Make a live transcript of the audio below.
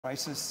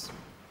crisis.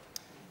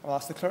 I will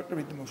ask the Clerk to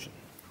read the motion.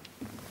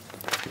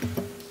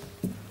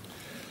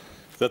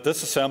 That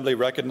this Assembly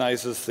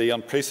recognises the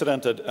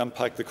unprecedented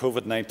impact the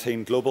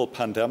COVID-19 global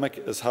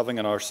pandemic is having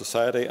on our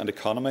society and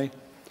economy,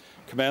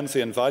 commends the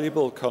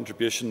invaluable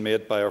contribution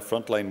made by our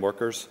frontline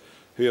workers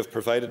who have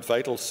provided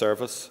vital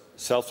service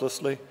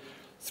selflessly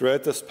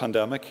throughout this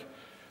pandemic,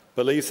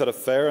 believes that a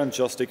fair and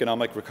just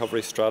economic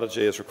recovery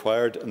strategy is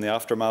required in the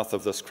aftermath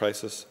of this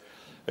crisis,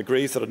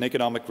 agrees that an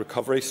economic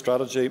recovery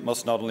strategy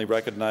must not only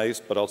recognise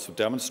but also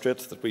demonstrate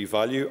that we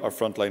value our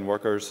frontline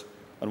workers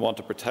and want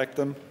to protect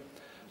them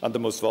and the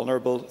most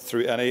vulnerable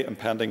through any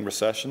impending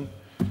recession,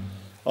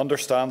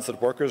 understands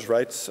that workers'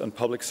 rights and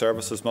public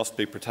services must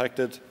be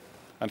protected,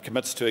 and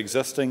commits to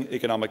existing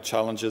economic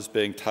challenges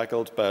being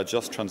tackled by a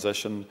just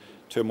transition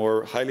to a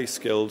more highly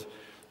skilled,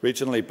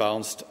 regionally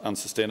balanced and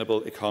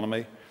sustainable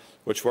economy,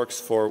 which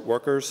works for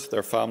workers,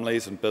 their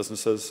families and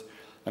businesses,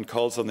 and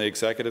calls on the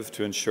Executive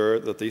to ensure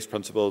that these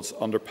principles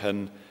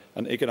underpin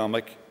an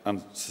economic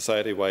and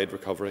society-wide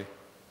recovery.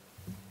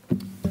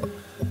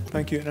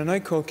 Thank you. And I now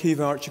call Caoimhe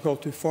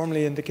Archibald to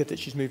formally indicate that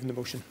she is moving the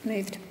motion.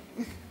 Moved.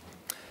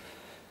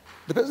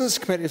 The Business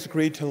Committee has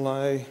agreed to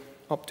allow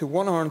up to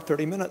 1 hour and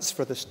 30 minutes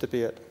for this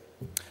debate.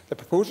 The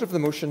proposer of the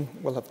motion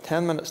will have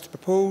 10 minutes to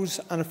propose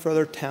and a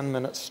further 10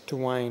 minutes to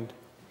wind.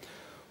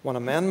 One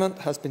amendment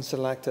has been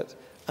selected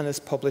and is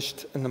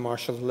published in the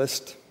Marshall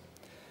list.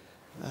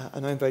 I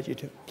now invite you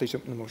to please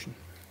open the motion.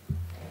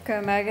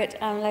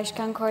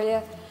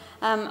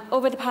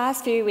 Over the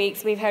past few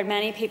weeks, we've heard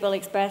many people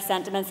express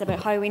sentiments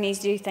about how we need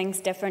to do things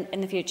different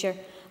in the future,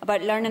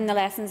 about learning the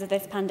lessons of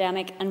this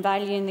pandemic and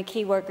valuing the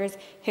key workers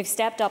who've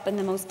stepped up in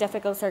the most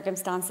difficult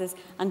circumstances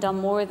and done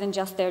more than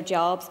just their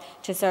jobs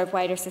to serve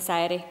wider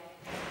society.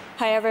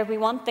 However, if we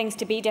want things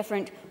to be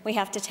different, we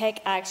have to take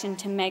action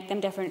to make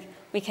them different.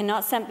 We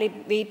cannot simply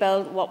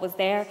rebuild what was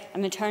there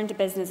and return to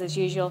business as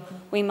usual.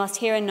 We must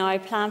here and now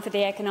plan for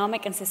the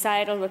economic and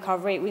societal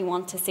recovery we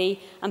want to see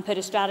and put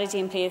a strategy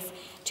in place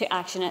to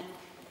action it.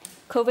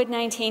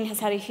 COVID-19 has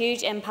had a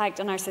huge impact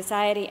on our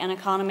society and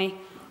economy.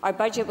 Our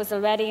budget was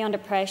already under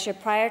pressure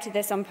prior to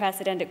this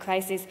unprecedented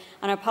crisis,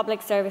 and our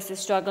public service is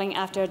struggling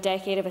after a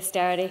decade of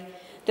austerity.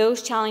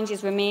 Those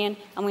challenges remain,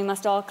 and we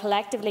must all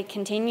collectively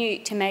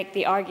continue to make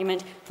the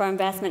argument for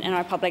investment in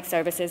our public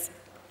services.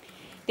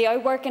 The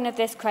outworking of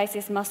this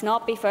crisis must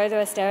not be further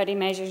austerity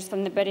measures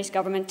from the British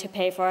Government to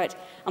pay for it,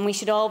 and we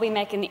should all be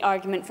making the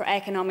argument for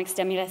economic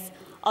stimulus.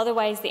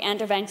 Otherwise, the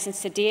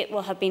interventions to date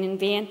will have been in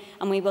vain,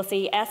 and we will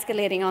see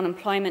escalating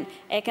unemployment,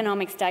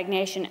 economic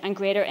stagnation and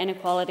greater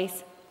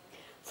inequalities.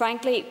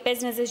 Frankly,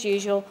 business as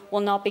usual will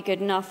not be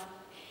good enough.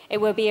 It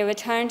will be a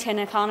return to an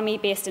economy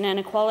based on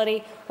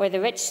inequality, where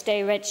the rich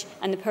stay rich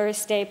and the poor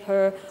stay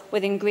poor,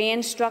 with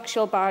ingrained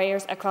structural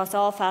barriers across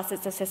all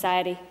facets of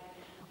society.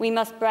 We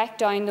must break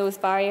down those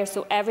barriers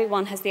so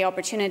everyone has the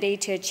opportunity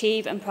to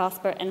achieve and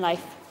prosper in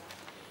life.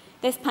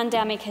 This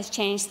pandemic has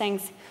changed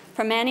things.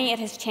 For many, it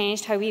has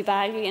changed how we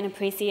value and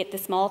appreciate the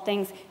small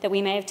things that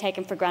we may have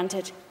taken for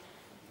granted.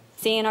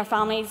 Seeing our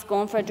families,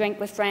 going for a drink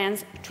with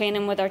friends,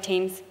 training with our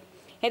teams.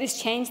 It has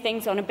changed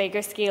things on a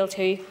bigger scale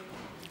too.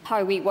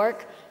 How we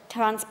work,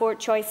 transport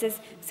choices,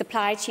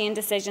 supply chain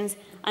decisions,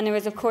 and there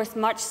is of course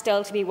much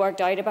still to be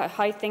worked out about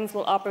how things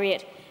will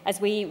operate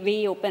as we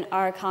reopen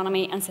our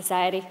economy and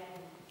society.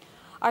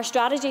 Our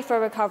strategy for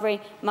recovery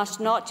must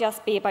not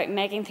just be about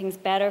making things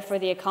better for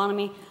the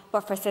economy,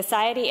 but for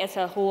society as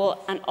a whole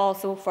and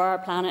also for our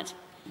planet.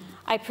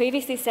 I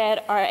previously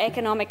said our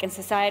economic and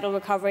societal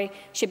recovery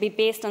should be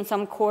based on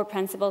some core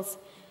principles.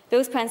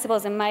 Those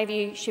principles, in my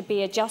view, should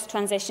be a just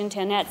transition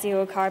to a net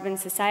zero carbon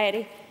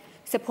society,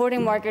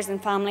 supporting workers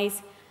and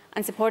families,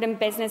 and supporting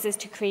businesses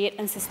to create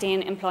and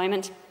sustain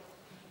employment.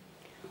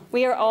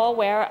 We are all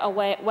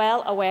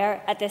well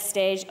aware at this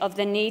stage of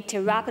the need to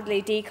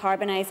rapidly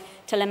decarbonise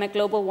to limit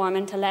global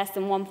warming to less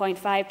than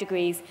 1.5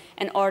 degrees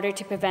in order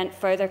to prevent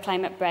further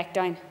climate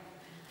breakdown.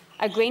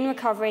 A green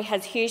recovery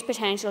has huge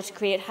potential to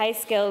create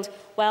high-skilled,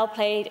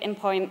 well-paid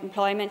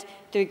employment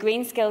through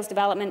green skills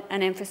development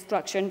and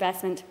infrastructure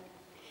investment.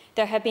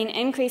 There have been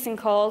increasing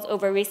calls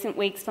over recent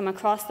weeks from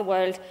across the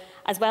world,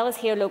 as well as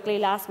here locally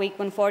last week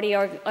when 40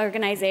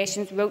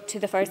 organisations wrote to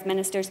the First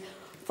Ministers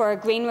for a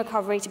green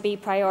recovery to be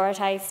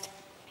prioritised.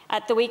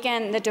 At the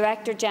weekend, the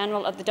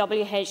Director-General of the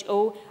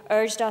WHO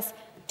urged us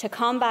to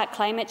combat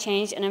climate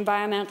change and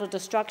environmental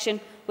destruction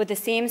with the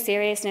same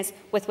seriousness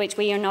with which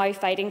we are now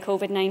fighting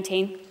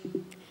COVID-19.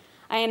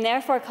 I am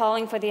therefore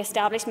calling for the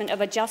establishment of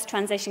a Just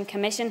Transition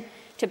Commission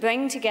to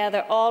bring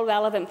together all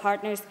relevant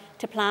partners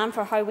to plan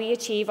for how we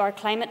achieve our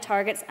climate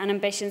targets and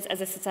ambitions as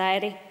a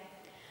society.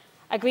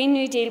 A Green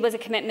New Deal was a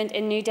commitment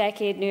in New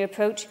Decade, New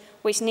Approach,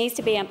 which needs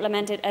to be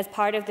implemented as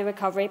part of the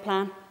recovery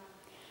plan.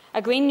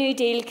 A Green New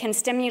Deal can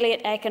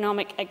stimulate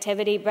economic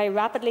activity by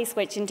rapidly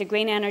switching to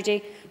green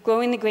energy,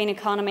 growing the green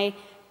economy,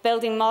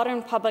 building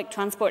modern public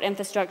transport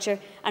infrastructure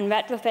and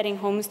retrofitting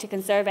homes to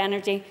conserve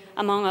energy,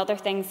 among other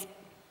things.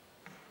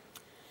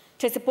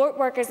 To support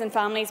workers and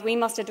families, we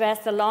must address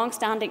the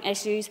long-standing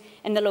issues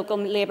in the local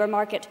labour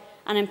market,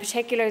 and in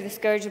particular the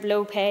scourge of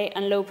low pay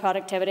and low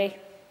productivity.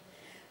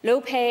 Low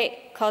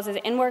pay causes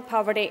in-work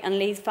poverty and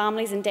leaves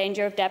families in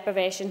danger of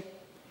deprivation.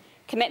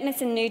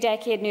 Commitments in New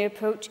Decade New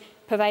Approach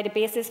provide a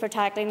basis for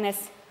tackling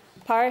this.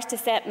 Powers to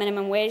set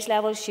minimum wage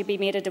levels should be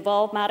made a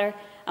devolved matter,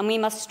 and we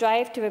must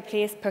strive to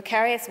replace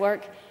precarious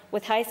work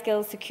with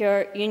high-skilled,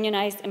 secure,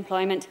 unionised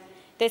employment.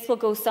 This will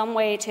go some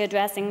way to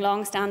addressing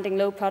long-standing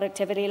low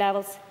productivity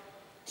levels.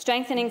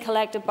 Strengthening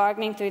collective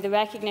bargaining through the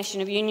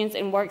recognition of unions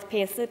in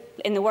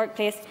the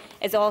workplace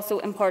is also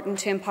important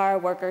to empower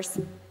workers.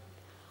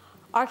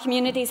 Our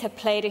communities have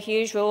played a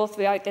huge role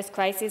throughout this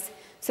crisis,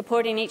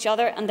 supporting each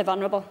other and the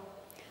vulnerable.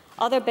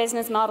 Other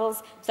business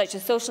models, such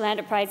as social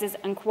enterprises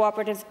and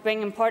cooperatives,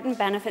 bring important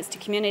benefits to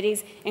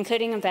communities,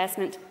 including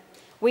investment.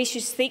 We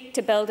should seek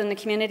to build on the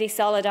community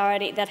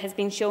solidarity that has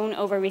been shown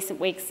over recent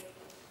weeks.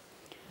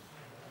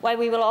 While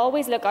we will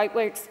always look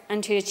outwards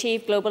and to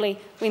achieve globally,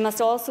 we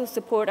must also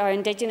support our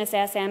Indigenous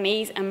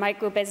SMEs and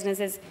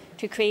micro-businesses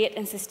to create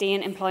and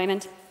sustain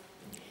employment.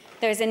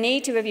 There is a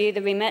need to review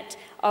the remit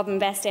of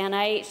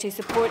InvestNI to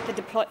support the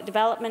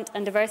development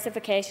and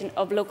diversification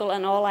of local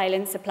and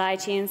all-island supply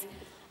chains,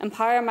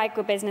 empower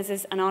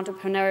micro-businesses and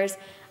entrepreneurs,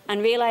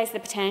 and realise the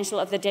potential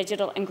of the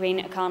digital and green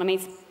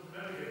economies.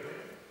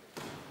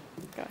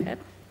 Go ahead.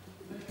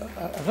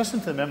 I've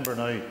listened to the member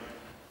now,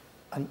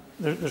 and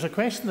there's a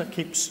question that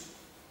keeps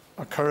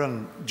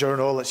occurring during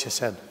all that she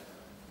said.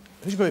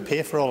 Who's going to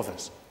pay for all of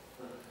this?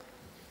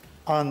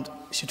 And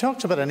she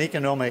talks about an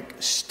economic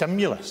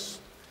stimulus.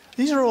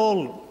 These are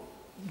all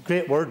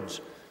great words.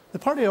 The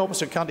party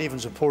opposite can't even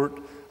support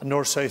a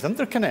north-south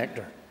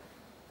interconnector,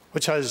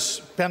 which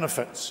has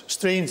benefits,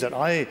 strains that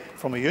I,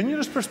 from a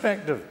unionist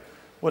perspective,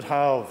 would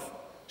have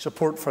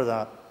support for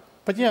that.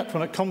 But yet,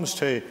 when it comes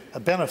to a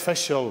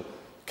beneficial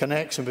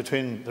connection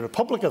between the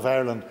Republic of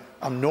Ireland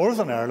and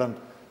Northern Ireland,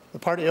 the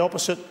party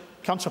opposite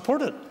can't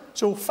support it.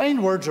 So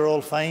fine words are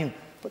all fine,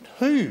 but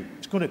who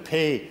is going to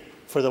pay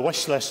for the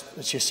wish list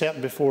that she's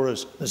setting before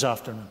us this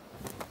afternoon?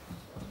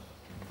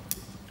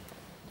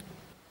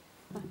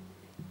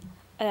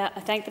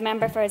 I thank the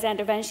member for his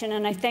intervention,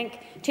 and I think,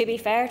 to be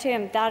fair to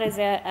him, that is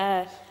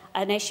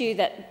an issue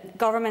that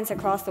governments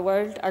across the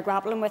world are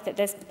grappling with at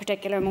this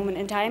particular moment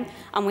in time,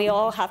 and we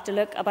all have to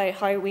look about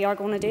how we are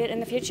going to do it in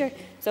the future.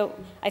 So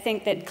I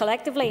think that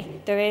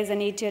collectively there is a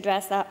need to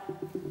address that.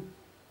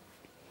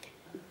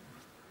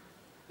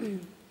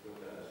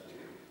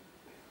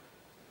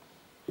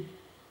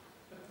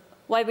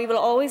 While we will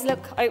always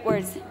look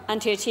outwards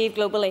and to achieve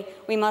globally,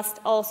 we must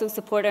also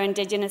support our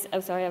Indigenous... Oh,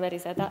 sorry, I already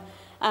said that.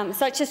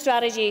 Such a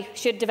strategy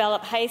should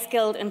develop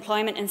high-skilled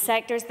employment in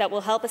sectors that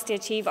will help us to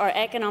achieve our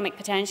economic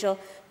potential,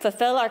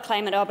 fulfil our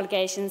climate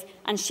obligations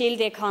and shield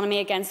the economy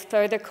against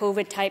further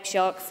COVID-type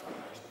shocks.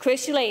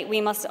 Crucially,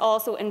 we must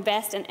also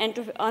invest in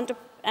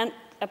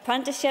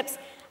apprenticeships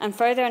and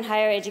further in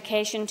higher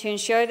education to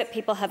ensure that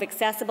people have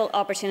accessible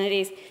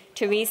opportunities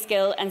to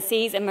reskill and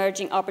seize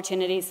emerging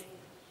opportunities.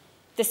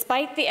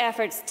 Despite the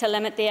efforts to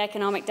limit the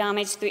economic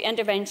damage through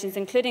interventions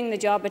including the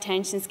Job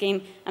Retention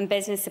Scheme and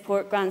business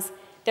support grants,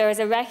 there is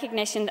a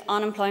recognition that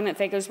unemployment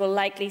figures will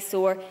likely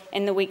soar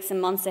in the weeks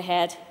and months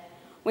ahead.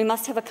 We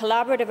must have a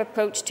collaborative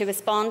approach to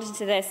respond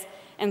to this,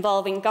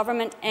 involving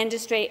government,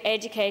 industry,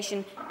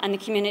 education and the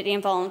community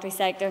and voluntary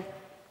sector.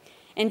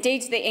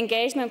 Indeed, the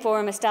engagement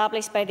forum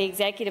established by the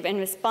Executive in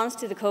response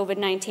to the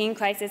COVID-19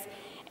 crisis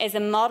is a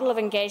model of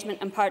engagement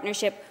and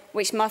partnership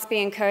which must be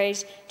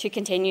encouraged to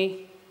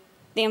continue.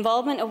 The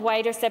involvement of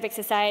wider civic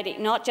society,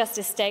 not just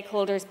as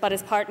stakeholders but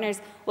as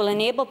partners, will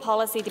enable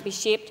policy to be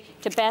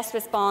shaped to best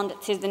respond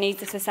to the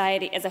needs of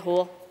society as a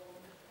whole.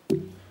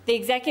 The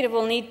Executive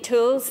will need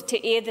tools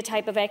to aid the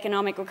type of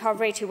economic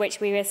recovery to which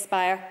we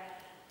aspire.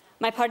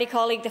 My party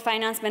colleague, the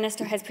Finance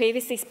Minister, has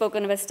previously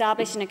spoken of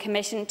establishing a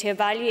commission to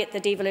evaluate the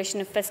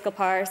devolution of fiscal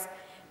powers.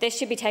 This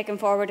should be taken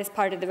forward as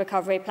part of the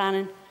recovery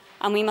planning,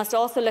 and we must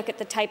also look at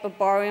the type of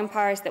borrowing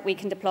powers that we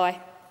can deploy.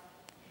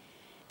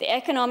 The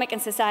economic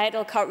and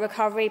societal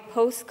recovery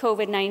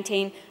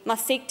post-COVID-19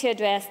 must seek to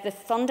address the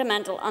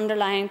fundamental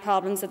underlying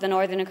problems of the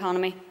northern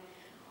economy.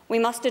 We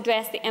must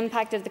address the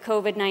impact of the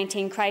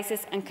COVID-19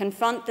 crisis and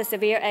confront the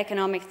severe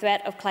economic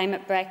threat of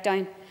climate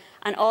breakdown,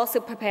 and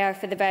also prepare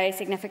for the very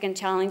significant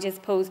challenges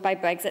posed by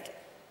Brexit.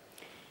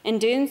 In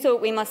doing so,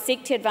 we must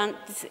seek to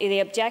advance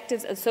the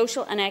objectives of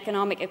social and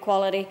economic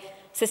equality,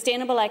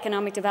 sustainable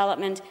economic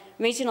development,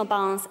 regional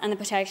balance and the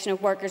protection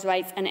of workers'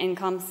 rights and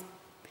incomes.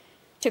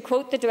 To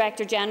quote the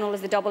Director-General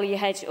of the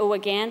WHO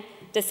again,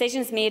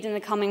 decisions made in the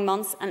coming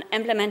months and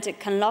implemented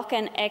can lock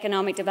in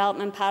economic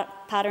development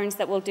patterns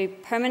that will do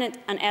permanent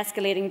and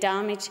escalating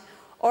damage,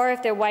 or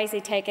if they're wisely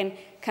taken,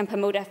 can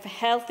promote a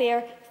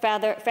healthier,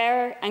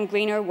 fairer and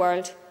greener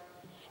world.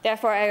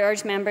 Therefore, I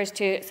urge members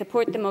to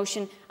support the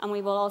motion, and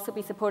we will also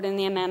be supporting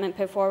the amendment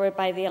put forward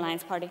by the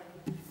Alliance Party.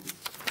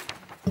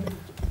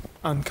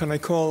 And can I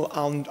call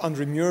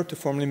Andrew Muir to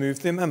formally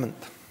move the amendment?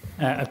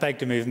 I beg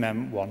to move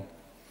Amendment 1.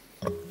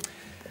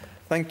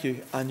 Thank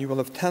you. And you will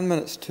have 10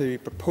 minutes to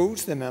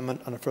propose the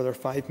amendment and a further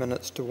 5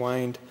 minutes to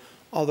wind.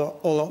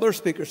 All other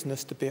speakers in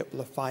this debate will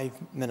have 5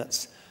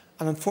 minutes.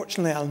 And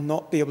unfortunately, I'll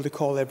not be able to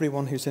call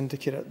everyone who's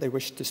indicated they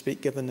wish to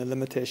speak, given the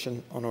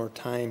limitation on our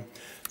time.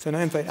 So I now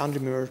invite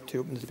Andrew Moore to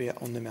open the debate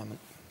on the amendment.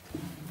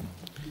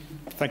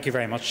 Thank you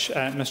very much,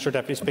 Mr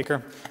Deputy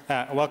Speaker.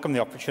 I welcome the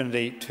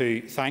opportunity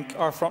to thank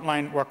our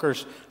frontline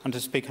workers and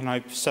to speak on how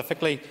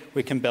specifically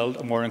we can build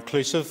a more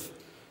inclusive,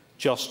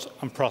 just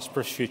and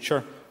prosperous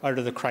future out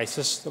of the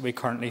crisis that we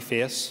currently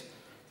face.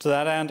 To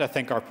that end, I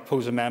think our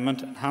proposed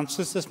amendment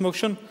enhances this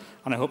motion,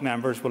 and I hope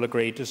members will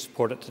agree to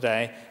support it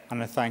today,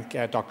 and I thank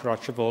Dr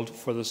Archibald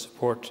for the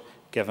support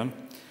given.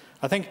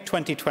 I think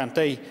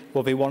 2020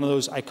 will be one of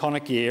those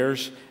iconic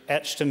years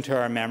etched into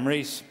our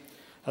memories,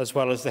 as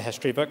well as the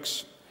history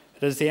books.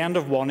 It is the end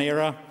of one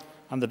era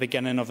and the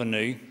beginning of a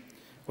new,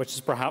 which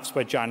is perhaps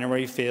why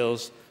January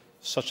feels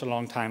such a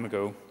long time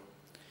ago.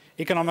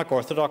 Economic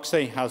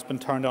orthodoxy has been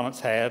turned on its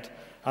head,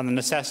 and the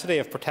necessity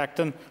of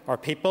protecting our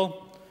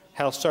people,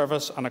 health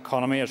service and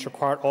economy has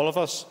required all of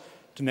us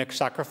to make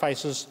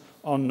sacrifices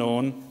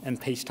unknown in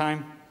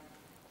peacetime.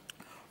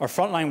 Our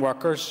frontline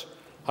workers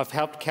have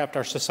helped keep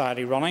our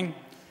society running,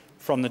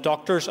 from the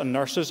doctors and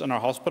nurses in our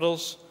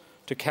hospitals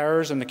to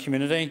carers in the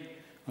community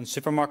and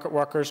supermarket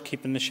workers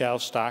keeping the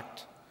shelves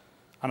stacked.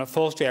 And it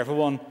falls to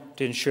everyone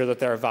to ensure that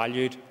they are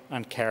valued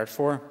and cared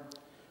for.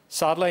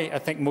 Sadly, I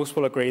think most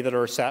will agree that a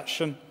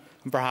recession,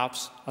 and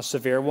perhaps a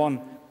severe one,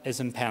 is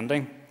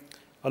impending.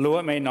 Although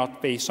it may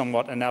not be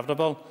somewhat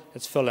inevitable,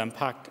 its full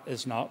impact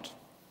is not.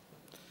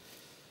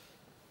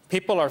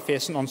 People are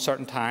facing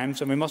uncertain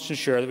times, and we must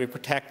ensure that we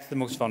protect the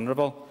most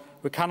vulnerable.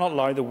 We cannot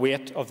allow the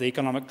weight of the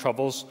economic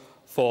troubles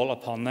fall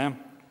upon them.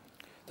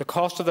 The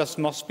cost of this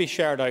must be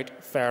shared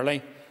out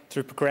fairly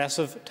through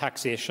progressive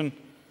taxation,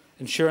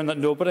 ensuring that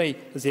nobody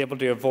is able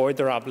to avoid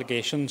their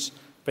obligations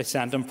by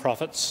sending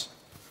profits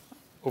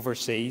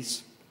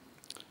overseas.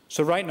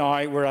 So right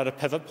now we're at a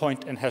pivot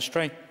point in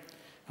history,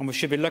 and we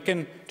should be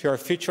looking to our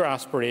future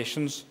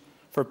aspirations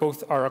for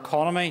both our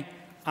economy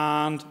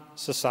and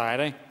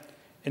society.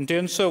 In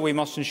doing so, we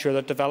must ensure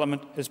that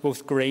development is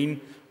both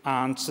green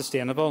and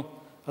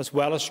sustainable, as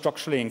well as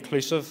structurally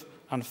inclusive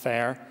and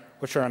fair,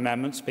 which our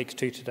amendment speaks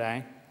to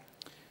today.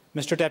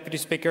 Mr Deputy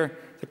Speaker,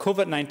 the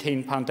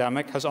COVID-19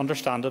 pandemic has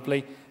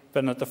understandably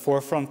been at the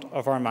forefront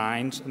of our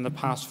minds in the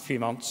past few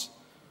months.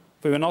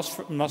 We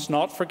must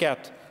not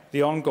forget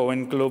the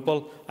ongoing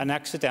global and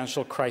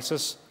existential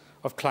crisis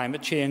of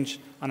climate change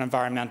and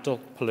environmental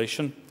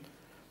pollution.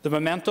 The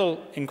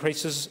monumental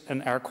increases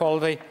in air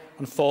quality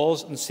and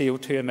falls in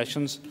CO2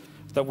 emissions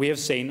that we have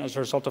seen as a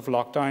result of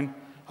lockdown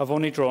have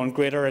only drawn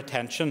greater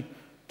attention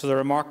to the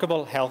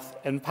remarkable health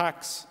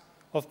impacts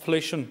of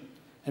pollution.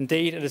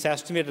 Indeed, it is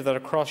estimated that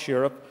across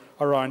Europe,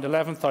 around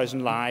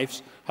 11,000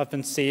 lives have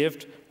been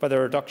saved by the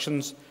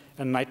reductions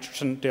in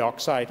nitrogen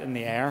dioxide in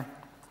the air.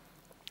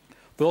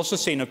 We've also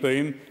seen a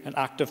boom in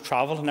active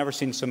travel. I've never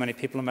seen so many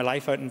people in my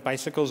life out on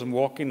bicycles and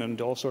walking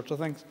and all sorts of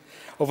things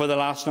over the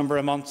last number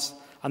of months.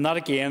 And that,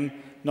 again,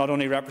 not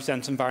only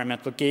represents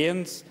environmental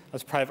gains,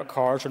 as private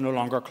cars are no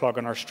longer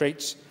clogging our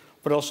streets,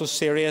 but also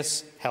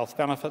serious health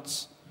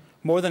benefits.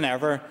 More than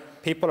ever,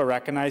 people are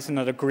recognising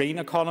that a green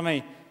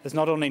economy is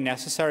not only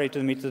necessary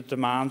to meet the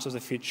demands of the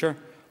future,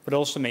 but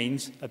also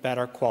means a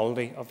better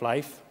quality of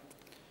life.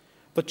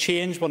 But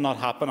change will not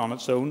happen on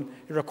its own.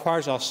 It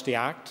requires us to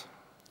act.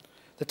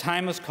 The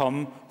time has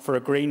come for a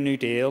Green New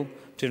Deal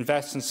to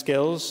invest in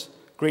skills,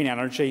 green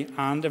energy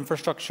and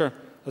infrastructure,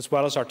 as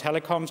well as our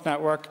telecoms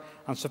network,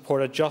 and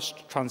support a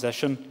just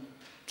transition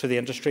to the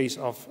industries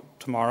of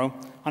tomorrow.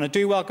 And I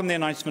do welcome the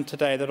announcement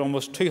today that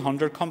almost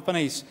 200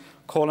 companies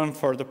calling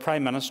for the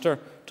Prime Minister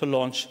to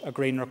launch a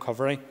green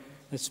recovery.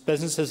 It's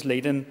businesses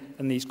leading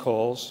in these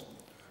calls.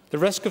 The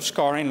risk of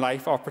scarring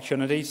life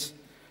opportunities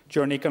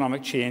during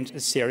economic change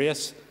is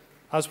serious,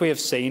 as we have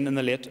seen in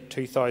the late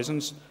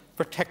 2000s,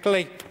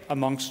 particularly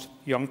amongst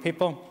young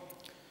people.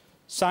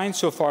 Signs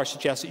so far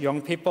suggest that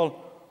young people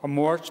are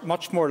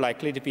much more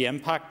likely to be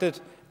impacted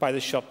by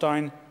the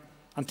shutdown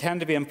and tend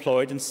to be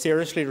employed in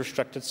seriously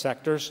restricted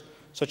sectors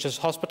such as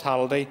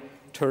hospitality,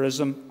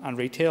 tourism and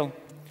retail.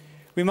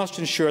 We must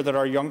ensure that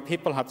our young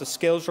people have the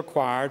skills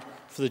required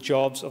for the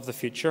jobs of the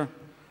future.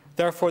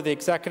 Therefore, the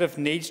Executive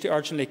needs to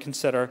urgently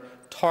consider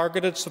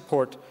targeted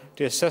support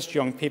to assist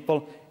young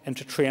people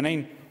into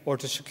training or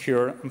to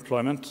secure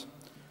employment.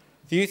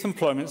 The Youth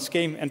Employment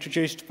Scheme,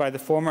 introduced by the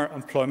former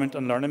Employment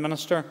and Learning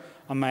Minister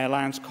and my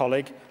Alliance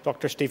colleague,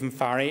 Dr Stephen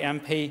Farry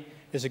MP,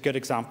 is a good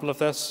example of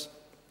this.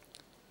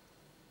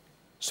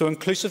 So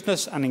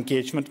inclusiveness and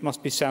engagement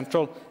must be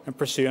central in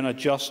pursuing a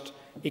just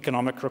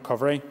economic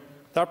recovery.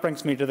 That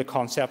brings me to the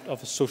concept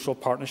of a social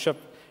partnership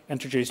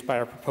introduced by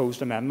our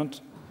proposed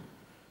amendment.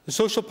 The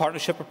social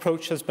partnership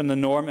approach has been the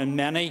norm in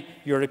many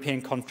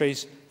European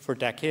countries for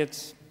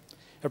decades.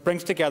 It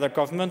brings together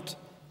government,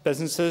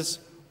 businesses,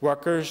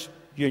 workers,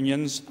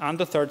 unions and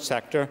the third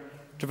sector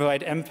to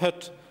provide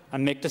input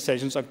and make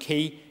decisions on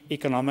key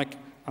economic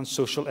and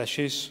social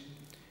issues.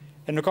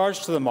 In regards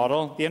to the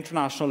model, the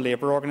International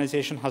Labour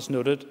Organization has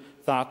noted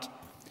that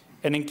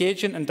in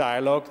engaging in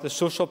dialogue, the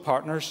social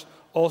partners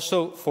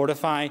also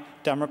fortify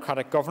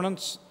democratic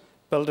governance,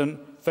 building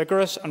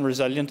vigorous and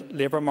resilient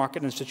labour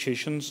market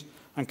institutions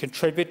and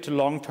contribute to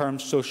long-term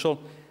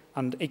social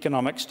and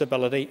economic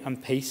stability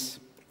and peace.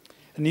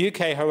 In the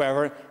UK,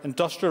 however,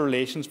 industrial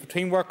relations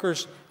between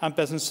workers and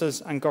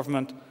businesses and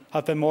government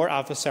have been more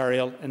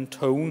adversarial in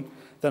tone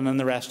than in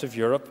the rest of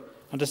Europe,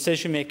 and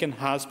decision-making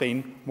has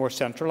been more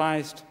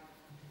centralised.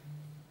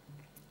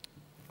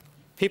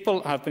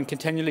 People have been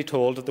continually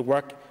told that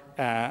work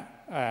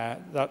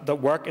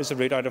is the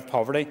route out of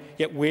poverty,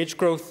 yet wage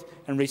growth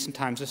in recent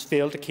times has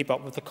failed to keep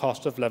up with the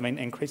cost of living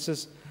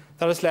increases.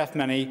 That has left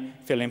many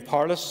feeling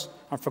powerless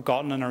and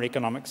forgotten in our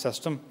economic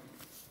system.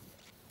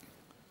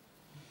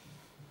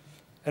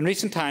 In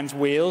recent times,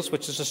 Wales,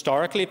 which has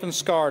historically been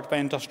scarred by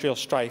industrial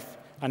strife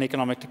and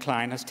economic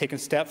decline, has taken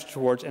steps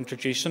towards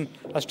introducing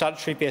a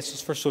statutory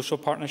basis for social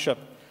partnership.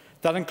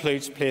 That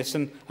includes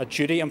placing a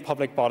duty on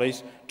public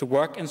bodies to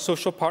work in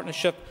social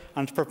partnership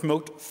and to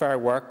promote fair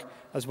work,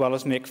 as well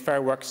as make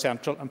fair work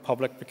central in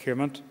public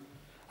procurement.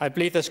 I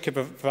believe this could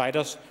provide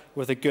us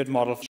with a good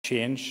model for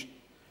change.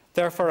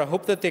 Therefore, I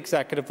hope that the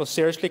Executive will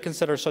seriously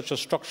consider such a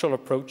structural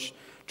approach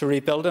to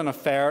rebuilding a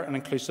fair and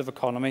inclusive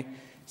economy,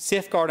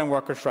 safeguarding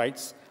workers'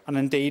 rights and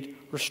indeed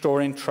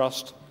restoring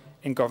trust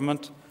in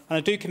government. And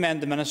I do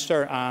commend the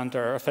Minister and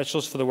our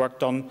officials for the work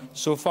done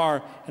so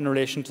far in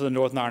relation to the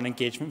Northern Ireland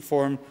Engagement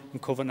Forum on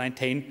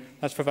COVID-19.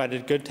 That's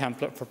provided a good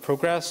template for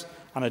progress,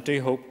 and I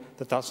do hope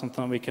that that's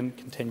something that we can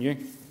continue.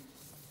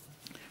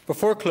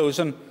 Before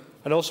closing,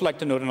 I'd also like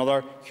to note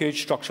another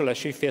huge structural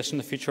issue facing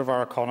the future of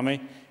our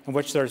economy, in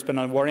which there has been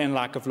a worrying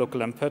lack of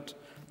local input: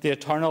 the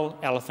eternal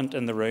elephant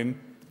in the room,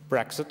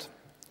 Brexit.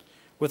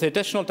 With the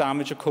additional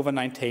damage of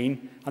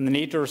COVID-19 and the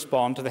need to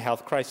respond to the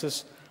health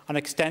crisis, an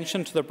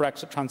extension to the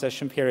Brexit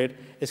transition period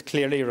is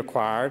clearly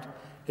required.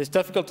 It is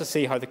difficult to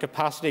see how the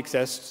capacity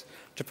exists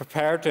to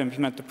prepare to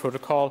implement the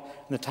protocol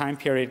in the time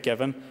period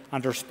given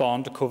and to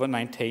respond to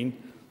COVID-19.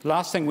 The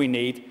last thing we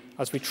need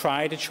as we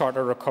try to chart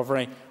our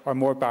recovery are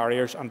more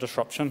barriers and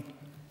disruption.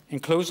 In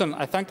closing,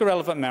 I thank the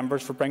relevant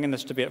members for bringing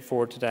this debate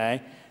forward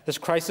today. This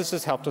crisis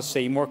has helped us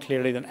see more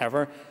clearly than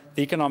ever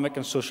the economic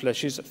and social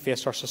issues that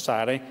face our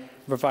society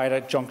and provide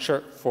a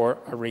juncture for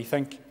a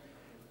rethink.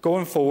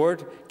 Going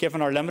forward,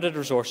 given our limited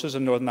resources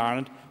in Northern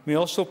Ireland, we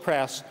also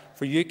press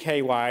for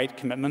UK-wide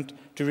commitment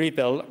to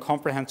rebuild a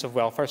comprehensive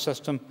welfare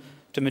system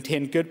to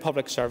maintain good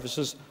public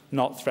services,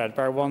 not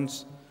threadbare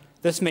ones.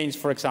 This means,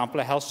 for example,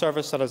 a health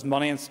service that has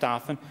money and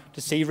staffing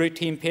to see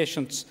routine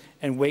patients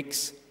in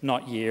weeks,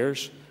 not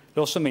years. It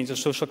also means a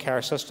social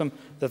care system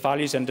that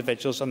values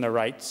individuals and their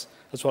rights,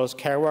 as well as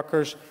care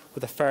workers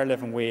with a fair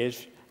living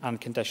wage and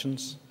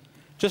conditions.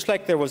 Just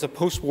like there was a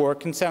post-war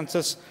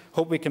consensus, I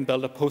hope we can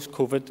build a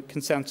post-COVID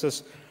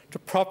consensus to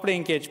properly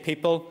engage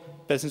people,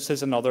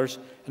 businesses and others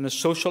in the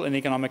social and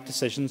economic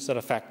decisions that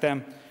affect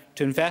them,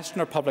 to invest in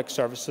our public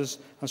services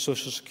and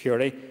social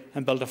security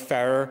and build a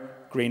fairer,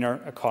 greener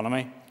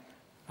economy.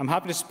 I'm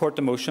happy to support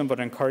the motion, but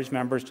I encourage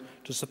members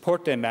to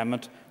support the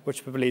amendment,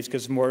 which we believe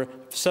gives more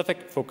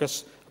specific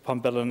focus upon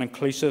building an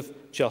inclusive,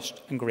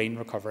 just and green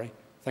recovery.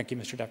 Thank you,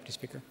 Mr Deputy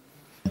Speaker.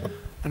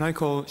 And I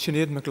call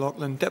Sinead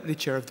McLaughlin, Deputy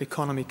Chair of the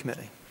Economy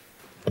Committee.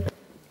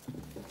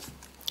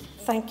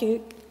 Thank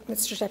you,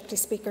 Mr Deputy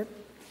Speaker.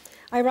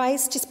 I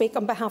rise to speak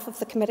on behalf of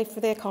the Committee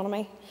for the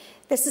Economy.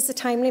 This is a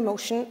timely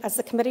motion, as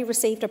the committee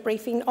received a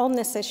briefing on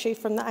this issue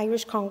from the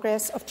Irish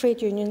Congress of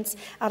Trade Unions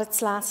at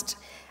its last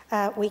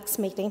week's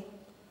meeting.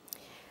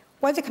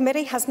 While the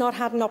committee has not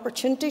had an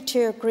opportunity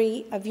to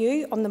agree a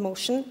view on the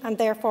motion, and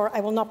therefore I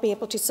will not be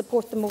able to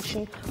support the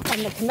motion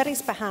on the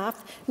committee's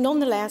behalf,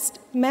 nonetheless,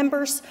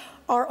 members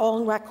are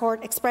on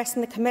record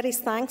expressing the committee's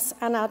thanks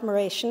and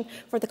admiration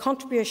for the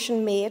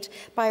contribution made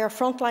by our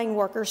frontline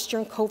workers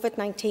during the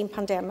COVID-19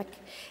 pandemic.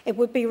 It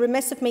would be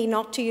remiss of me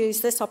not to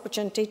use this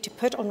opportunity to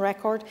put on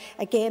record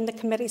again the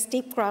committee's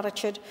deep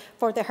gratitude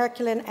for the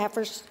Herculean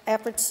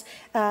efforts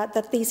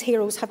that these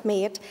heroes have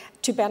made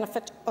to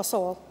benefit us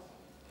all.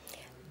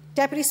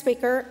 Deputy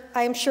Speaker,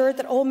 I am sure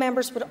that all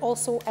members would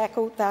also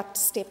echo that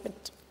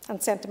statement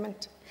and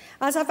sentiment.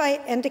 As I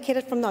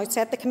indicated from the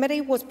outset, the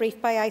committee was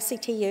briefed by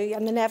ICTU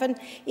and the Nevin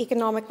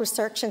Economic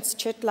Research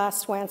Institute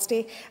last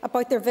Wednesday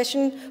about their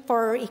vision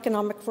for our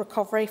economic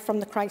recovery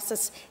from the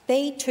crisis.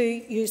 They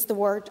too used the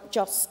word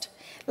just.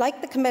 Like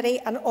the committee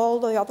and all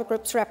the other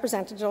groups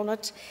represented on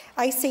it,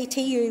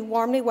 ICTU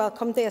warmly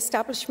welcomed the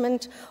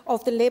establishment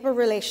of the Labour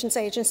Relations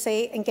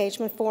Agency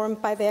Engagement Forum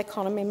by the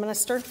Economy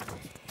Minister.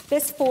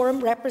 This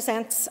forum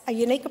represents a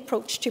unique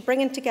approach to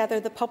bringing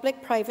together the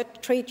public,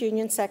 private, trade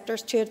union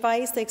sectors to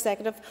advise the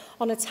Executive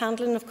on its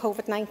handling of the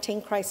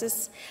COVID-19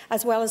 crisis,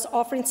 as well as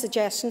offering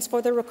suggestions for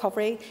the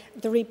recovery,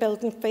 the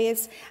rebuilding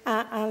phase,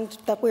 and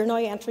that we are now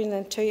entering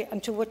into,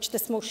 and to which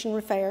this motion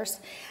refers,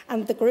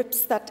 and the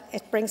groups that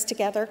it brings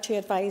together to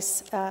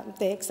advise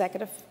the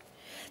Executive.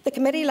 The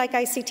committee, like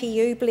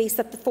ICTU, believes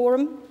that the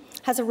forum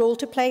has a role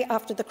to play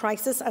after the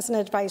crisis as an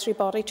advisory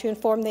body to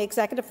inform the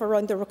Executive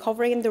around the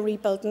recovery and the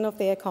rebuilding of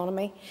the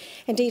economy.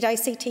 Indeed,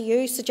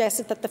 ICTU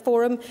suggested that the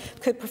Forum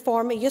could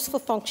perform a useful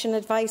function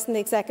advising the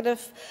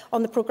Executive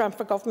on the programme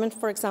for government,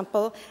 for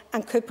example,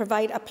 and could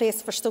provide a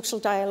place for social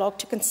dialogue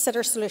to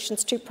consider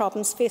solutions to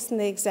problems facing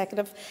the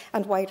Executive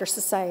and wider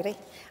society.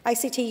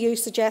 ICTU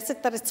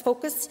suggested that its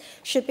focus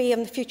should be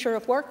on the future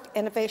of work,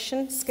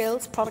 innovation,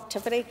 skills,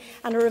 productivity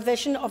and a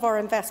revision of our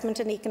investment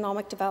and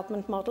economic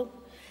development model.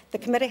 The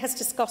committee has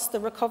discussed the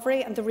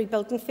recovery and the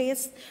rebuilding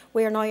phase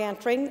we are now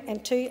entering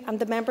into, and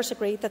the members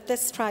agree that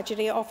this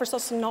tragedy offers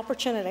us an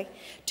opportunity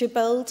to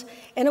build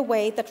in a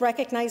way that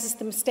recognises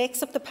the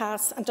mistakes of the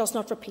past and does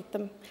not repeat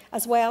them,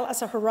 as well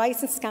as a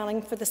horizon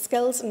scanning for the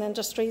skills and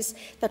industries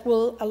that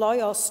will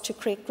allow us to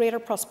create greater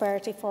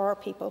prosperity for our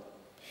people.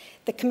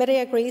 The committee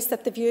agrees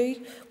that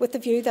with the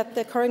view that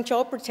the current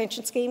job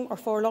retention scheme, or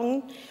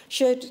furlough,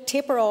 should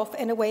taper off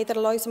in a way that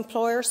allows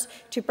employers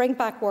to bring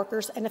back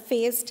workers in a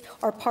phased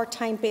or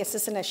part-time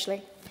basis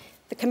initially.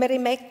 The committee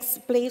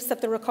believes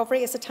that the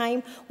recovery is a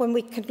time when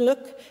we can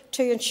look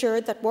to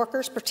ensure that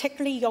workers,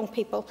 particularly young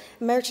people,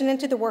 emerging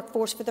into the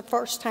workforce for the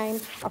first time,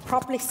 are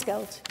properly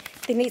skilled.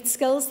 They need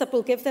skills that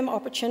will give them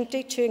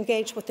opportunity to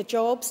engage with the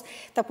jobs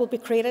that will be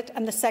created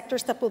and the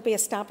sectors that will be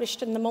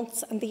established in the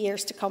months and the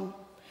years to come.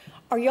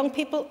 Our young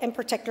people, in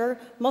particular,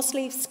 must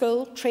leave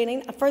school,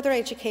 training and further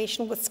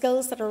education with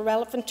skills that are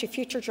relevant to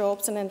future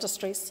jobs and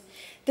industries.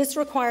 This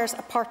requires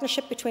a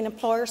partnership between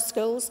employers,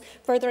 schools,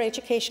 further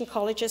education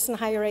colleges and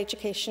higher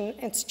education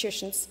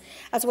institutions,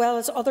 as well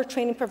as other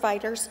training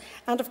providers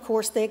and, of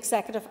course, the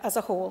Executive as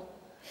a whole.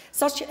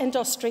 Such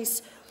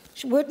industries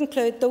would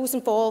include those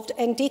involved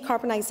in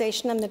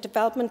decarbonisation and the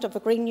development of a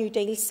Green New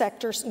Deal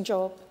sectors and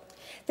jobs.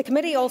 The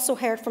committee also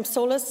heard from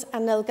Solus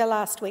and Nilga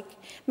last week.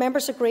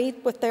 Members agreed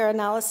with their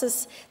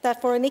analysis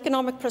that for an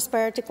economic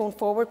prosperity going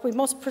forward, we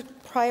must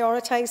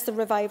prioritise the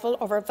revival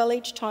of our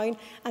village, town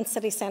and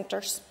city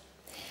centres.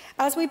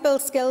 As we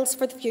build skills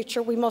for the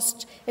future, we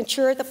must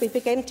ensure that we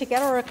begin to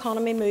get our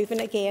economy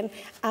moving again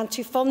and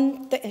to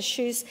fund the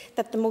issues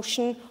that the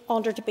motion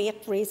under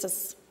debate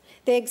raises.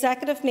 The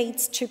Executive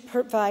needs to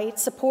provide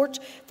support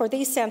for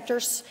these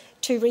centres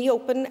to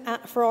reopen,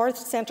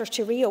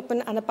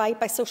 and abide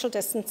by social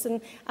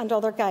distancing and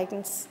other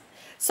guidance.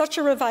 Such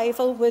a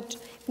revival would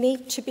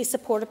need to be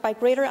supported by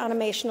greater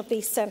animation of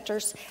these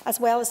centres, as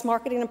well as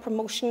marketing and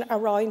promotion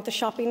around the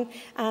shopping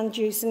and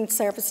using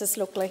services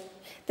locally.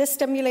 This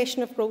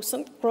stimulation of growth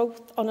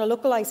on a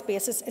localised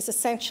basis is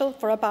essential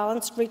for a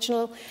balanced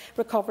regional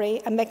recovery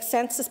and makes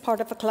sense as part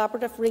of a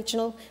collaborative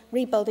regional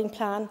rebuilding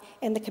plan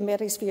in the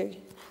committee's view.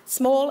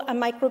 Small and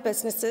micro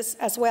businesses,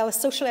 as well as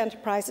social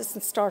enterprises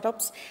and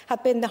start-ups,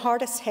 have been the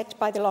hardest hit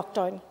by the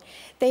lockdown.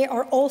 They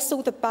are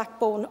also the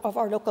backbone of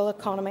our local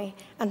economy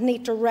and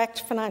need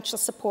direct financial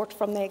support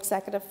from the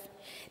Executive.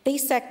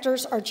 These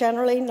sectors are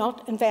generally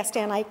not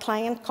InvestNI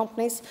client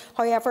companies,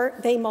 however,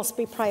 they must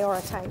be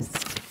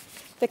prioritised.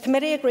 The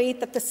committee agreed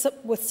that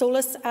with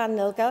Solus and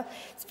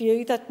Nilga's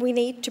view that we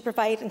need to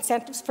provide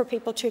incentives for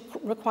people to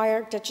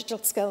acquire digital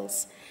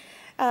skills.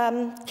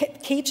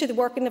 Key to the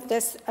working of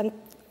this and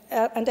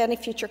any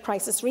future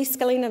crisis,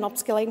 reskilling and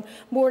upskilling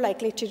more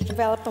likely to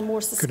develop a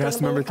more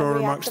sustainable and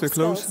reactive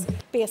skills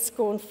base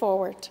going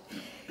forward.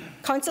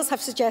 Councils have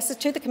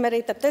suggested to the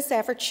committee that this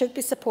effort should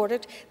be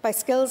supported by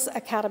skills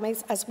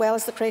academies as well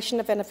as the creation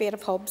of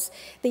innovative hubs.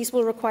 These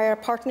will require a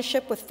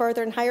partnership with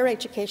further and higher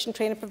education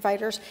training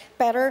providers,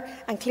 better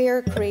and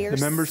clearer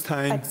careers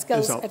and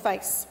skills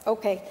advice.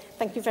 Okay,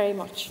 thank you very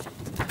much.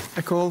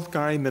 I call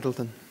Gary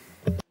Middleton.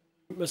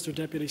 Mr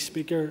Deputy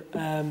Speaker,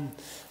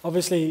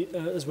 obviously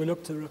as we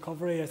look to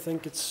recovery, I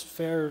think it's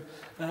fair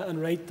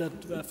and right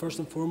that first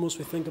and foremost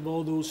we think of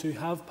all those who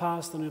have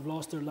passed and who have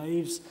lost their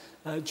lives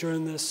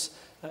during this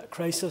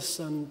crisis,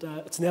 and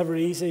it's never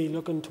easy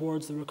looking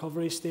towards the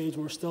recovery stage.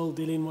 We're still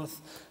dealing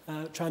with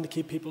trying to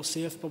keep people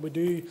safe, but we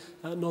do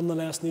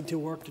nonetheless need to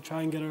work to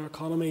try and get our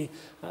economy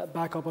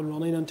back up and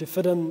running and to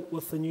fit in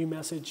with the new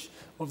message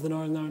of the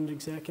Northern Ireland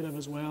Executive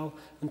as well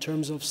in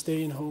terms of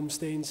staying home,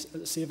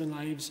 saving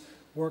lives,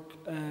 work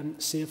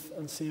safe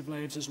and save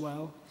lives as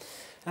well.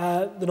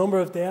 The number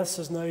of deaths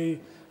is now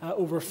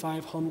over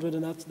 500,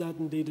 and that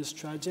indeed is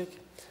tragic.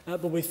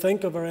 But we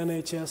think of our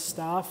NHS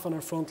staff and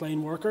our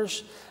frontline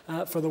workers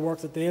for the work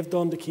that they have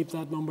done to keep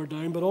that number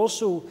down. But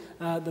also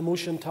the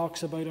motion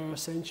talks about our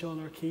essential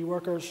and our key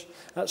workers.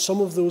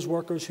 Some of those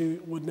workers who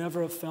would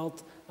never have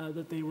felt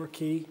that they were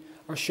key.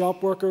 Our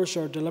shop workers,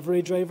 our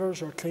delivery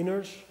drivers, our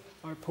cleaners,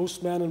 our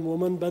postmen and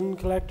women, bin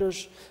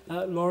collectors,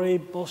 lorry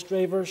bus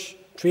drivers,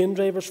 train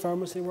drivers,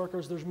 pharmacy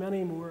workers. There's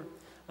many more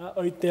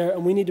out there,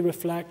 and we need to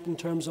reflect in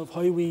terms of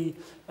how we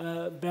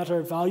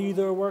better value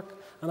their work.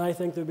 And I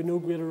think there will be no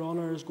greater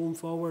honour as going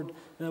forward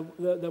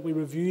that we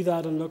review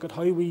that and look at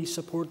how we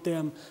support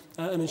them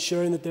and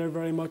ensuring that they're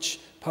very much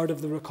part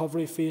of the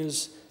recovery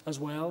phase as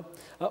well.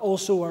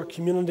 Also, our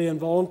community and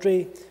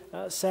voluntary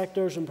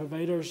sectors and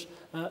providers,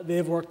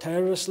 they've worked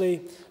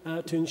tirelessly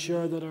to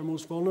ensure that our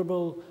most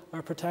vulnerable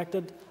are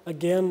protected.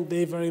 Again,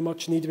 they very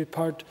much need to be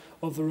part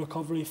of the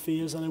recovery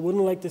phase, and I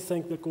wouldn't like to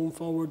think that going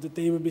forward that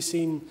they would be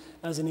seen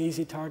as an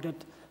easy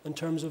target in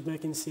terms of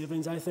making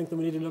savings. I think that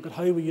we need to look at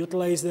how we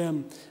utilise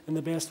them in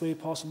the best way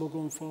possible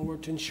going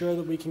forward to ensure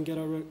that we can get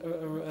our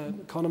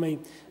economy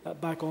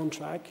back on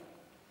track.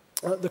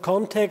 The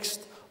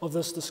context of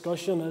this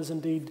discussion is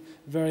indeed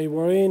very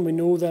worrying. We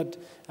know that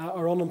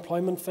our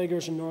unemployment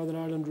figures in Northern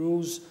Ireland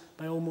rose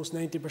by almost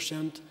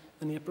 90%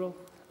 in April.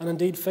 And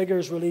indeed,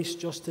 figures released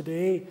just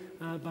today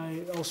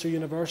by Ulster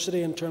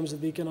University in terms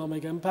of the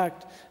economic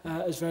impact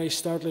is very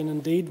startling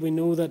indeed. We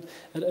know that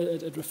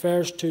it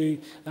refers to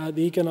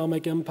the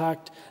economic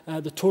impact.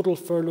 The total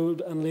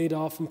furloughed and laid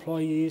off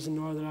employees in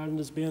Northern Ireland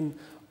has been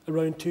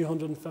around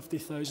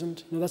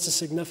 250,000. Now, that's a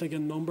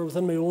significant number.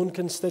 Within my own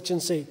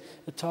constituency,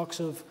 it talks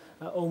of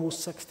almost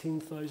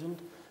 16,000.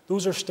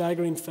 Those are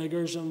staggering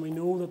figures, and we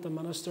know that the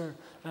Minister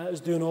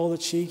is doing all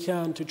that she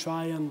can to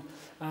try and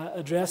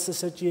address the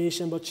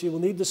situation, but she will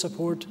need the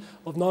support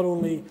of not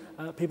only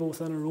people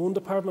within her own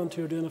department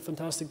who are doing a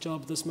fantastic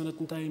job at this minute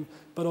in time,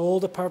 but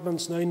all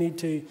departments now need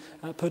to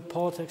put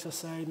politics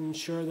aside and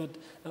ensure that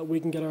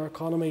we can get our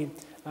economy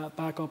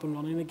back up and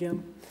running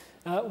again.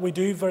 We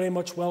do very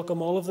much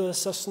welcome all of the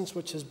assistance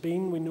which has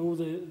been. We know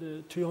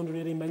the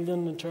 280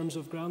 million in terms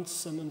of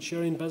grants and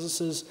ensuring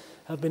businesses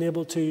have been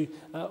able to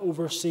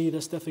oversee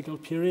this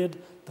difficult period.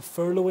 The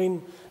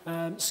furloughing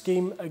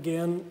scheme,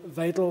 again,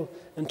 vital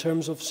in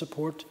terms of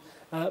support.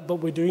 But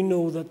we do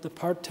know that the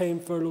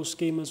part-time furlough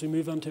scheme as we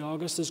move into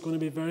August is going to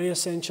be very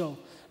essential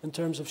in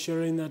terms of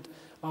ensuring that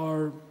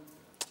our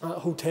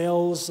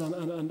hotels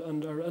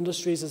and our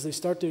industries, as they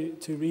start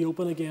to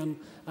reopen again,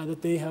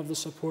 that they have the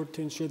support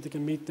to ensure they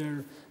can meet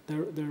their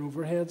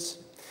overheads.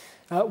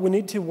 We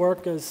need to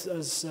work, as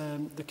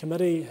the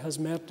committee has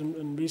met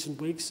in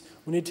recent weeks,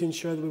 we need to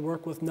ensure that we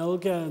work with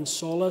NILGA and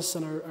Solace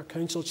and our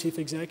council chief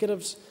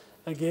executives.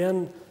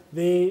 Again,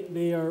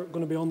 they are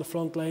going to be on the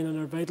front line and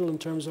are vital in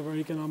terms of our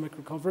economic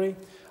recovery.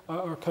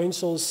 Our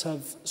councils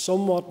have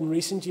somewhat in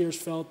recent years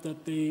felt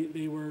that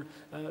they were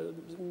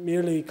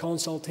merely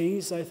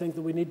consultees. I think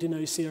that we need to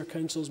now see our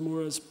councils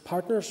more as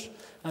partners,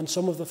 and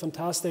some of the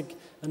fantastic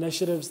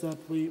initiatives that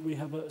we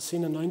have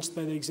seen announced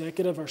by the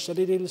executive, our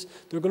city deals,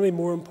 they're going to be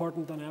more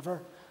important than ever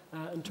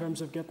in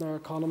terms of getting our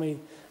economy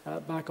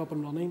back up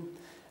and running.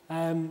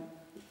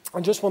 I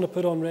just want to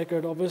put on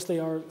record, obviously,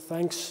 our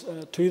thanks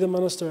to the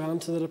Minister and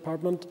to the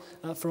Department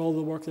for all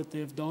the work that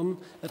they've done.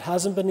 It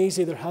hasn't been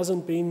easy. There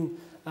hasn't been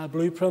a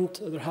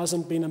blueprint. There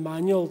hasn't been a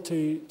manual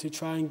to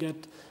try and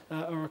get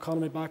our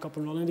economy back up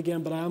and running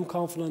again. But I am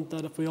confident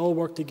that if we all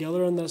work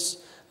together on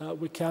this,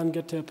 we can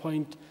get to a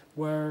point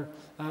where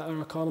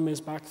our economy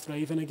is back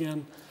thriving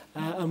again.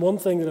 And one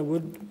thing that I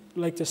would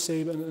like to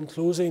say in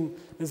closing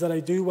is that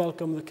I do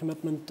welcome the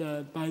commitment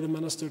by the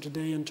Minister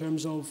today in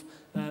terms of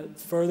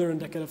further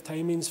indicative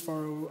timings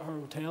for our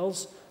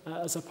hotels.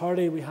 As a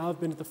party, we have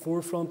been at the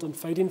forefront in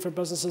fighting for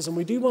businesses, and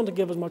we do want to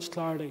give as much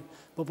clarity,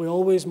 but we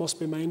always must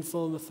be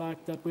mindful of the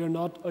fact that we are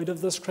not out of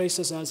this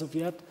crisis as of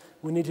yet.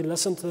 We need to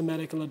listen to the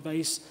medical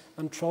advice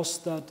and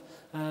trust that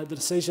the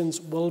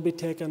decisions will be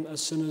taken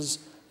as soon as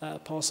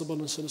possible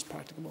and as soon as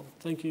practicable.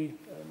 Thank you,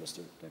 Mr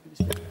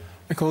Deputy Speaker.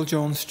 Nicole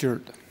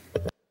Jones-Stewart.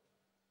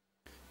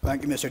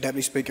 Thank you, Mr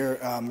Deputy Speaker.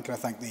 Can I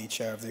thank the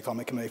Chair of the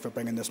Economic Committee for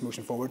bringing this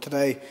motion forward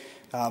today.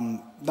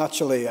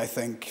 Naturally, I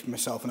think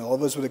myself and all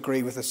of us would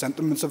agree with the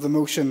sentiments of the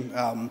motion,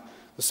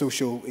 the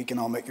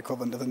socio-economic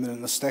equivalent of the moon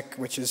and the stick,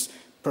 which is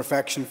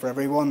perfection for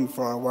everyone,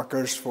 for our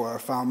workers, for our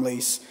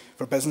families,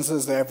 for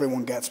businesses, that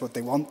everyone gets what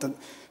they want. And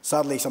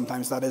sadly,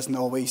 sometimes that isn't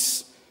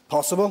always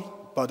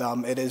possible, but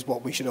it is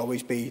what we should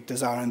always be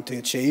desiring to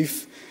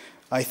achieve.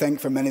 I think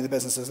for many of the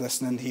businesses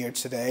listening here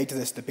today to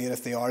this debate,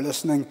 if they are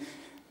listening,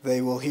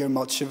 they will hear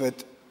much of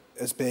it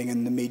as being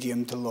in the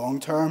medium to long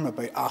term,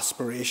 about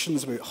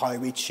aspirations, about how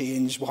we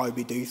change, how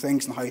we do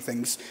things and how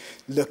things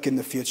look in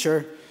the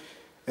future.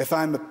 If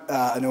I'm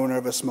an owner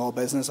of a small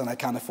business and I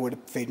can't afford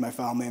to feed my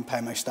family and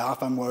pay my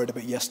staff, I'm worried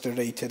about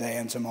yesterday, today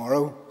and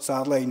tomorrow.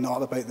 Sadly,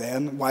 not about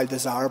then. While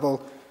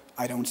desirable,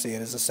 I don't see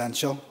it as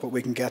essential, but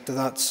we can get to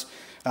that.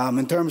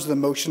 In terms of the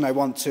motion, I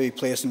want to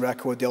place on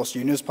record the Ulster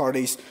Unionist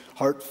Party's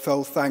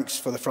heartfelt thanks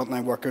for the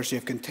frontline workers who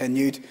have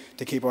continued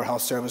to keep our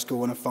health service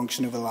going and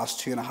function over the last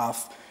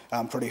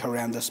 2.5 pretty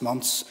horrendous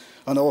months,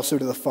 and also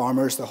to the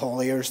farmers, the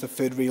hauliers, the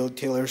food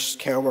retailers,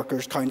 care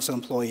workers, council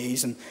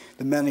employees and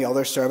the many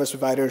other service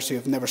providers who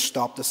have never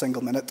stopped a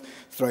single minute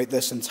throughout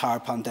this entire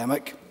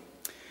pandemic.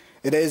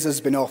 It is, as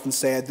has been often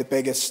said, the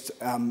biggest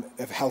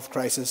health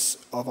crisis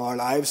of our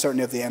lives,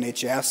 certainly of the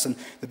NHS, and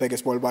the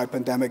biggest worldwide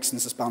pandemic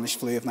since the Spanish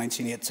flu of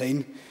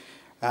 1918.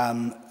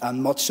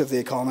 And much of the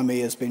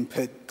economy has been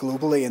put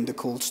globally into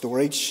cold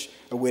storage,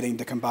 awaiting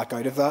to come back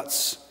out of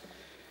that.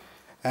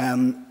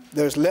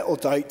 There's little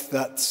doubt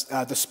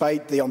that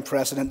despite the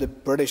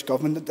unprecedented British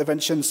government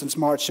intervention since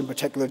March, in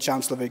particular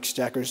Chancellor of the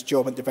Exchequer's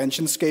Job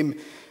Intervention Scheme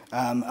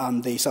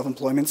and the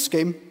Self-Employment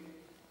Scheme,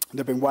 There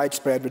have been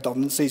widespread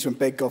redundancies when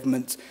big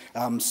government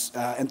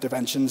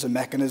interventions and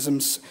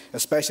mechanisms,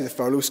 especially the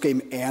furlough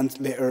scheme, end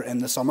later in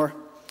the summer.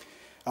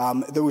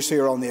 Those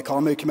who are on the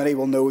Economy Committee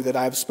will know that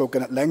I have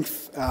spoken at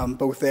length,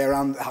 both there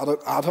and the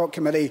ad hoc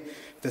committee,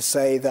 to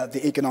say that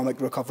the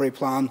economic recovery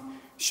plan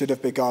should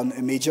have begun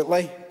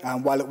immediately.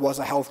 And while it was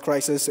a health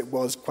crisis, it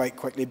was quite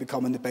quickly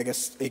becoming the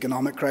biggest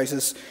economic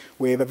crisis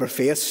we have ever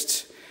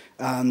faced.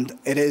 And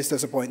it is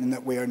disappointing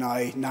that we are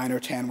now 9 or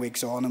 10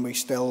 weeks on and we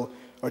still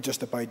are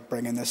just about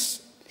bringing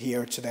this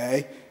here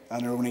today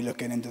and are only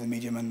looking into the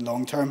medium and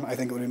long term. I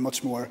think it would be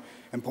much more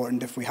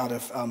important if we had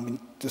been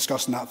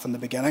discussing that from the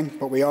beginning.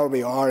 But we are where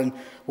we are, and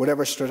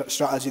whatever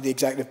strategy the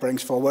Executive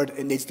brings forward,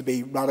 it needs to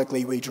be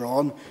radically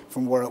redrawn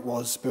from where it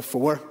was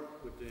before.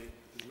 Would the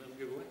member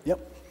give away?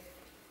 Yep.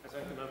 I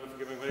thank the member for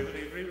giving way. Would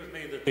he agree with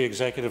me that the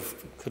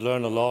Executive could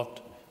learn a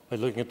lot by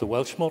looking at the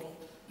Welsh model?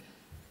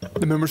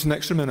 The member's an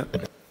extra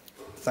minute.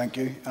 Thank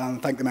you,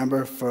 and thank the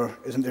member for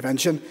his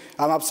intervention.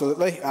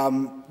 Absolutely.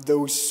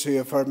 Those who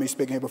have heard me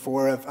speaking here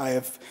before, I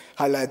have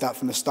highlighted that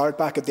from the start.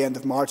 Back at the end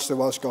of March, the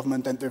Welsh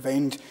Government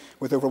intervened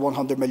with over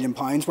 £100 million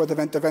worth of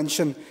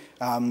intervention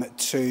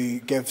to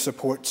give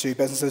support to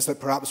businesses that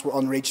perhaps were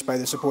unreached by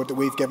the support that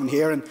we've given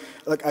here. And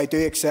look, I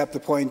do accept the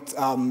point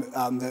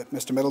that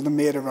Mr Middleton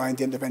made around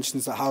the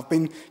interventions that have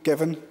been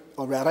given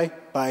already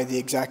by the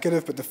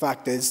Executive, but the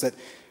fact is that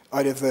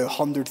out of the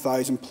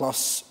 100,000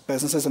 plus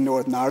businesses in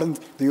Northern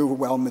Ireland, the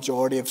overwhelming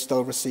majority have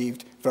still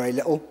received very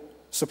little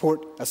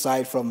support,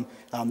 aside from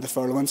the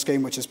furloughing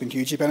scheme, which has been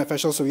hugely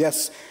beneficial. So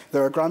yes,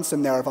 there are grants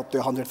in there of up to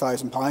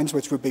 £100,000,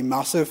 which would be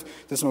massive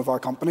to some of our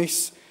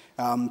companies.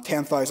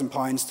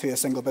 £10,000 to a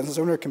single business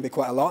owner can be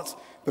quite a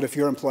lot, but if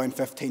you're employing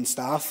 15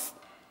 staff,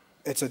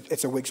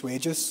 it's a week's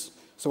wages.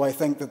 So I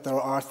think that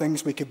there are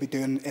things we could be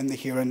doing in the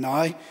here and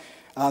now.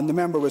 And the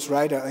member was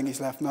right, I think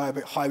he's left now,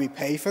 about how we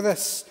pay for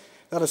this.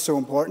 That is so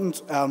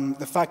important.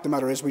 The fact of the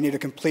matter is we need a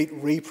complete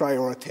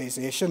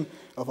reprioritisation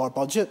of our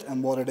budget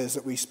and what it is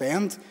that we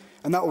spend.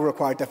 And that will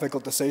require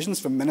difficult decisions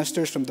from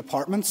ministers, from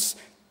departments,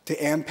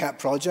 to end pet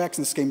projects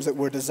and schemes that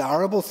were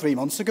desirable 3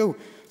 months ago.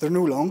 They're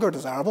no longer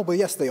desirable. Well,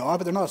 yes, they are,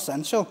 but they're not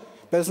essential.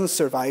 Business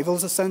survival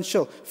is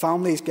essential.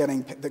 Families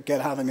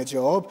having a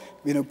job,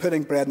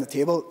 putting bread on the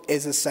table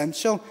is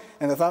essential.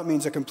 And if that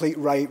means a complete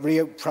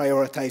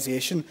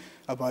reprioritisation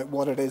about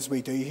what it is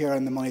we do here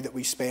and the money that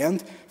we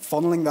spend,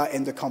 funneling that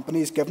into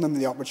companies, giving them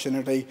the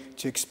opportunity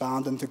to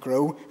expand and to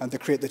grow and to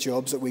create the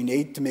jobs that we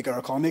need to make our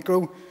economy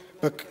grow.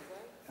 But,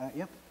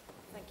 yeah.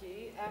 Thank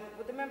you.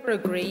 Would the member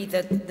agree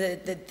that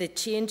the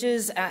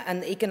changes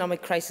and the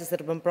economic crisis that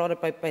have been brought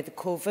about by the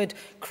COVID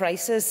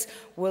crisis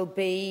will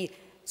be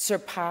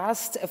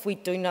surpassed if we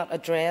do not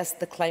address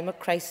the climate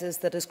crisis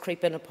that is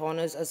creeping upon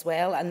us as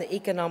well, and the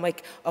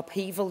economic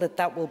upheaval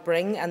that will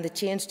bring, and the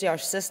change to our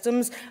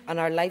systems and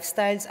our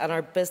lifestyles and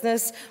our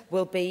business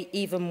will be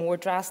even more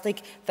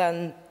drastic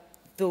than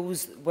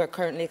those we're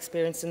currently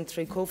experiencing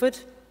through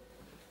COVID?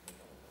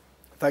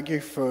 Thank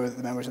you for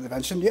the member's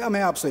intervention. Yeah, I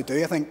absolutely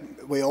do. I think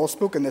we all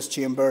spoke in this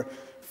chamber,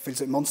 feels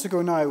like months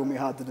ago now, when we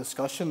had the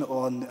discussion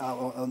on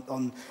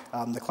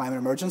the climate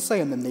emergency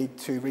and the need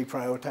to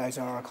reprioritise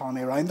our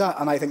economy around that.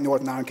 And I think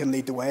Northern Ireland can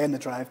lead the way in the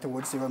drive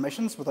towards zero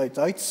emissions, without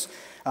doubts.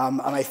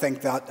 And I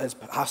think that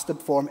has to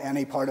form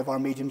any part of our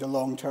medium to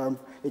long-term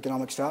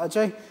economic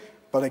strategy.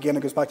 But again,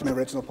 it goes back to my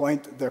original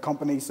point. There are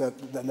companies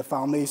the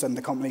families and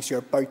the companies who are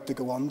about to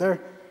go under.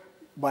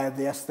 While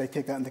yes, they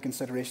take that into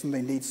consideration,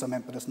 they need some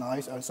impetus now,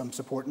 or some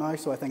support now.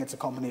 So I think it's a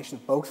combination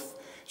of both.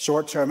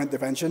 Short-term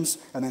interventions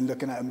and then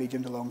looking at a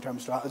medium to long-term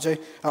strategy.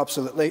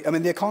 Absolutely.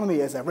 The economy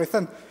is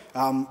everything.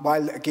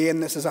 While, again,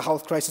 this is a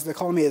health crisis, the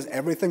economy is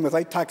everything.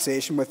 Without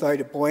taxation, without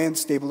a buoyant,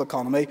 stable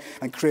economy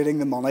and creating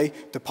the money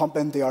to pump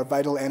into our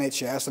vital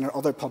NHS and our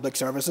other public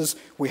services,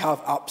 we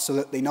have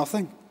absolutely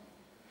nothing.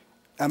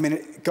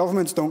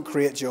 Governments don't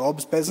create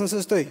jobs,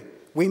 businesses do.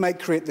 We might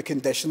create the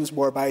conditions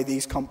whereby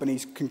these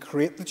companies can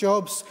create the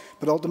jobs,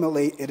 but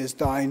ultimately it is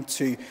down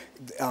to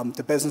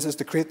the businesses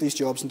to create these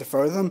jobs and to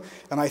further them.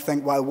 And I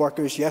think while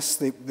workers, yes,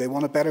 they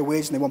want a better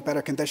wage and they want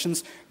better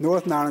conditions,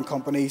 Northern Ireland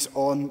companies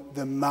on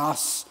the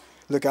mass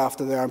look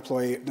after their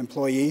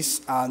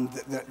employees and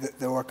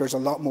the workers a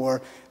lot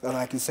more than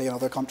I can see in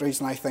other countries.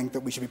 And I think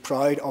that we should be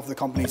proud of the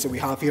companies that we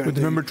have here. Would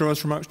the member draw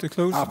his remarks to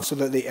close?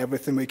 Absolutely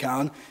everything we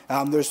can.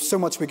 There's so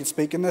much we could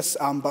speak in this,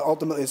 but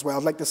ultimately as well,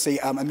 I'd like to see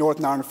a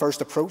Northern Ireland first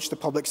approach to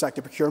public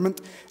sector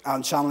procurement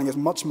and channeling as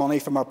much money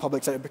from our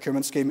public sector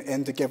procurement scheme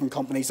into giving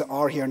companies that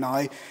are here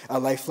now a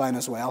lifeline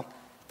as well.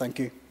 Thank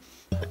you.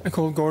 I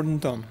call Gordon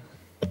Dunn.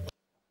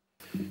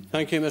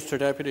 Thank you, Mr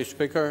Deputy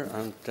Speaker.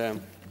 And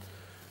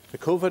the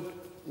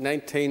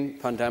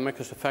COVID-19 pandemic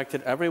has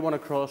affected everyone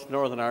across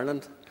Northern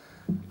Ireland,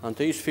 and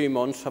these few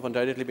months have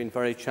undoubtedly been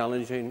very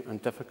challenging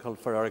and difficult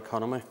for our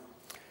economy.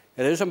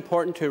 It is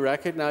important to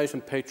recognise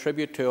and pay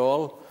tribute to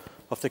all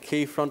of the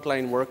key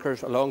frontline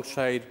workers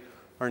alongside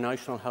our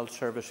National Health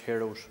Service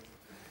heroes.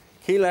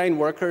 Key line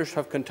workers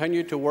have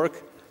continued to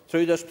work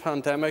through this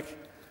pandemic,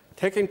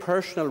 taking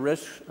personal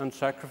risks and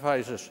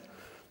sacrifices,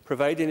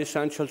 providing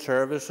essential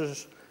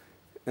services,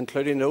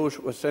 including those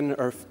within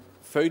our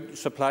food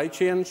supply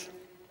chains,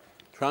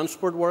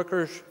 transport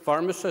workers,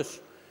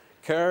 pharmacists,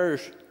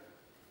 carers,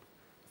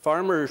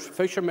 farmers,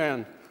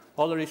 fishermen,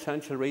 other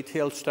essential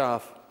retail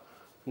staff,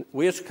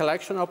 waste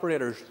collection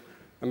operators,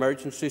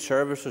 emergency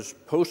services,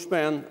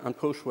 postmen and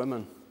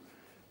postwomen,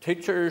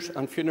 teachers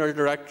and funeral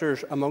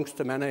directors, amongst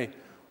the many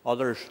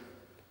others,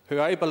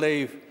 who I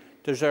believe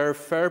deserve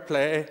fair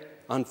play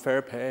and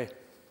fair pay.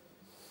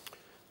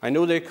 I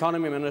know the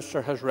Economy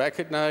Minister has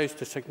recognised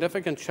the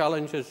significant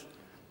challenges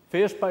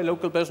faced by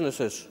local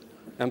businesses,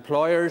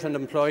 employers and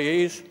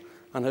employees,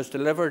 and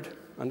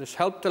has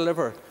helped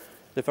deliver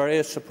the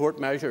various support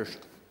measures,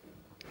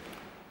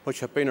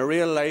 which have been a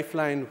real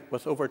lifeline,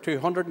 with over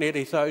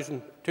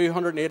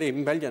 280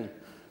 million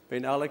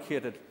being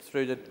allocated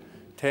through the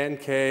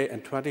 10k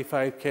and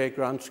 25k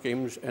grant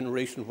schemes in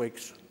recent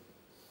weeks.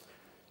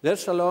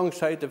 This,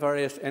 alongside the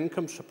various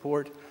income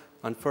support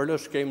and furlough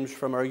schemes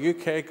from our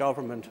UK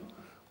Government,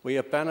 we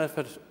have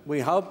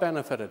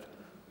benefited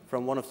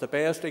from one of the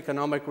best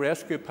economic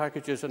rescue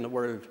packages in the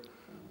world,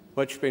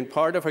 which, being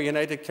part of our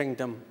United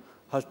Kingdom,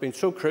 has been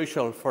so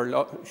crucial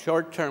for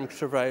short-term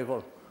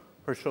survival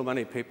for so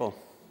many people.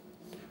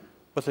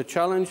 With the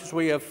challenges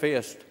we have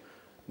faced,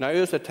 now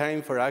is the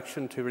time for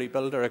action to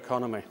rebuild our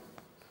economy.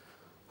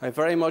 I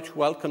very much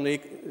welcome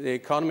the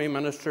Economy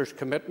Minister's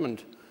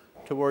commitment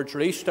towards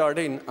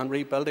restarting and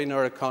rebuilding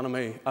our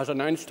economy, as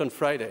announced on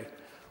Friday,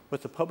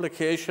 with the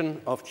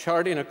publication of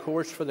Charting a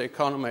Course for the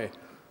Economy,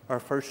 our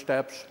first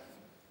steps.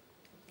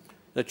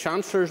 The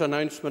Chancellor's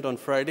announcement on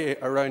Friday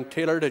around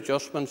tailored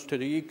adjustments to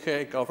the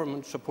UK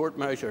Government support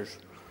measures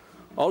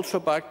also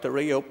backed the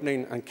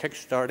reopening and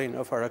kick-starting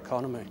of our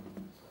economy.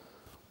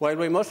 While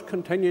we must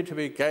continue to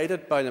be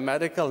guided by the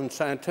medical and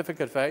scientific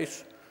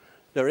advice,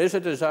 there is a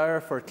desire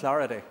for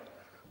clarity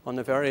on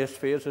the various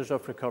phases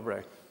of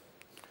recovery.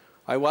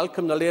 I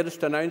welcome the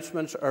latest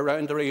announcements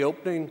around the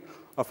reopening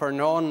of our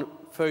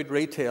non-food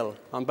retail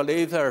and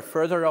believe there are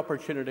further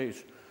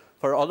opportunities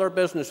for other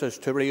businesses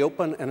to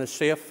reopen in a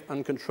safe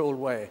and controlled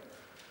way,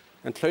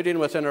 including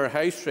within our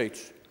high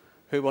streets,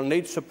 who will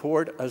need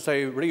support as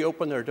they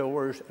reopen their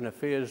doors on a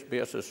phased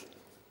basis.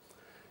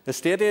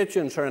 Estate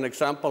agents are an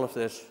example of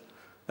this,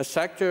 a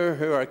sector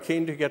who are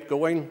keen to get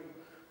going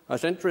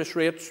as interest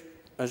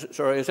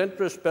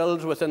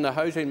builds within the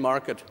housing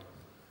market,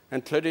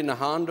 including the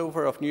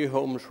handover of new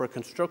homes where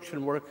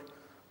construction work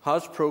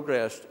has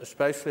progressed,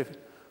 especially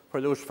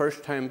for those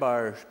first-time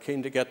buyers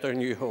keen to get their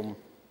new home.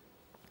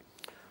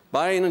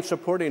 Buying and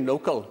supporting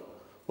local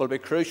will be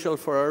crucial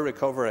for our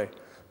recovery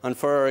and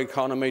for our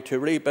economy to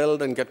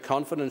rebuild and get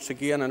confidence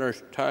again in our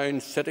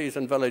towns, cities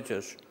and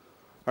villages.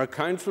 Our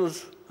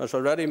councils, as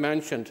already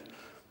mentioned,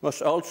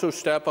 must also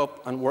step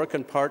up and work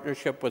in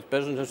partnership with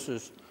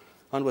businesses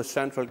and with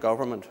central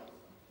government.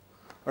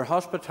 Our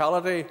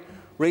hospitality,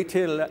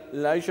 retail,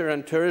 leisure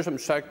and tourism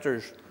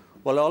sectors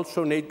will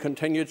also need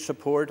continued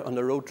support on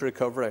the road to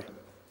recovery.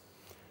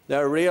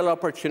 There are real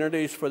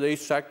opportunities for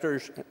these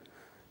sectors,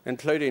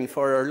 including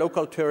for our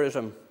local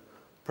tourism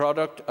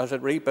product as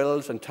it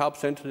rebuilds and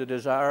taps into the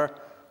desire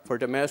for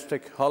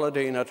domestic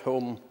holidaying at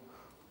home,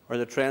 or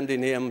the trendy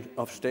name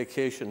of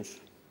staycations.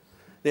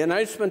 The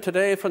announcement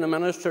today from the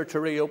Minister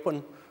to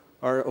reopen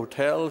our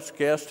hotels,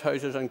 guest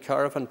houses and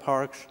caravan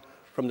parks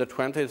from the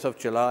 20th of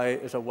July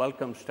is a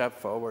welcome step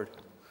forward.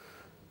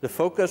 The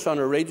focus on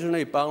a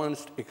regionally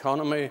balanced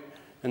economy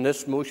in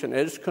this motion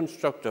is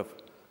constructive,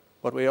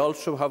 but we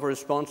also have a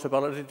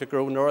responsibility to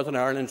grow Northern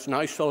Ireland's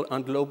national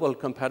and global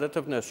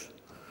competitiveness.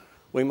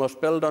 We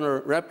must build on our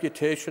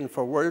reputation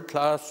for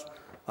world-class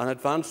and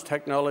advanced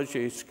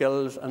technology,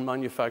 skills and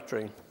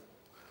manufacturing.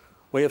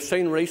 We have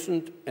seen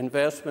recent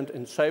investment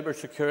in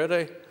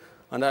cybersecurity,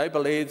 and I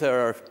believe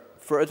there are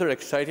further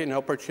exciting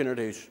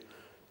opportunities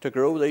to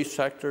grow these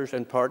sectors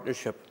in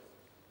partnership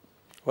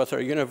with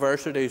our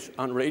universities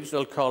and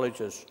regional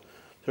colleges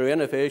through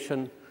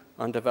innovation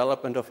and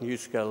development of new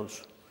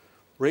skills.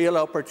 Real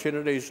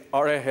opportunities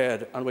are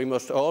ahead, and we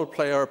must all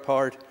play our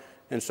part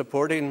in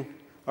supporting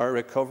our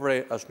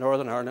recovery as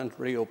Northern Ireland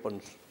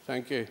reopens.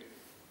 Thank you.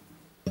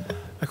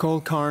 I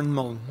call Carál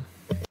Mullen.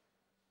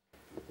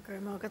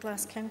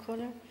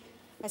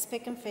 I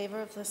speak in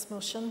favour of this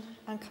motion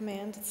and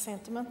commend its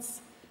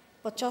sentiments,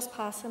 but just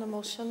passing a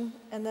motion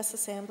in this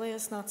Assembly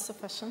is not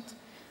sufficient.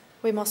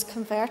 We must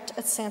convert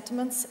its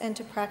sentiments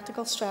into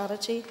practical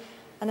strategy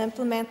and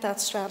implement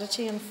that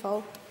strategy in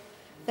full.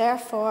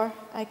 Therefore,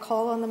 I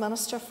call on the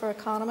Minister for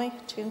Economy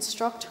to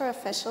instruct her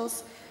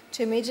officials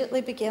to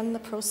immediately begin the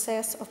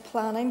process of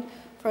planning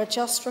for a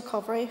just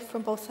recovery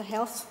from both the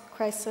health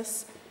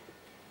crisis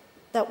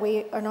that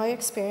we are now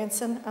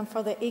experiencing and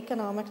for the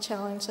economic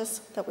challenges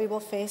that we will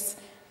face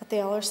at the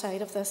other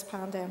side of this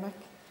pandemic.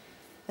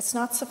 It's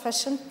not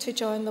sufficient to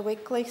join the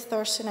weekly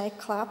Thursday night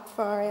clap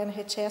for our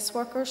NHS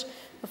workers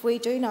if we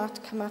do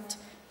not commit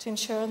to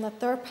ensuring that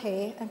their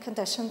pay and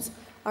conditions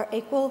are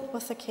equal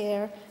with the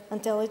care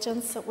and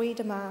diligence that we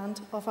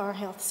demand of our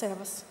health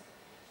service.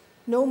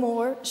 No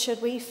more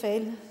should we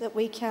feel that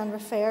we can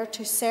refer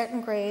to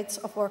certain grades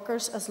of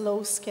workers as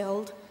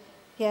low-skilled.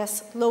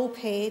 Yes,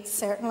 low-paid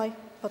certainly,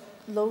 but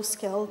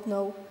low-skilled,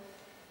 no.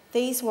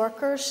 These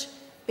workers,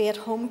 be it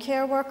home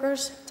care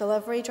workers,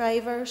 delivery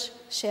drivers,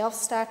 shelf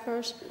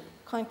stackers,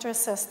 counter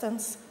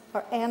assistants,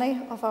 or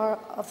any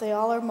of the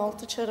other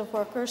multitude of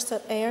workers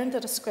that earn the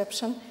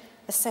description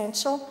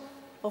essential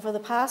over the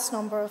past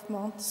number of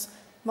months,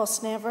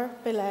 must never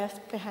be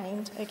left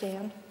behind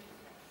again.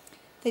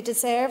 They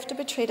deserve to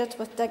be treated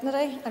with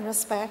dignity and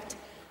respect,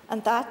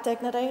 and that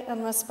dignity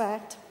and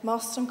respect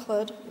must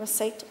include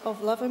receipt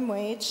of living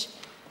wage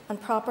and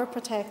proper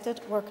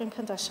protected working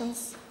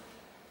conditions.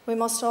 We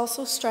must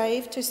also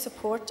strive to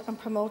support and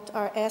promote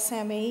our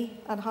SME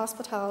and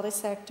hospitality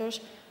sectors,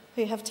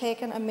 who have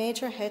taken a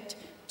major hit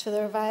to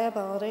their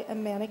viability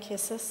in many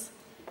cases.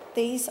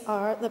 These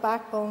are the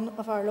backbone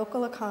of our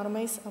local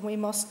economies, and we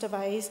must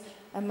devise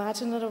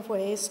imaginative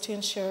ways to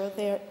ensure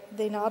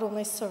they not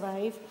only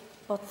survive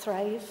but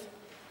thrive.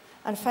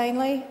 And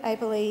finally, I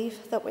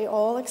believe that we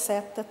all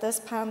accept that this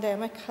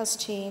pandemic has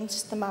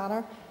changed the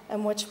manner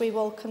in which we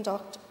will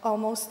conduct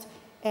almost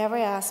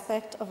every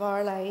aspect of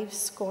our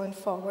lives going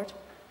forward.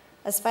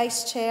 As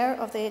Vice Chair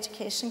of the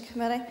Education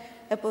Committee,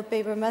 it would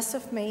be remiss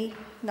of me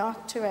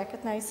not to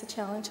recognise the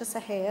challenges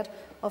ahead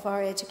of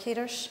our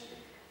educators.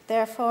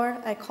 Therefore,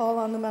 I call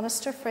on the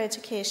Minister for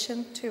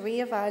Education to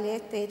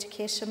re-evaluate the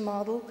education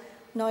model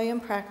now in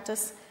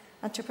practice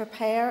and to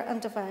prepare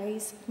and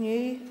devise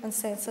new and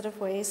sensitive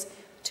ways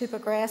to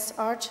progress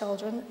our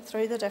children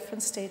through the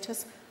different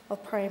stages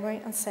of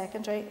primary and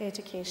secondary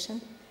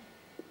education.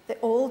 The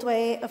old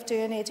way of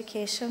doing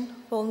education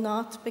will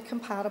not be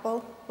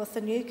compatible with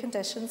the new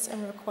conditions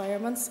and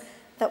requirements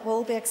that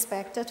will be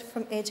expected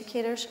from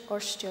educators or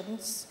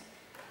students.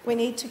 We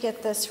need to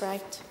get this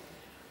right.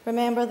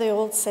 Remember the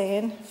old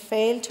saying,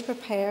 fail to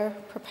prepare,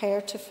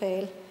 prepare to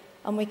fail,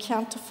 and we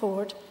can't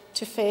afford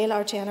to fail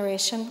our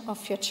generation of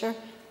future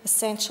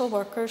essential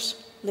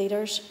workers,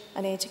 leaders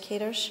and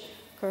educators.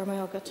 I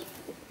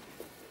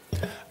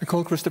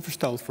call Christopher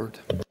Stalford.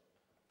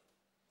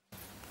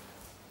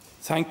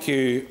 Thank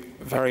you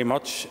very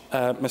much,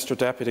 Mr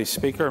Deputy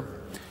Speaker.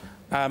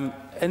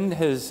 In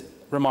his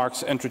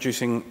remarks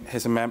introducing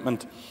his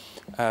amendment,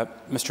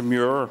 Mr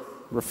Muir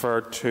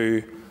referred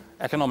to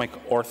economic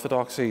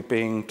orthodoxy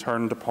being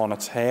turned upon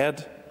its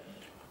head.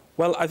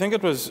 Well, I think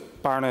it was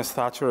Baroness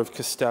Thatcher of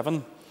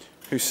Kesteven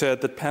who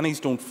said that pennies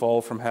don't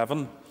fall from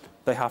heaven,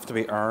 they have to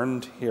be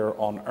earned here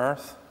on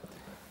earth.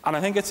 And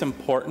I think it's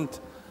important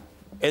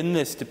in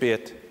this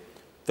debate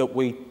that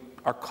we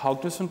are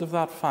cognizant of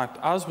that fact.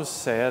 As was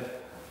said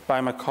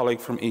by my colleague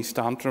from East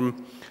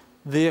Antrim,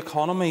 the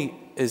economy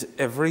is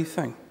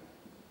everything.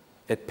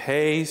 It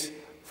pays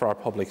for our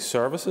public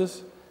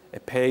services,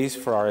 it pays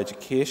for our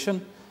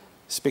education.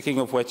 Speaking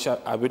of which,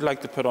 I would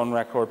like to put on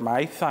record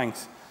my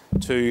thanks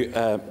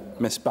to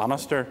Ms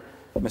Bannister,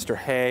 Mr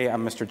Hay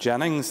and Mr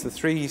Jennings, the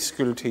 3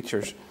 school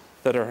teachers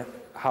that are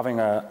having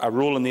a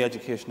role in the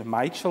education of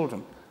my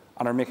children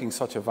and are making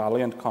such a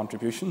valiant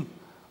contribution,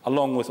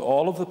 along with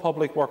all of the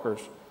public workers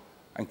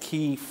and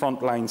key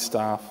frontline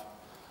staff.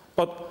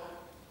 But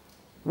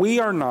we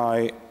are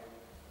now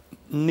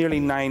nearly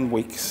 9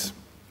 weeks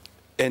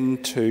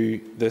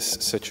into this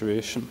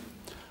situation,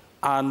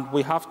 and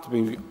we have to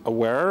be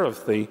aware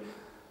of the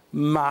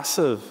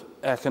massive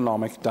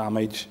economic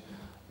damage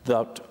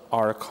that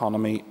our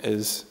economy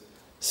is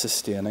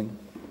sustaining.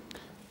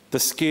 The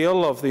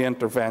scale of the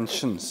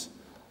interventions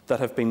that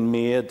have been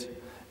made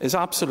is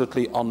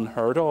absolutely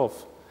unheard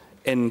of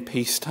in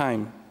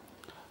peacetime.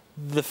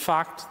 The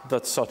fact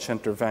that such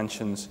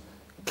interventions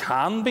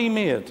can be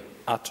made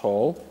at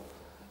all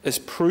is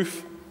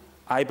proof,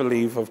 I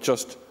believe, of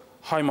just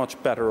how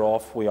much better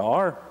off we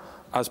are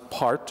as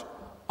part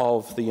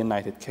of the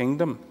United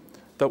Kingdom,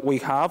 that we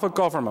have a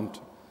government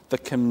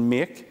that can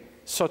make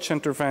such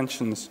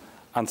interventions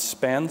and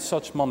spend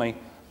such money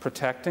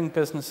protecting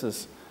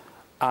businesses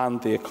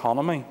and the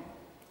economy.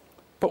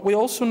 But we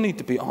also need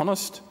to be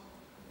honest.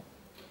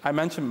 I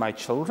mentioned my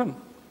children.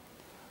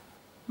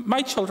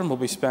 My children will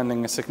be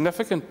spending a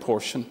significant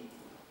portion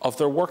of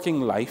their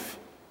working life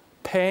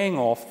paying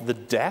off the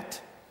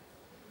debt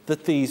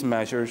that these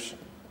measures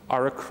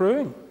are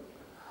accruing.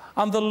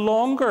 And the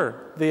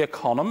longer the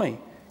economy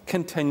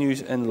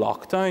continues in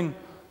lockdown,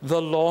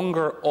 the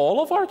longer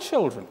all of our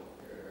children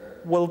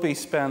will be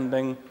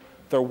spending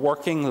their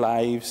working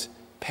lives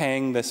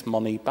paying this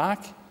money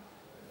back.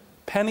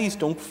 Pennies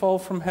don't fall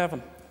from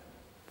heaven.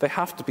 They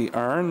have to be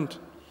earned.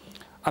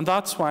 And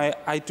that's why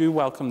I do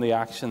welcome the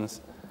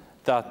actions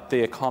that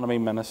the Economy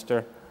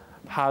Minister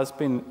has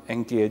been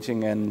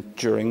engaging in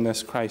during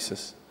this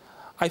crisis.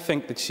 I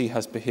think that she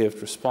has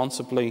behaved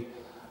responsibly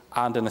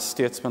and in a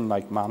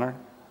statesmanlike manner,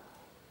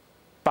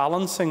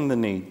 balancing the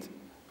need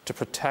to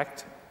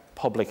protect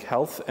public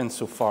health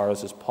insofar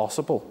as is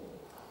possible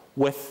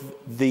with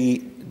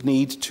the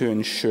need to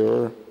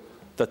ensure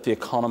that the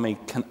economy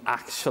can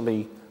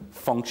actually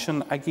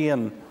function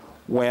again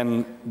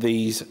when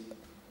these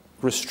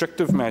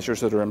restrictive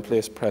measures that are in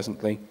place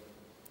presently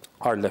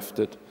are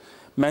lifted.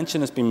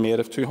 Mention has been made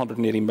of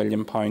 £280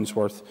 million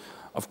worth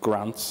of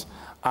grants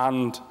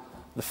and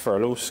the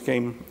furlough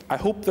scheme. I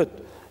hope that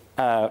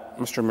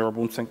Mr Muir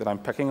won't think that I'm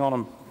picking on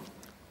him.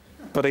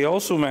 But he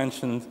also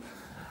mentioned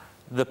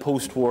the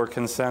post-war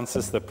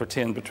consensus that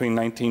pertained between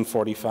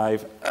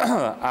 1945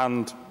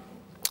 and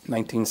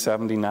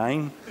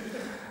 1979.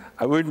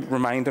 I would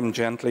remind him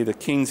gently that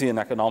Keynesian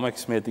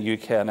economics made the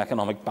UK an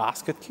economic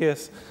basket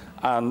case,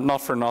 and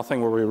not for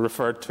nothing were we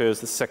referred to as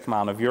the sick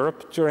man of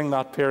Europe during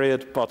that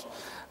period, but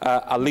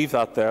I'll leave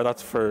that there.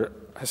 That's for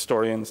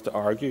historians to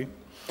argue.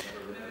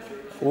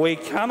 We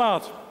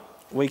cannot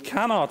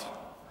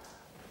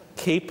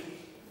keep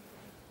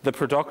the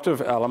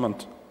productive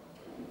element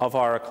of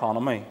our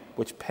economy,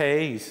 which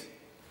pays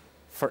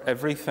for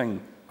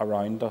everything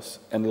around us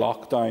in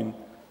lockdown,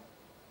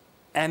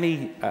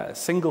 any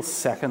single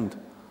second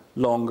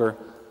longer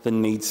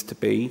than needs to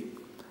be.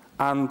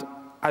 And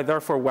I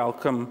therefore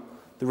welcome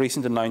the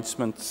recent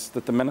announcements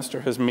that the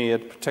Minister has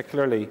made,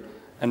 particularly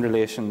in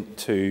relation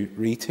to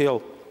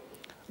retail.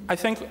 I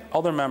think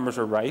other members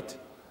are right,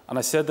 and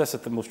I said this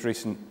at the most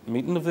recent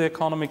meeting of the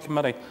Economy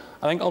Committee.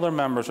 I think other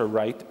members are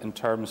right in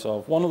terms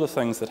of one of the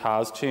things that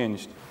has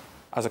changed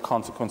as a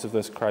consequence of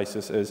this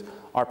crisis is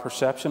our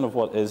perception of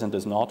what is and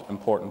is not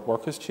important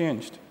work has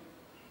changed.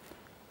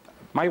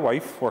 My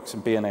wife works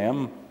in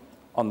B&M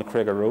on the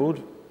Craiger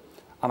Road,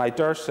 and I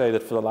dare say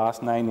that for the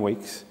last 9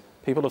 weeks,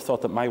 people have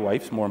thought that my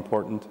wife's more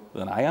important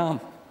than I am.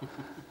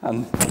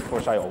 And of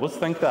course I always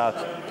think that.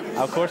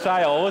 Of course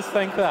I always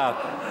think that.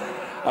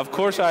 Of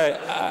course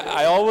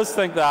I always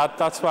think that.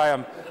 That's why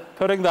I'm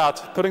putting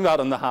that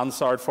in the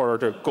Hansard for her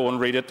to go and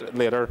read it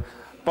later.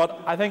 But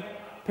I think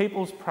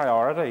people's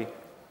priority,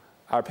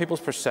 or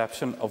people's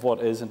perception of what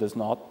is and is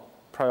not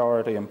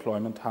priority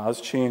employment has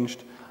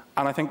changed,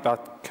 and I think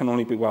that can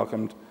only be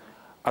welcomed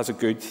as a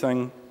good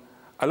thing.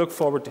 I look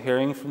forward to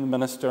hearing from the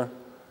Minister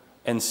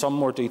in some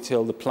more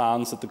detail the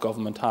plans that the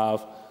Government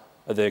have,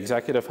 or the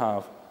Executive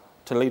have,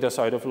 to lead us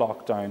out of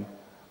lockdown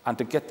and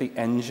to get the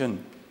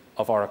engine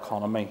of our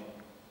economy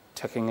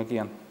ticking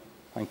again.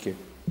 Thank you.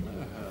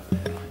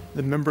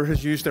 The member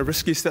has used a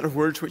risky set of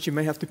words which you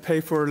may have to pay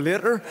for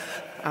later.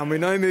 And we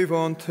now move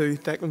on to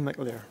Declan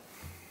McAleer.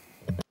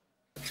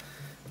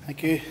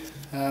 Thank you.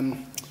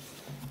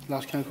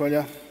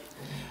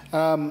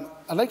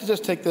 I'd like to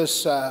just take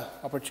this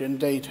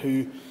opportunity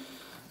to,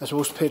 I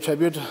suppose, pay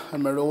tribute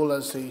in my role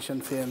as the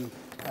Sinn Féin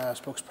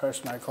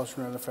spokesperson in Agriculture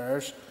and Rural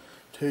Affairs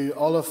to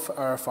all of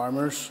our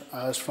farmers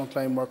as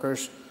frontline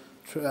workers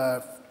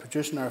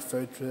producing our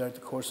food throughout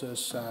the course of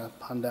this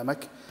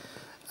pandemic.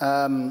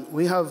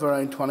 We have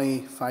around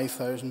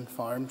 25,000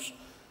 farms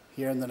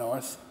here in the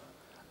north,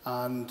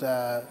 and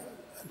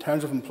in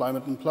terms of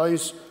employment,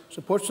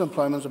 supports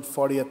employment of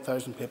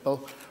 48,000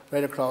 people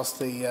right across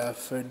the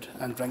food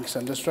and drinks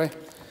industry.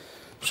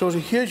 So it's a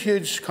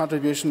huge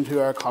contribution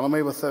to our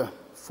economy with a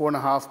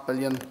 £4.5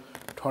 billion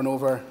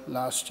turnover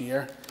last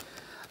year.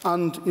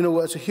 And you know,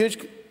 it's a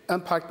huge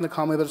impact on the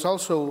economy, but it's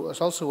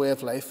also a way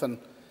of life. And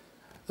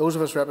those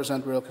of us who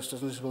represent rural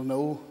constituencies will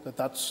know that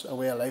that's a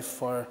way of life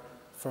for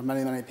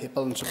many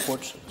people, and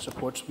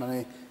supports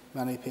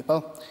many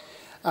people.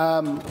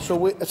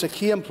 So it's a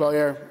key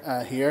employer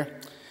here.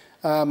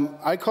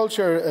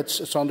 Agriculture,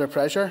 it's under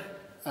pressure.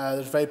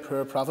 There's very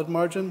poor profit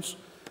margins.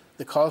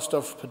 The cost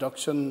of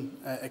production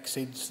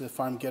exceeds the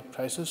farm gate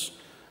prices,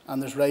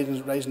 and there's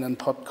rising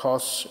input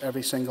costs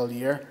every single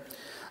year.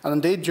 And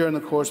indeed, during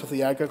the course of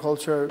the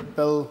agriculture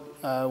bill,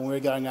 we were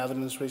getting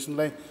evidence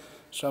recently.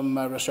 Some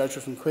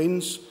researchers from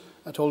Queen's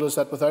told us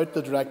that without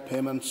the direct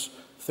payments,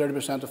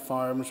 30% of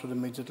farms would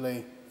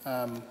immediately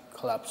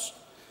collapse.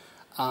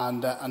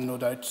 And no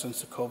doubt,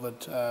 since the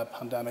COVID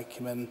pandemic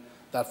came in,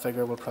 that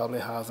figure will probably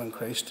have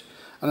increased.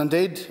 And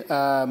indeed,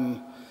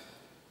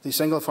 the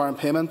single farm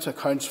payment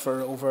accounts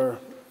for over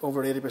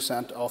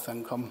 80% of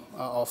income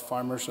of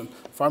farmers. And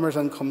farmers'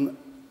 income,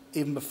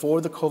 even before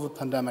the COVID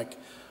pandemic,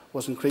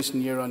 was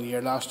increasing year on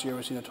year. Last year,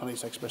 we've seen a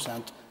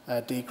 26%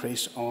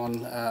 decrease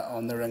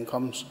on their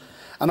incomes.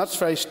 And that's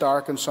very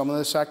stark in some of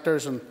the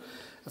sectors. And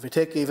if we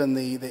take even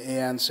the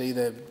ANC,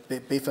 the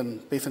beef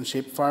and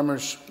sheep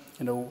farmers,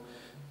 you know,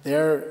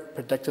 their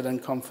predicted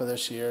income for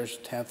this year is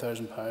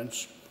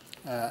 £10,000,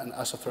 and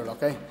as if they're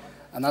lucky.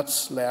 And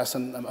that's less,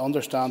 and I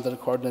understand that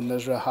according to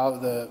Israel,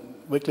 the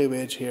weekly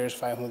wage here is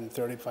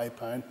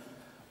 £535.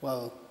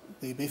 Well,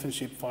 the beef and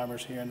sheep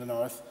farmers here in the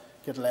north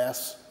get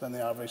less than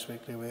the average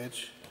weekly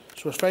wage.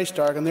 So it's very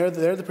stark, and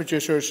they're the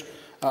producers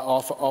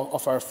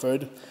of our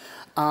food.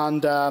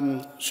 And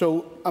the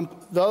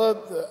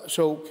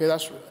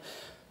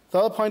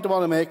other point I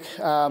want to make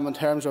in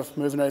terms of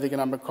moving out of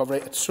economic recovery,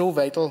 it's so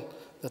vital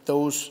that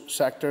those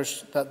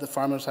sectors, that the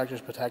farming sector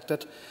is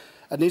protected.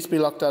 It needs to be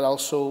looked at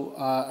also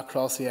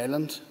across the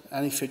island.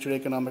 Any future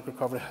economic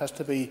recovery has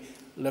to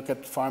look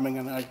at farming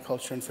and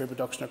agriculture and food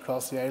production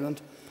across the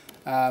island.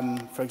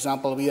 For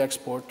example, we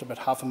export about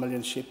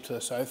 500,000 sheep to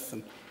the south,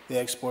 and they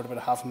export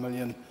about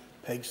 500,000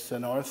 pigs to the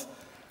north.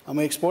 And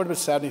we export about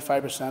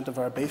 75% of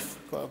our beef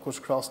goes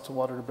across the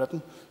water to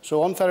Britain.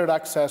 So unfettered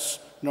access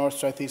north,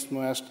 south, east and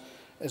west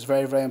is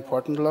very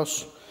important to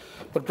us.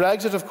 But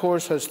Brexit, of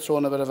course, has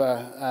thrown a bit of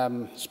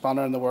a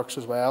spanner in the works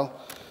as well,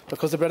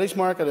 because the British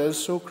market is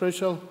so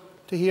crucial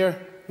to here.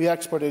 We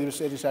export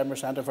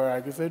 87% of our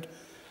agri-food,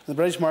 The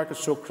British market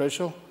is so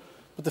crucial,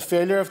 but the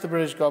failure of the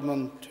British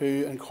Government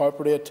to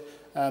incorporate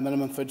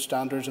minimum food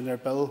standards in their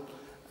bill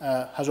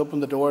has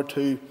opened the door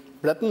to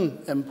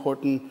Britain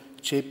importing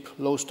cheap,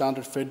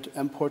 low-standard food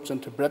imports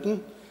into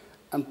Britain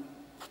and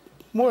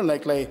more than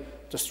likely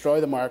destroy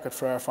the market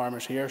for our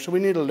farmers here. So we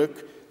need to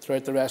look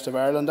throughout the rest of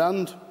Ireland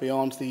and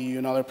beyond the EU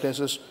and other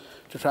places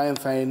to try and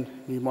find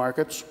new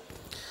markets.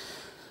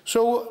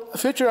 So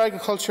future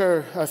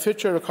agriculture,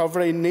 future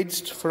recovery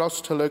needs for us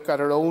to look at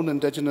our own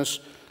indigenous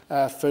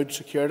food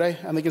security,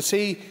 and we can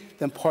see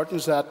the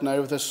importance of that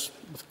now with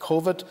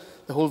COVID,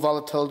 the whole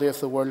volatility of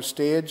the world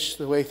stage,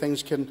 the way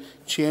things can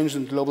change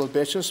on a global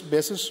basis,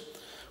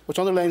 which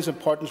underlines the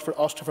importance for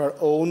us to have our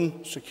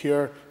own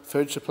secure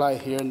food supply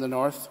here in the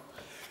north.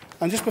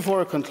 And just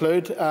before I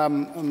conclude, I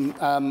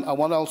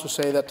want to also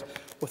say that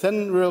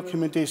within rural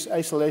communities,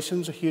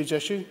 isolation is a huge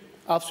issue,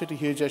 absolutely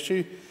huge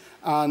issue.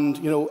 And,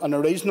 on a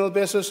regional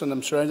basis, and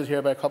I'm surrounded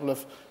here by a couple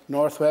of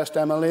northwest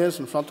MLAs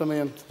in front of me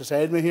and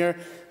beside me here,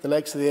 the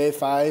likes of the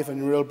A5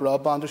 and rural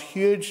broadband is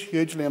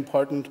hugely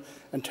important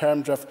in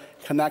terms of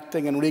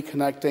connecting and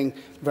reconnecting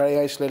very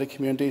isolated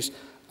communities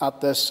at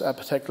this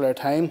particular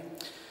time.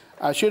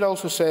 I should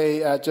also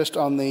say, just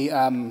on the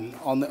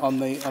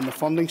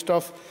funding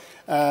stuff,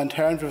 in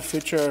terms of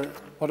future,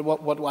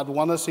 what I'd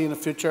want to see in the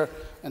future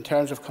in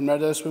terms of coming out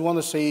of this, we want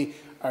to see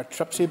our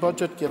TRIPSI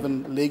budget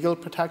given legal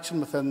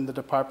protection within the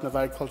Department of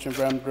Agriculture,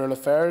 Environment and Rural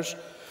Affairs.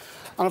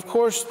 And of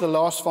course, the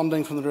lost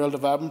funding from the Rural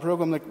Development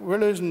Programme. We're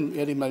losing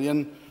 80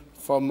 million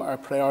from our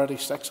Priority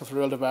 6 of the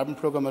Rural Development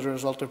Programme as a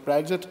result of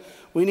Brexit.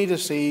 We need to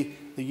see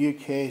the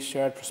UK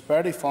Shared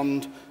Prosperity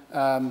Fund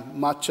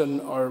matching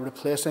or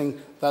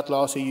replacing that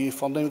lost EU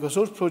funding, because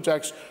those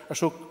projects are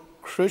so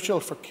crucial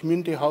for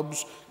community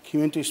hubs,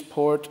 community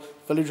support,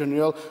 village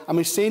renewal, and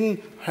we've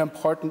seen how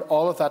important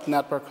all of that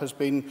network has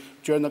been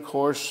during the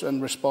course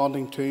in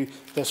responding to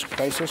this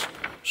crisis.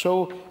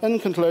 So, in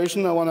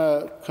conclusion, I want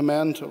to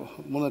commend,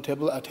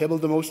 I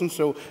tabled the motion,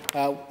 so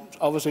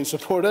obviously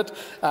support it,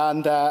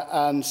 and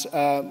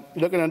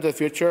looking into the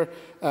future,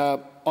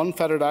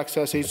 unfettered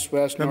access east,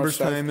 west, north,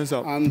 south, time is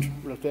up.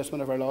 And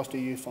replacement of our lost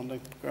EU funding.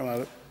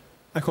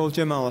 I call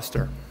Jim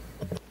Allister.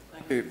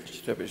 Thank you,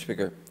 Mr Deputy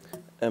Speaker.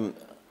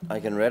 I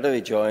can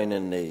readily join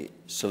in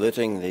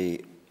saluting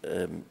the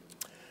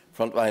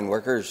frontline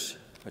workers,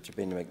 which have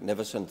been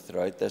magnificent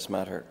throughout this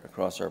matter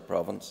across our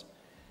province.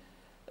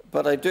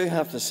 But I do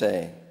have to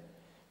say,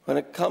 when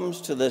it comes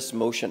to this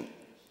motion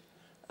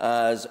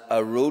as a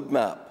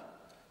roadmap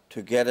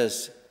to get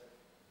us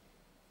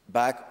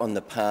back on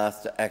the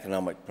path to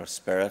economic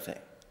prosperity,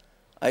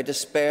 I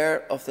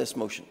despair of this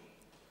motion.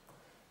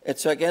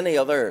 It's like any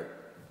other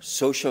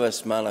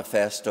socialist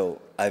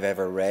manifesto I've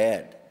ever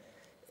read.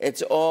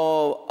 It's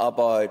all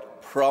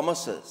about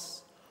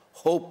promises,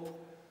 hope,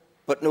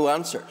 but no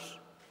answers.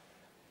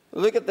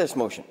 Look at this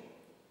motion.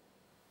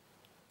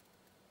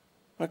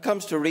 When it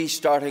comes to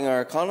restarting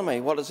our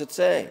economy, what does it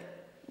say?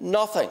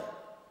 Nothing.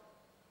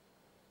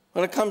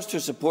 When it comes to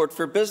support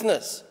for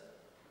business,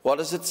 what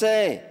does it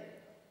say?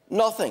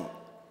 Nothing.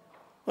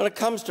 When it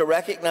comes to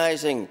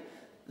recognising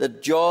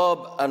that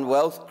job and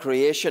wealth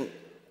creation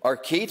are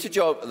key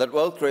to that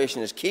wealth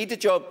creation is key to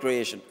job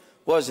creation,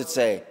 what does it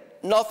say?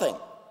 Nothing.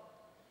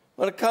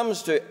 When it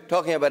comes to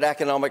talking about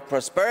economic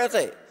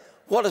prosperity,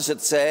 what does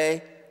it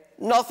say?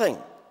 Nothing.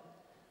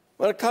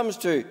 When it comes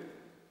to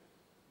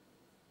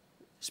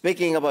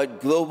speaking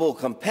about global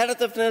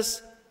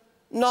competitiveness,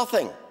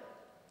 nothing.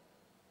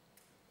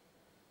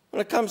 When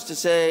it comes to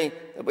saying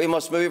that we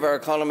must move our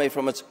economy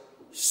from its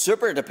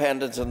super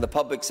dependence on the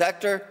public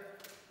sector,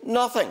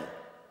 nothing.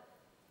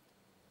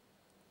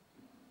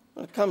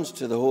 When it comes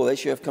to the whole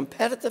issue of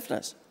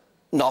competitiveness,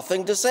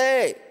 nothing to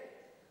say.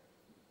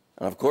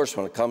 And of course,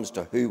 when it comes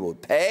to who will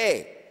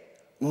pay,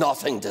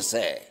 nothing to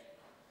say.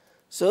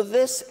 So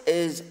this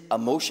is a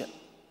motion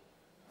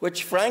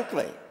which,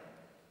 frankly,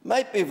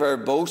 might be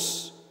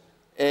verbose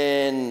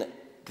in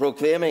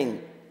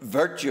proclaiming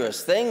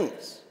virtuous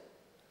things,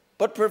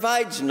 but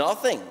provides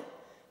nothing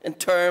in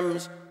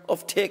terms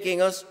of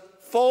taking us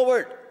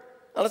forward.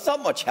 And it's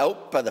not much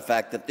helped by the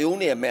fact that the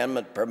only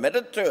amendment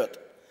permitted to it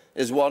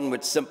is one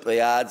which simply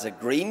adds a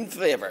green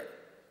flavour.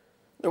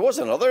 There was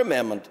another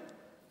amendment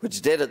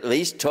which did at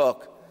least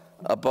talk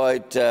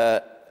about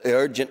the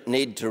urgent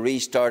need to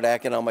restart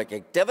economic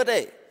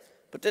activity,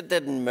 but it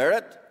didn't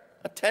merit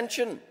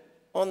attention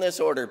on this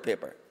order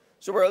paper.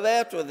 So we're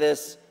left with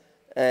this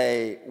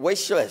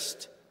wish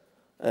list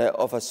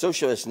of a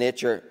socialist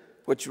nature,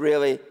 which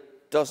really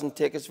doesn't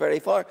take us very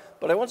far.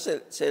 But I want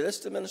to say this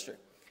to the Minister.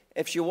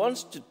 If she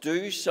wants to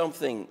do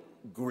something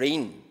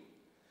green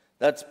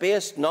that's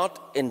based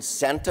not in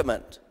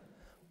sentiment,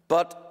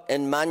 but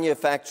in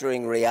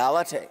manufacturing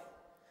reality,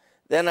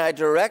 then I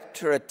direct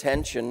her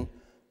attention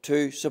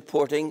to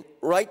supporting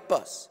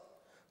Wrightbus,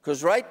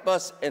 because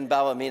Wrightbus in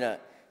Ballymena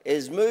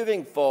is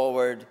moving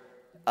forward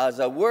as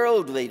a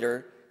world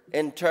leader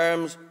in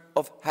terms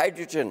of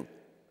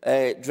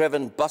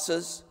hydrogen-driven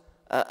buses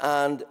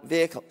and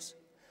vehicles.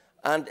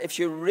 And if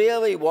she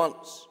really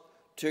wants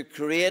to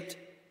create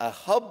a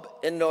hub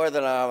in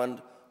Northern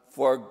Ireland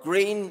for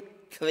green,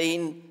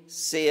 clean,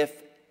 safe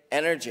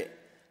energy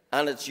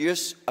and its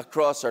use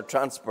across our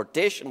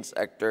transportation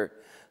sector,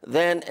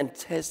 then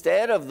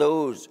instead of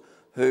those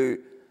who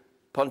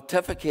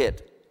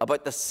pontificate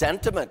about the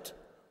sentiment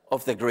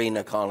of the green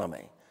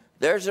economy,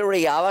 there's a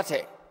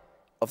reality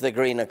of the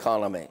green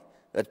economy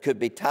that could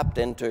be tapped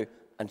into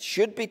and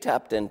should be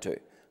tapped into.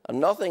 And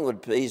nothing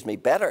would please me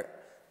better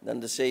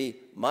than to see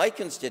my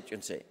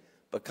constituency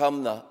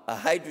become a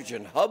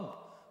hydrogen hub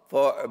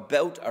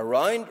built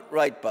around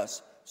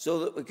Wrightbus, so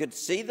that we could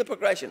see the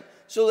progression,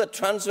 so that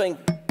Translink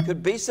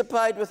could be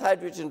supplied with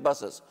hydrogen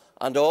buses,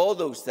 and all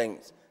those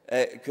things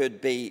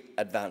could be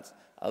advanced.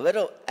 A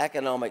little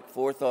economic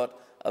forethought,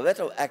 a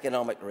little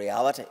economic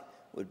reality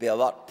would be a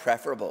lot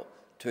preferable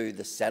to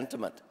the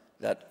sentiment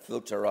that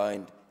floats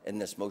around in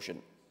this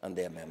motion and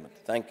the amendment.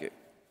 Thank you.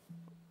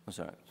 I'm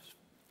sorry.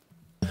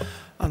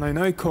 And I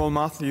now call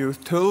Matthew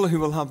O'Toole, who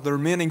will have the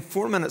remaining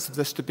 4 minutes of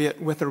this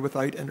debate with or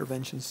without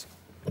interventions.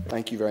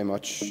 Thank you very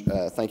much.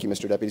 Thank you,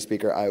 Mr. Deputy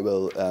Speaker. I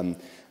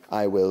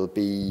will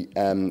be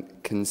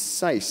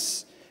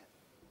concise.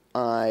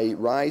 I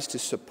rise to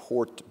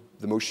support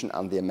the motion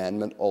and the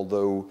amendment,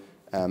 although,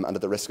 and at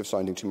the risk of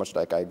sounding too much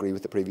like I agree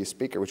with the previous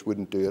speaker, which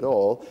wouldn't do at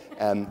all,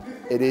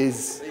 it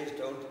is... Please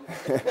don't.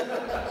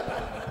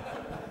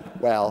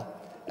 Well,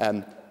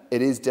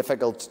 it is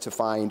difficult to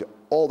find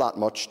all that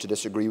much to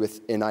disagree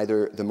with in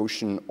either the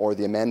motion or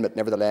the amendment.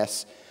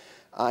 Nevertheless,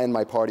 I and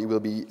my party will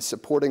be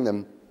supporting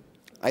them.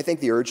 I think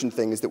the urgent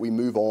thing is that we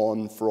move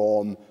on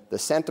from the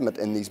sentiment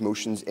in these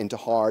motions into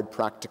hard,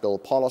 practical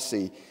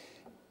policy.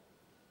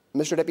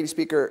 Mr. Deputy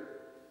Speaker,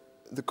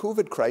 the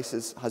COVID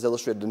crisis has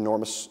illustrated an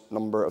enormous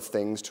number of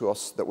things to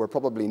us that were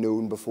probably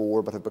known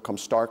before but have become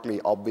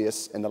starkly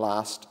obvious in the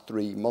last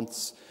 3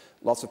 months.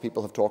 Lots of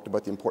people have talked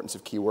about the importance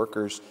of key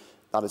workers.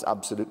 That is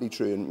absolutely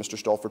true, and Mr.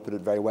 Stalford put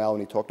it very well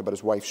when he talked about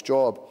his wife's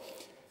job.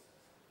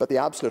 But the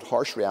absolute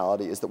harsh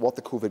reality is that what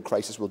the COVID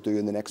crisis will do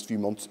in the next few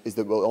months is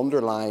that it will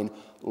underline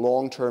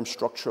long-term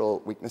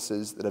structural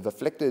weaknesses that have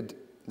afflicted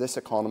this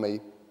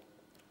economy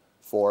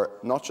for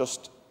not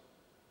just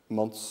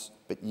months,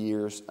 but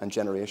years and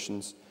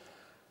generations.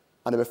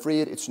 And I'm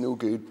afraid it's no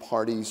good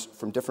parties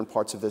from different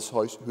parts of this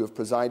House who have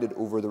presided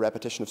over the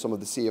repetition of some of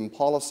the same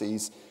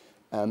policies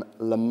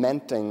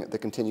lamenting the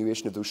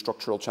continuation of those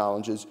structural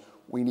challenges.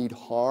 We need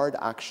hard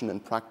action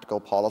and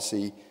practical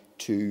policy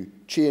to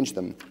change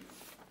them.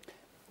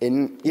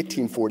 In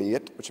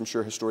 1848, which I'm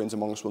sure historians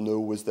among us will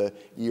know was the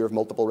year of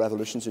multiple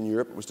revolutions in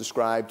Europe, it was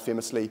described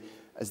famously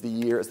as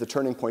the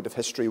turning point of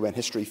history when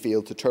history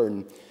failed to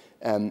turn.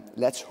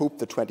 Let's hope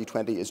that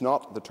 2020 is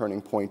not the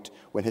turning point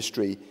when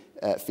history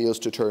fails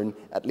to turn,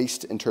 at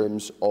least in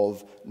terms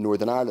of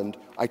Northern Ireland.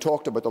 I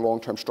talked about the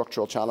long-term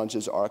structural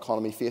challenges our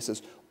economy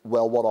faces.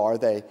 Well, what are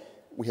they?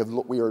 We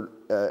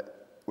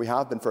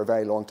have been for a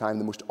very long time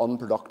the most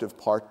unproductive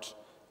part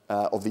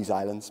of these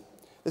islands.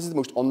 This is the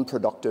most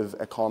unproductive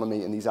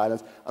economy in these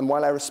islands. And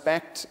while I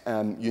respect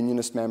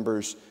unionist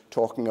members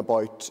talking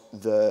about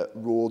the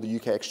role the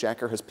UK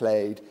Exchequer has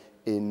played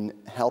in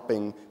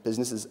helping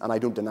businesses, and I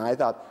don't deny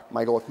that,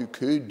 my God, who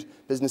could?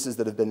 Businesses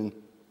that have been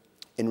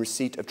in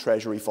receipt of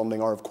Treasury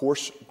funding are, of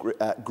course,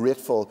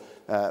 grateful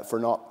for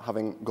not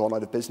having gone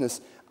out of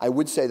business. I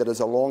would say that as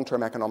a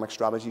long-term economic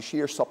strategy,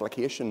 sheer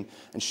supplication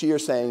and sheer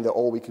saying that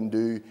all we can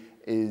do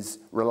is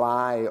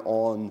rely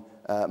on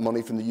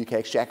money from the UK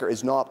Exchequer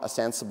is not a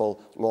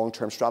sensible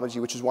long-term strategy,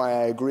 which is why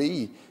I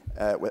agree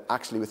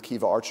with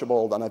Caoimhe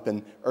Archibald, and I've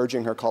been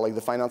urging her colleague,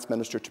 the Finance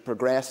Minister, to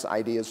progress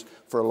ideas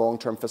for a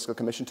long-term fiscal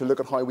commission to look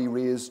at how we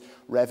raise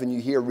revenue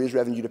here, raise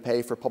revenue to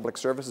pay for public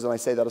services, and I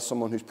say that as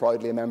someone who's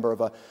proudly a member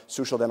of a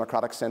social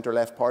democratic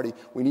centre-left party.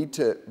 We need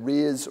to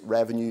raise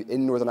revenue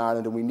in Northern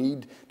Ireland, and we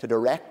need to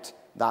direct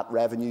that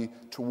revenue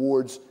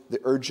towards the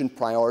urgent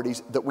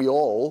priorities that we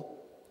all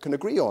can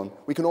agree on.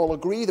 We can all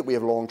agree that we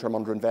have long-term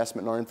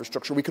underinvestment in our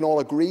infrastructure. We can all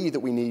agree that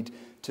we need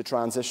to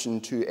transition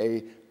to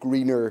a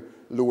greener,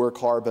 lower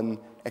carbon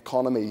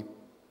economy.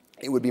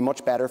 It would be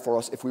much better for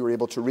us if we were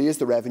able to raise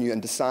the revenue and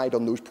decide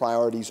on those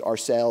priorities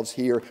ourselves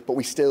here, but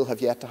we still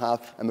have yet to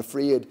have, I'm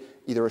afraid,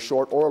 either a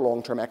short or a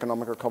long-term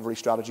economic recovery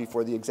strategy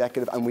for the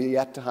Executive, and we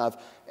yet to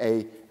have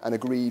an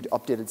agreed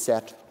updated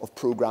set of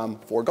programme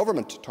for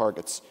government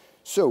targets.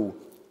 So,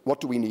 what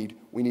do we need?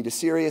 We need a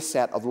serious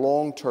set of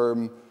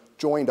long-term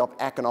joined-up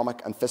economic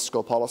and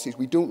fiscal policies.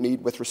 We don't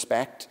need, with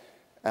respect,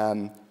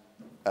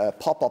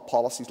 pop-up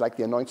policies like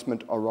the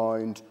announcement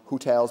around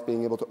hotels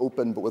being able to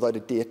open but without a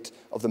date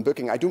of them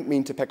booking. I don't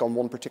mean to pick on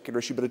one particular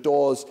issue, but it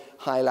does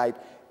highlight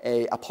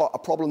a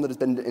problem that has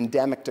been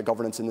endemic to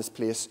governance in this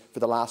place for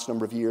the last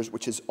number of years,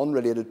 which is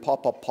unrelated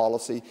pop-up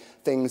policy,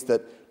 things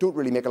that don't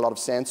really make a lot of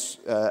sense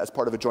as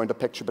part of a joined-up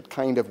picture, but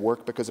kind of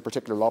work because a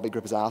particular lobby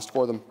group has asked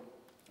for them.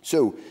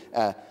 So,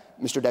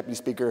 Mr. Deputy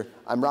Speaker,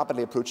 I'm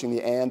rapidly approaching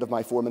the end of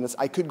my 4 minutes.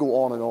 I could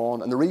go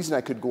on, and the reason I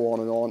could go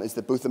on is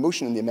that both the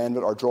motion and the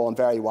amendment are drawn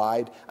very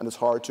wide, and it's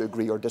hard to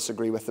agree or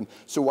disagree with them.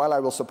 So while I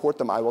will support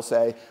them, I will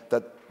say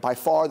that by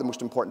far the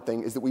most important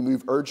thing is that we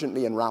move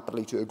urgently and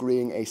rapidly to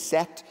agreeing a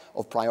set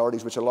of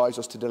priorities which allows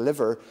us to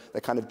deliver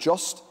the kind of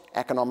just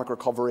economic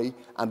recovery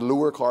and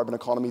lower carbon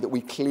economy that we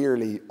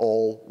clearly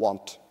all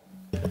want.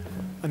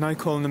 I now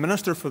call on the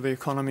Minister for the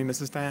Economy,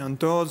 Mrs Diane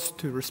Dodds,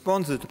 to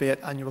respond to the debate,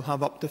 and you will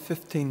have up to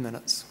 15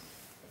 minutes.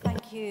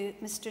 Thank you,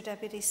 Mr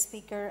Deputy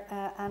Speaker,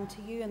 and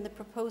to you and the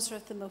proposer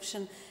of the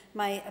motion.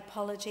 My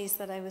apologies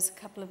that I was a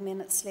couple of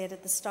minutes late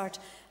at the start.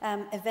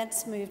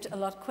 Events moved a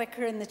lot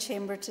quicker in the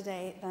chamber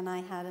today than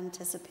I had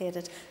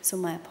anticipated, so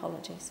my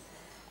apologies.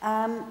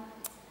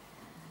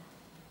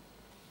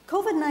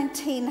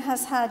 COVID-19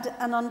 has had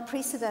an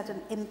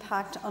unprecedented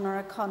impact on our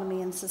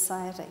economy and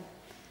society,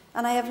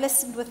 and I have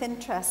listened with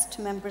interest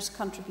to members'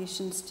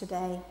 contributions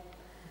today.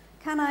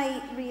 Can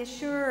I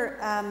reassure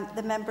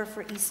the member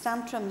for East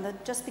Antrim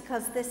that just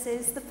because this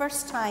is the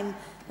first time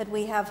that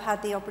we have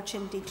had the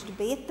opportunity to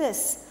debate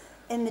this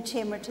in the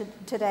chamber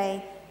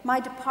today, my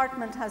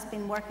department has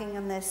been working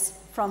on this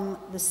from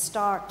the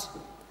start.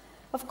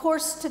 Of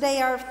course,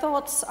 today our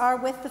thoughts are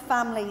with the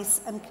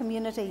families and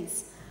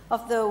communities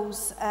of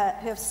those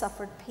who have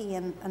suffered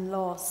pain and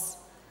loss.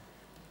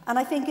 And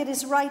I think it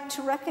is right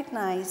to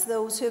recognise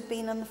those who have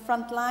been on the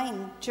front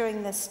line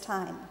during this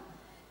time.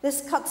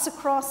 This cuts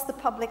across the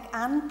public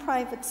and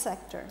private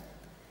sector.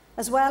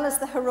 As well as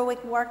the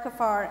heroic work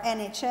of our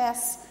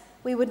NHS,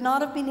 we would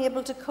not have been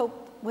able to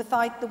cope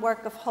without the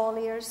work of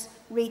hauliers,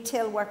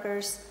 retail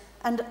workers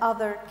and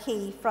other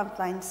key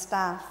frontline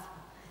staff.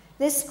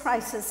 This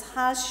crisis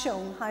has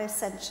shown how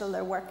essential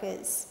their work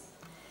is.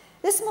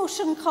 This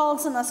motion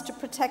calls on us to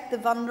protect the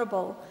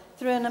vulnerable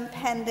through an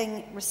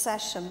impending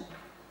recession.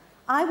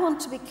 I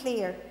want to be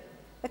clear.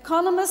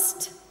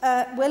 Economists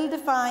will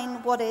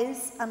define what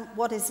is and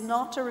what is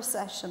not a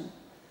recession,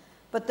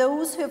 but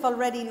those who have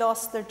already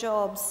lost their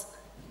jobs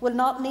will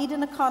not need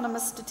an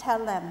economist to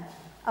tell them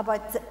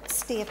about the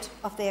state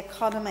of the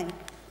economy.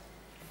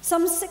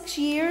 Some 6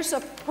 years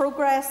of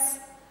progress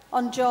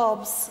on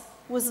jobs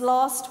was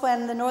lost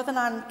when the Northern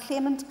Ireland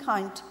claimant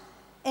count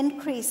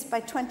increased by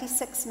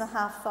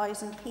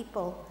 26,500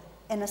 people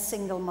in a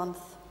single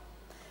month.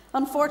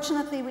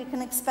 Unfortunately, we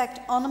can expect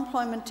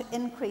unemployment to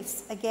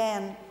increase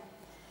again.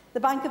 The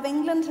Bank of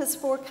England has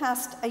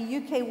forecast a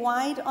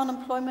UK-wide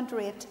unemployment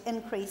rate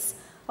increase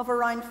of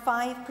around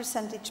 5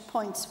 percentage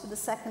points for the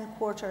second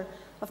quarter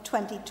of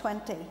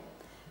 2020,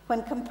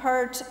 when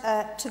compared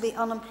to the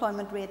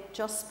unemployment rate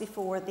just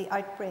before the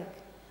outbreak.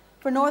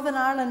 For Northern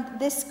Ireland,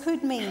 this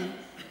could mean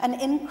an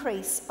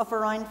increase of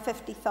around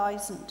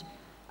 50,000,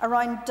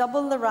 around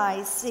double the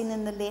rise seen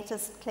in the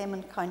latest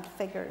claimant count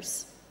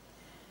figures.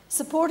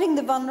 Supporting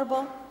the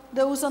vulnerable,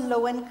 those on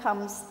low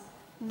incomes,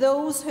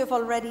 those who have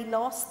already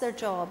lost their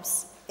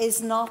jobs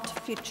is not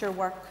future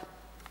work.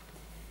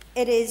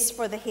 It is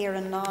for the here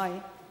and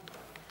now.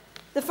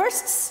 The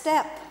first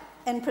step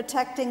in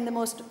protecting the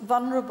most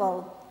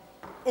vulnerable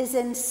is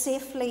in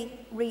safely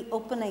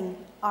reopening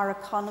our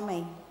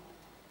economy,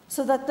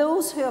 so that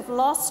those who have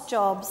lost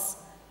jobs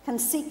can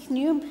seek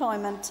new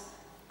employment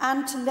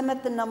and to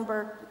limit the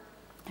number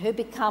who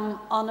become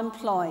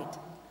unemployed.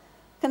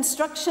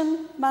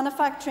 Construction,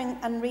 manufacturing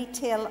and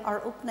retail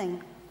are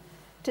opening.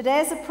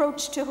 Today's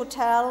approach to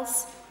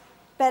hotels,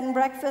 bed and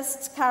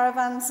breakfasts,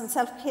 caravans and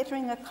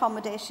self-catering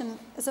accommodation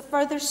is a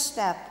further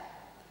step,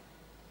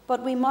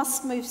 but we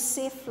must move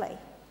safely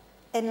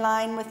in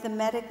line with the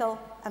medical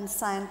and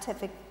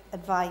scientific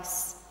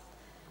advice.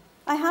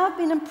 I have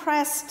been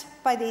impressed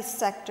by these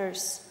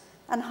sectors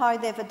and how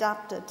they've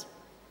adapted.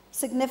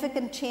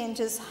 Significant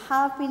changes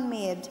have been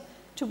made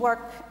to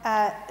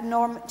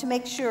to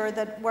make sure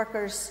that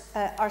workers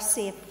are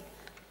safe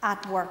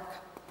at work.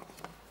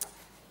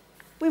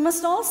 We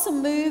must also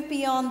move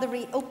beyond the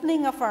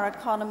reopening of our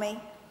economy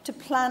to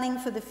planning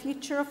for the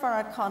future of our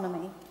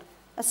economy.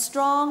 A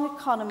strong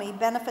economy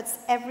benefits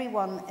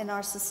everyone in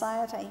our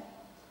society.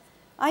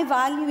 I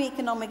value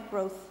economic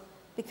growth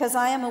because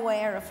I am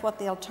aware of what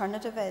the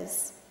alternative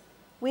is.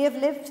 We have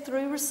lived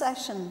through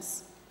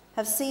recessions,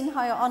 have seen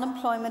how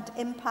unemployment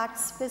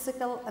impacts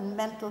physical and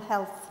mental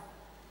health,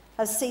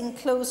 have seen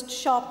closed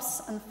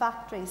shops and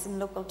factories in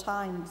local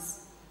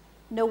towns.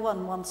 No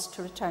one wants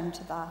to return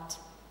to that.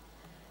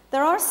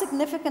 There are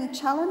significant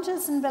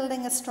challenges in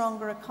building a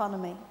stronger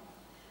economy.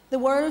 The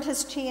world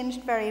has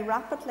changed very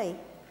rapidly.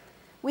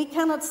 We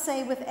cannot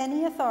say with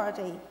any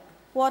authority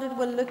what it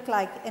will look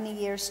like in a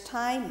year's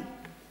time.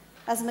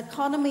 As an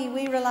economy,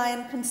 we rely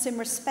on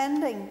consumer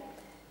spending.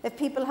 If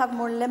people have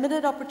more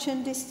limited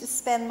opportunities to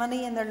spend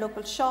money in their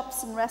local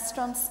shops and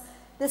restaurants,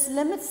 this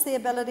limits the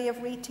ability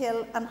of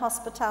retail and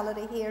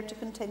hospitality here to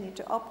continue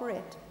to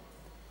operate.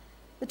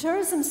 The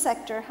tourism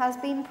sector has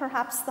been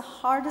perhaps the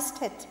hardest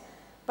hit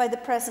by the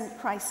present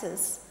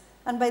crisis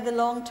and by the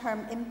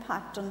long-term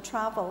impact on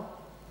travel.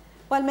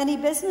 While many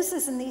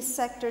businesses in these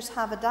sectors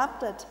have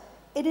adapted,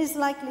 it is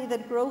likely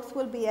that growth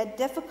will be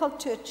difficult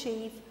to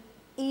achieve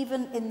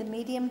even in the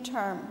medium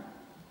term.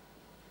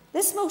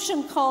 This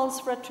motion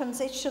calls for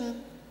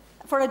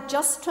a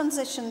just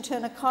transition to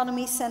an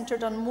economy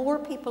centred on more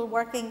people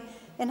working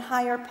in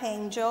higher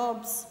paying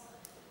jobs.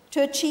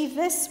 To achieve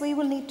this, we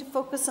will need to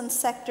focus on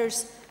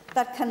sectors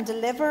that can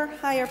deliver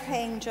higher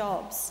paying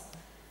jobs.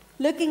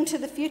 Looking to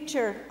the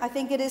future, I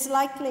think it is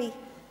likely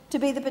to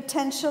be the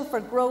potential for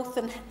growth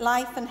in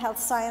life and health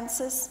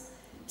sciences.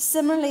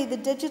 Similarly, the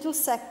digital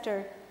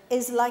sector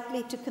is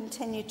likely to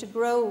continue to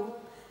grow.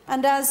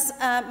 And as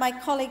my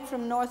colleague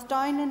from North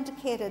Down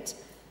indicated,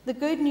 the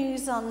good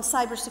news on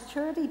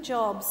cybersecurity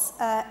jobs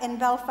in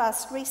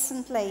Belfast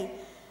recently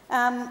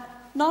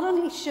not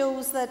only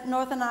shows that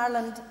Northern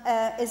Ireland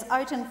is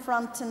out in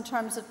front in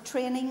terms of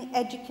training,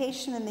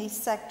 education in these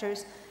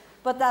sectors,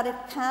 but that it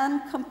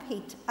can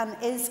compete and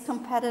is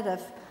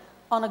competitive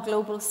on a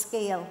global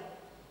scale.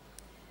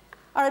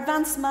 Our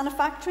advanced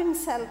manufacturing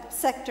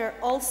sector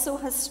also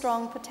has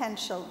strong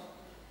potential,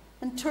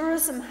 and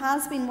tourism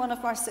has been one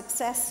of our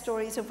success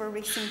stories over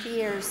recent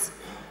years,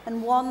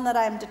 and one that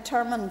I am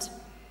determined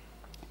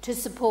to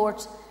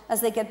support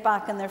as they get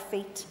back on their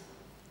feet.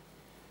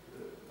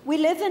 We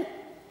live in...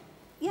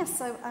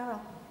 Yes, I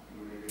will.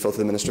 To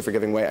the Minister for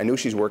giving way. I know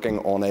she's working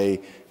on a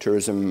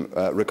tourism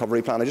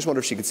recovery plan. I just wonder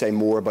if she could say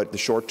more about the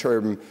short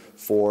term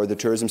for the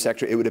tourism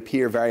sector. It would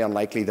appear very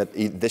unlikely that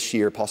this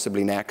year,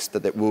 possibly next,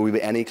 that will we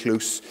be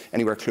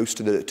anywhere close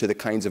to the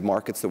kinds of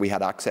markets that we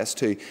had access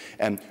to.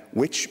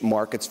 Which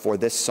markets for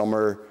this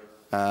summer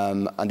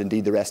and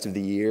indeed the rest of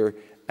the year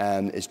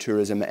is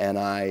Tourism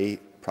NI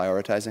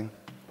prioritising?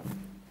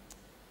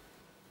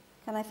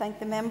 Can I thank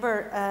the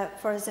member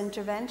for his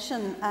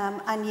intervention?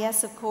 And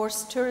yes, of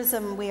course,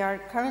 tourism, we are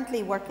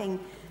currently working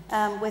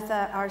with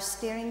our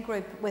steering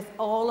group with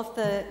all of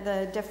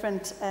the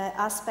different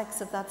aspects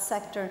of that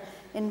sector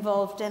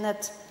involved in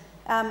it.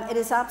 It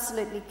is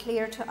absolutely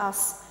clear to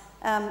us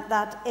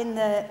that in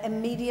the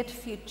immediate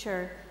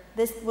future,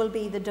 this will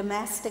be the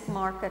domestic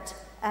market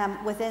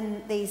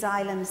within these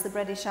islands, the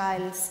British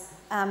Isles,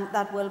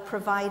 that will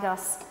provide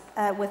us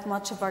with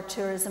much of our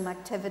tourism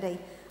activity.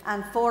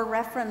 And for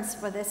reference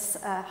for this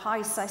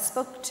House, I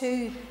spoke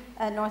to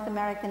North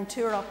American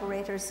tour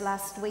operators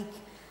last week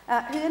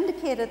who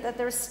indicated that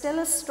there is still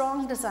a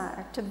strong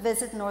desire to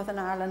visit Northern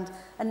Ireland,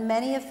 and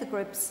many of the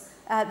groups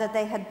that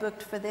they had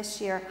booked for this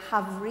year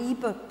have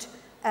rebooked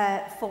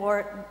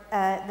for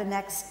the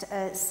next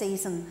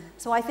season.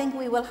 So I think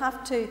we will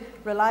have to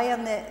rely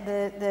on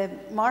the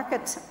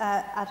market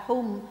at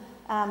home,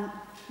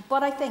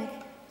 but I think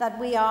that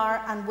we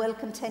are and will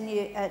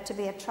continue to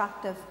be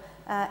attractive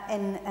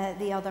in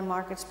the other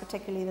markets,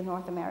 particularly the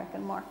North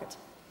American market.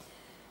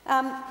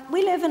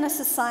 We live in a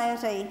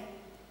society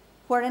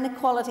where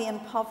inequality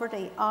and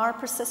poverty are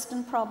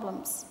persistent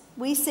problems.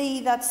 We see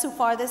that so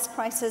far this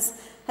crisis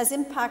has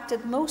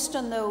impacted most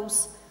on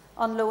those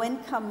on low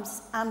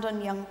incomes and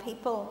on young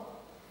people.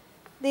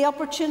 The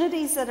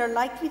opportunities that are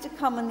likely to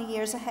come in the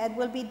years ahead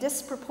will be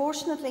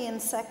disproportionately in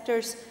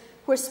sectors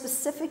where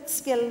specific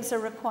skills are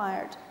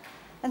required.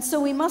 And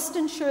so we must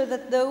ensure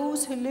that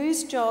those who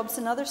lose jobs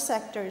in other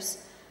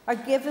sectors are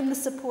given the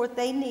support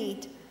they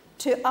need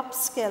to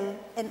upskill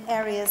in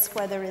areas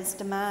where there is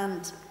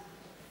demand.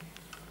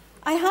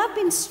 I have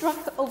been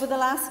struck over the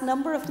last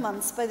number of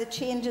months by the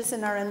changes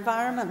in our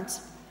environment.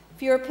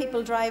 Fewer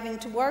people driving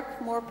to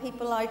work, more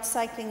people out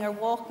cycling or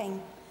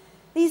walking.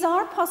 These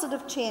are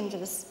positive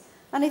changes,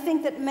 and I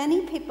think that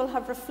many people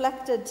have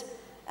reflected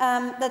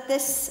that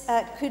this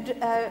could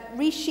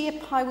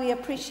reshape how we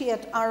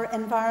appreciate our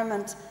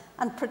environment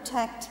and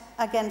protect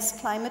against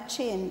climate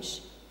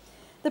change.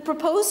 The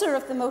proposer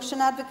of the motion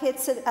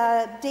advocates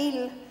a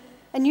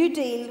new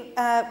deal,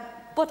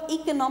 but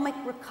economic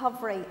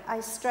recovery, I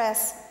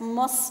stress,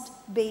 must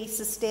be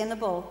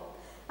sustainable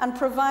and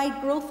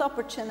provide growth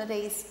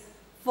opportunities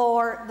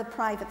for the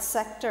private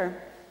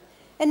sector.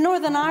 In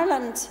Northern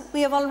Ireland,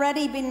 we have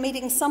already been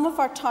meeting some of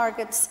our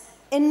targets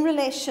in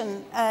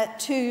relation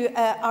to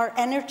our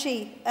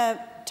energy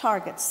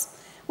targets.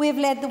 We have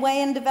led the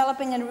way in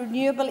developing a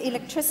renewable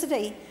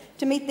electricity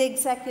to meet the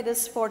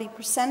Executive's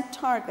 40%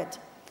 target.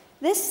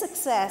 This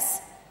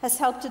success has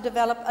helped to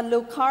develop a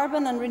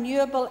low-carbon and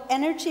renewable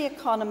energy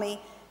economy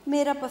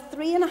made up of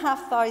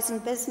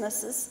 3,500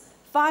 businesses,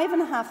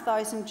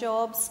 5,500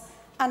 jobs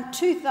and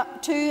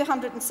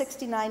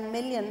 269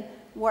 million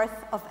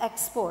worth of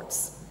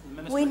exports.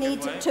 We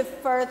need to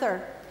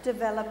further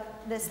develop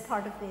this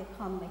part of the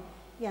economy.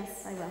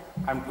 Yes, I will.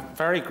 I'm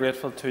very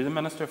grateful to the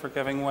Minister for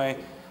giving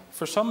way.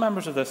 For some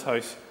members of this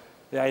House,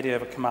 the idea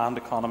of a command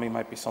economy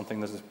might be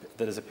something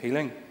that is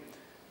appealing.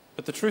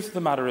 But the truth of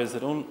the matter is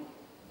that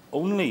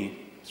only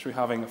through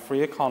having a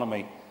free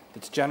economy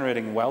that's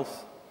generating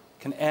wealth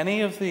can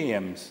any of the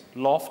aims,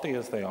 lofty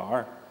as they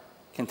are,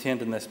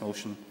 contained in this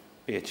motion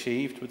be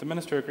achieved. Would the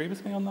Minister agree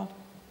with me on that?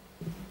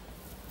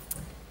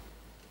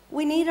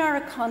 We need our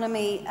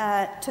economy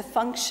to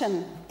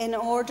function in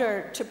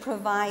order to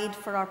provide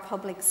for our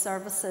public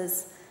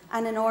services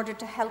and in order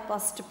to help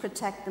us to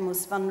protect the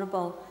most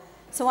vulnerable.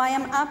 So I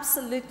am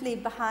absolutely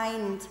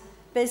behind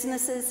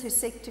businesses who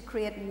seek to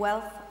create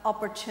wealth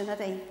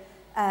opportunity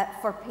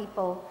for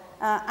people.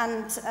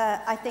 And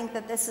I think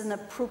that this is an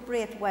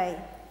appropriate way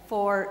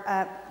for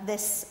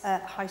this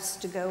House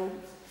to go.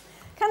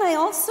 Can I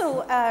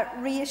also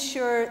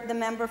reassure the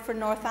member for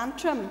North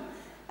Antrim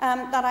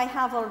that I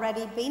have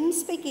already been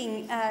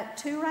speaking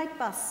to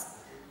Wrightbus.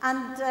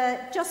 And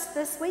just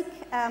this week,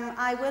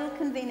 I will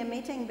convene a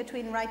meeting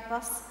between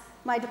Wrightbus,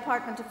 my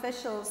department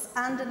officials,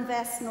 and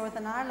Invest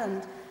Northern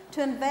Ireland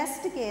to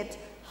investigate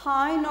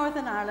how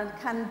Northern Ireland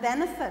can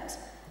benefit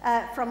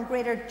from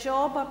greater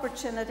job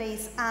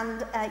opportunities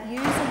and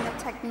using the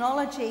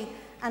technology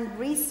and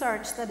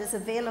research that is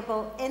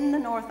available in the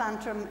North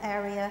Antrim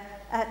area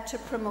to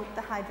promote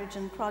the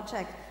hydrogen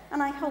project.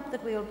 And I hope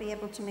that we will be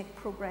able to make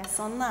progress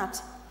on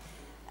that.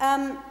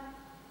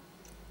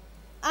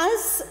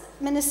 As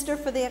Minister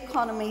for the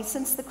Economy,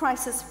 since the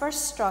crisis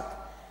first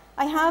struck,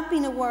 I have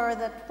been aware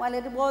that while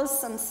it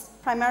was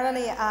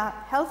primarily a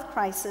health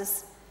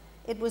crisis,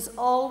 it was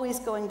always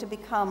going to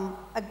become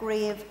a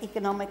grave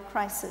economic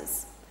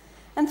crisis.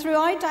 And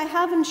throughout, I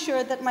have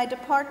ensured that my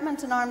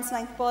department and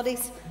arm's-length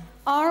bodies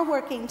are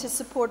working to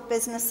support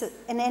business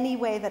in any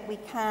way that we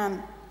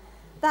can.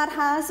 That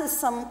has, as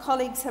some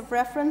colleagues have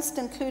referenced,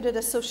 included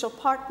a social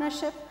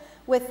partnership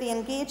with the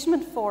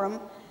Engagement Forum,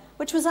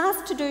 which was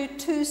asked to do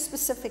two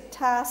specific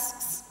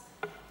tasks: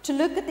 to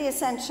look at the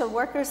essential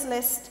workers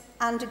list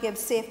and to give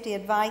safety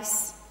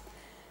advice.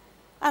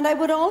 And I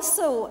would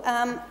also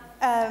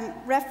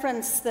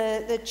reference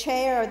the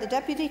chair, or the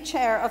deputy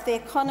chair of the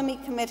Economy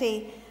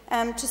Committee,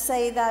 to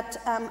say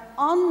that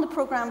on the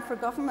programme for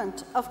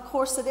government, of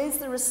course it is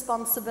the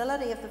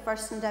responsibility of the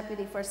First and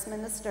Deputy First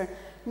Minister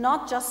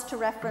not just to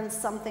reference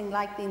something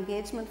like the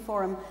Engagement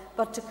Forum,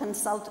 but to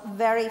consult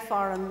very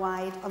far and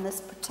wide on this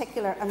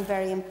particular and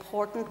very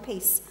important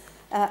piece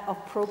of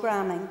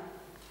programming.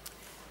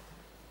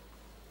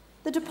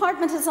 The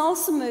Department has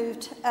also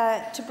moved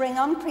to bring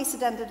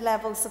unprecedented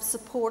levels of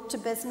support to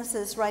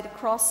businesses right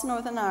across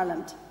Northern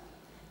Ireland.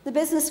 The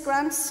business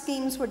grant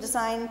schemes were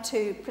designed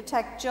to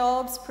protect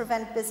jobs,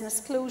 prevent business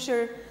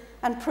closure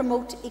and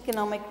promote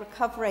economic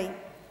recovery.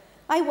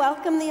 I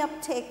welcome the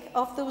uptake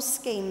of those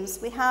schemes.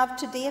 We have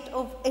to date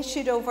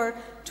issued over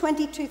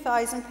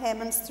 22,000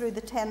 payments through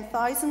the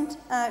 10,000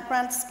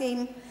 grant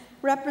scheme,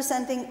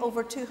 representing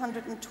over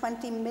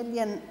 220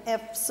 million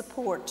of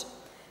support.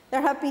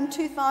 There have been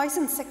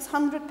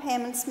 2,600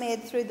 payments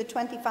made through the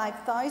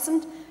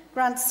 25,000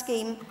 grant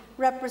scheme,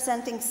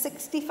 representing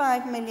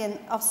 65 million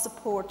of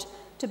support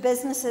to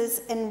businesses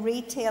in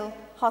retail,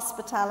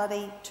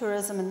 hospitality,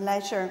 tourism and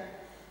leisure.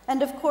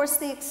 And of course,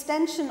 the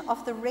extension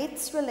of the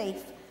rates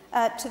relief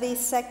to these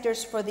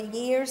sectors for the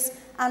years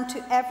and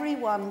to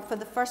everyone for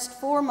the first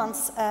 4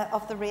 months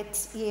of the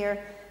rates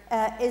year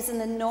is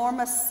an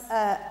enormous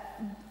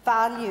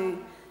value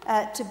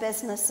to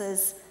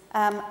businesses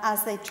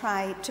as they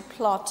try to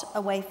plot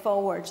a way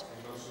forward.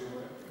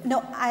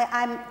 No,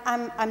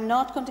 I'm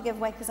not going to give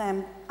way because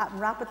I'm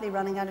rapidly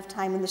running out of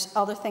time and there's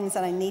other things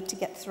that I need to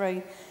get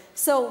through.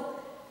 So,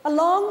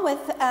 along with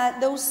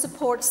those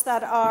supports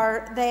that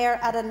are there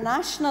at a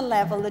national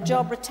level, the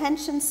job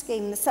retention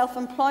scheme, the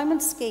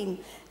self-employment scheme,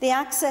 the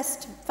access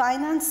to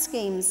finance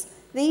schemes,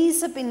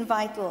 these have been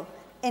vital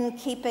in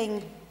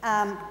keeping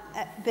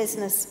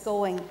business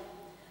going.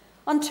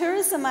 On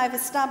tourism, I've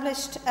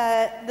established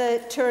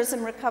the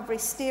Tourism Recovery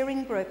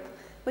Steering Group,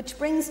 which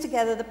brings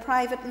together the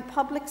private and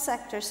public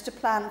sectors to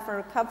plan for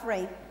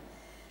recovery.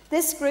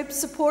 This group,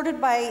 supported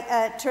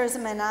by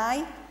Tourism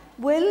NI,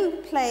 will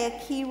play a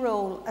key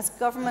role as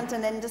government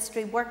and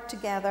industry work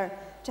together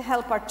to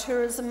help our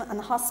tourism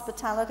and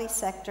hospitality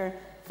sector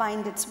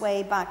find its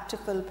way back to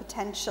full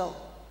potential.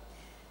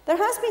 There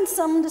has been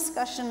some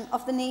discussion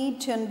of the need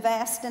to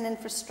invest in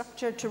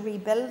infrastructure to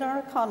rebuild our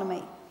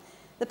economy.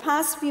 The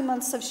past few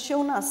months have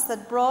shown us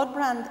that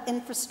broadband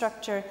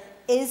infrastructure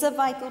is a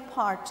vital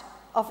part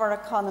of our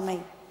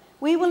economy.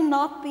 We will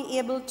not be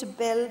able to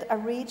build a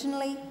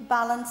regionally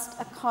balanced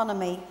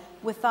economy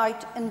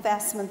without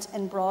investment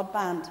in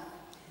broadband.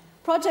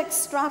 Project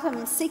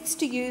Stratum seeks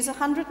to use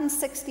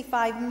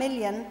 165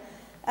 million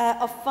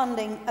of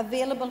funding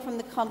available from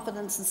the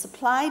Confidence and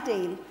Supply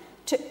deal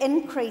to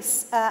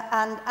increase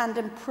and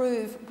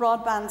improve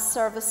broadband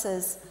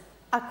services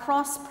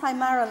across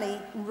primarily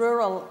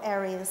rural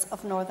areas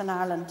of Northern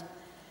Ireland.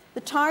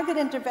 The target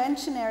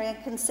intervention area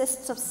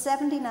consists of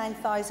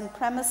 79,000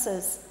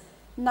 premises.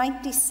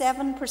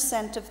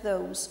 97% of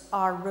those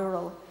are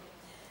rural.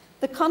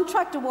 The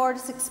contract award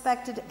is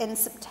expected in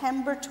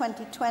September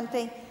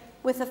 2020,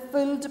 with a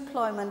full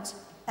deployment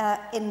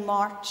in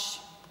March.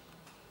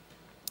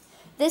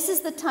 This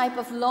is the type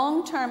of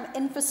long-term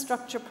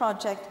infrastructure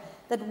project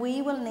that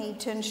we will need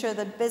to ensure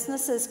that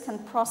businesses can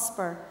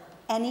prosper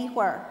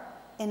anywhere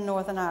in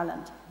Northern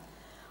Ireland.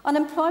 On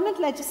employment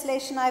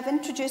legislation, I have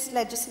introduced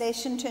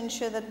legislation to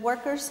ensure that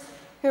workers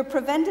who are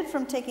prevented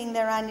from taking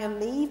their annual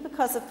leave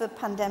because of the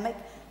pandemic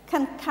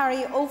can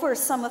carry over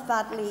some of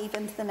that leave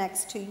into the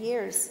next 2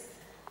 years.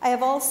 I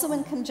have also,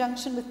 in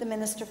conjunction with the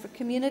Minister for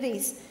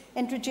Communities,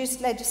 introduced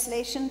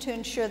legislation to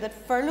ensure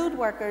that furloughed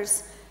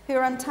workers who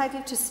are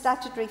entitled to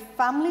statutory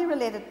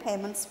family-related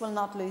payments will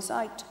not lose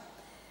out.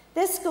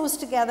 This goes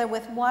together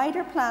with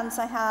wider plans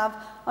I have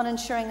on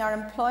ensuring our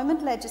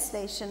employment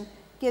legislation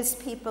gives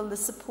people the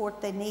support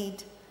they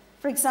need.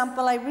 For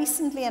example, I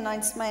recently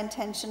announced my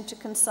intention to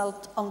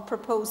consult on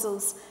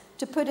proposals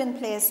to put in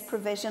place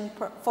provision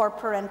for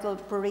parental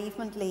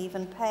bereavement leave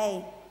and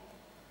pay.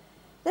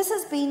 This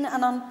has been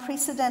an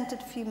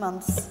unprecedented few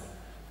months.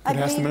 I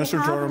believe we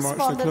have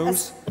responded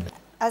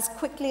as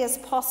quickly as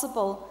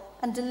possible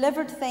and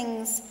delivered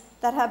things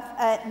that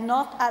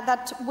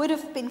that would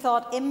have been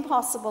thought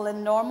impossible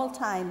in normal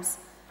times.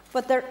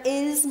 But there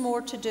is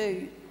more to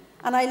do,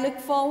 and I look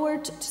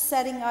forward to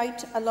setting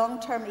out a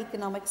long-term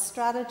economic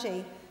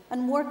strategy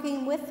and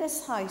working with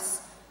this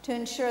House to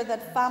ensure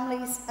that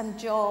families and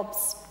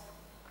jobs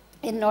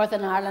in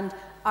Northern Ireland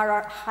are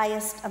our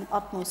highest and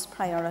utmost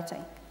priority.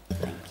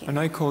 Thank you. I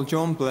now call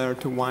John Blair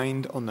to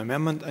wind on the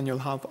amendment, and you'll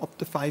have up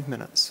to 5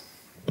 minutes.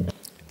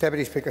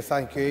 Deputy Speaker,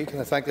 thank you. Can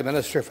I thank the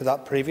Minister for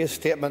that previous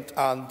statement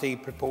and the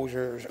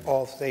proposers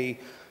of the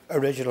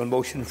original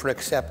motion for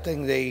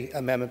accepting the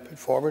amendment put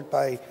forward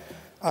by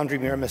Andrew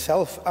Muir and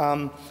myself.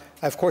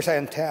 Of course,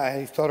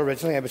 I thought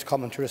originally I was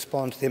coming to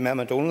respond to the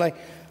amendment only.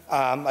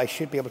 I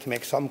should be able to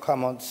make some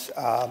comments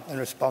in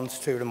response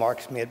to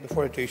remarks made.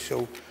 Before I do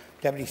so,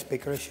 Deputy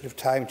Speaker, I should have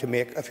time to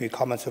make a few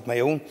comments of my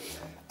own,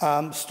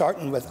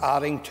 starting with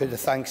adding to the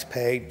thanks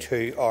paid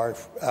to our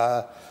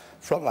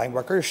frontline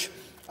workers.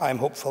 I'm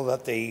hopeful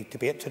that the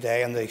debate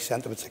today and the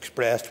sentiments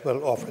expressed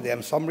will offer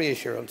them some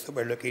reassurance that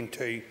we're looking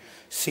to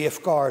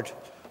safeguard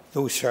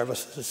those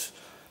services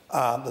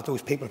that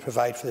those people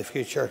provide for the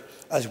future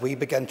as we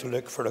begin to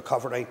look for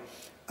recovery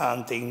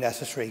and the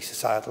necessary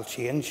societal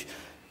change.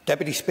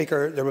 Deputy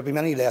Speaker, there will be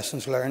many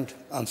lessons learned,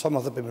 and some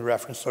of them have been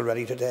referenced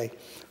already today,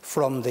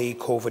 from the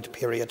COVID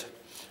period.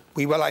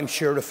 We will, I'm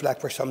sure, reflect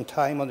for some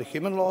time on the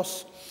human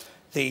loss,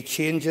 the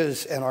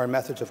changes in our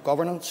methods of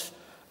governance,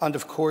 and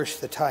of course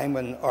the time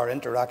when our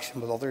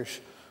interaction with others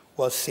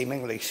was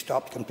seemingly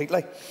stopped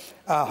completely.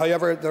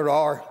 However, there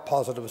are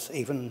positives,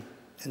 even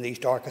in these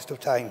darkest of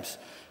times,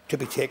 to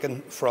be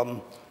taken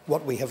from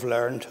what we have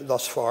learned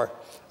thus far.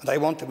 And I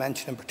want to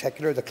mention in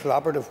particular the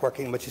collaborative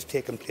working which has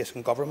taken place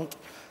in government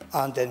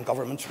and in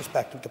government's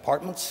respective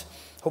departments.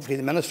 Hopefully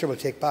the Minister will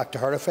take back to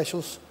her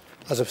officials,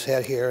 as I've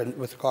said here, and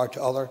with regard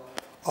to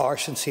our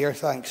sincere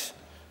thanks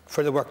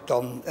for the work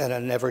done in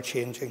an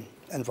ever-changing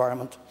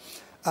environment.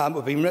 It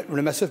would be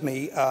remiss of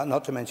me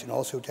not to mention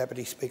also,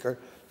 Deputy Speaker,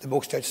 the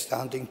most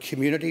outstanding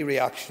community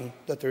reaction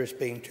that there has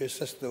been to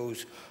assist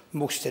those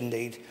most in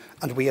need,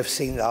 and we have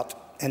seen that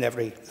in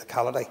every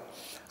locality.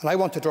 And I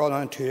want to draw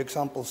on 2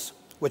 examples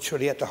which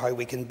relate to how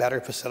we can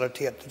better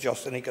facilitate the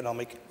just and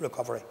economic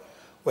recovery,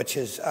 which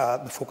is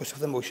the focus of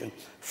the motion.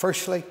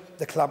 Firstly,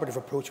 the collaborative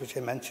approach which I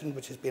mentioned,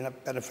 which has been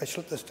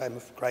beneficial at this time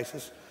of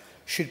crisis,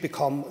 should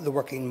become the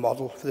working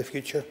model for the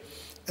future.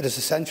 It is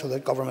essential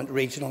that government,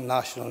 regional,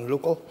 national and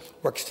local,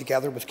 works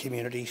together with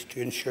communities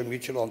to ensure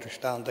mutual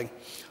understanding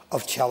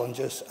of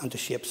challenges and to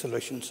shape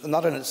solutions. And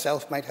that in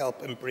itself might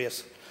help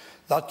embrace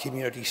that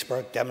community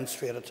spirit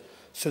demonstrated,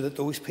 so that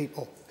those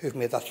people who have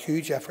made that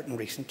huge effort in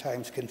recent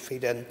times can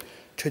feed in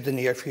to the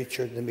near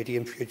future, the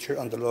medium future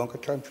and the longer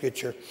term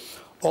future.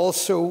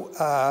 Also,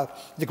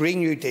 the Green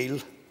New Deal,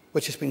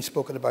 which has been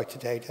spoken about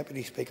today,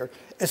 Deputy Speaker,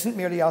 isn't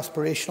merely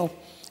aspirational.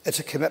 It's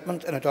a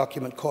commitment in a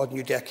document called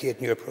New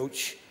Decade, New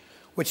Approach,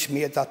 which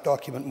made that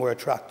document more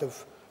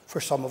attractive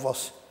for some of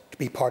us to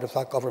be part of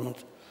that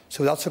government.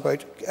 So that's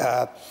about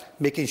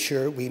making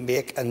sure we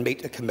make and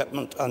meet a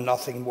commitment and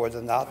nothing more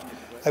than that.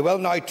 I will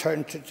now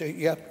turn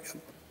to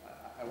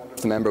I wonder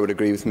if the member would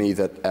agree with me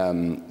that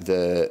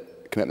the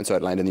commitments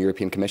outlined in the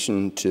European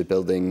Commission to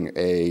building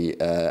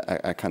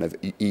a kind of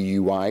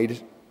EU-wide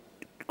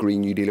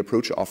Green New Deal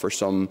approach offer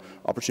some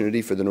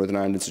opportunity for the Northern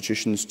Ireland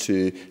institutions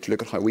to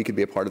look at how we could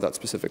be a part of that,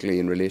 specifically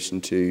in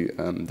relation to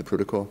the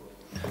protocol.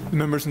 The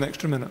member's an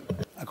extra minute.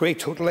 Agree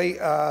totally,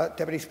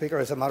 Deputy Speaker,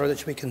 as a matter that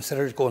should be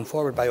considered going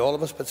forward by all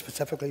of us, but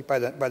specifically by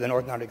the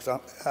Northern Ireland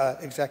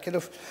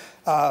Executive.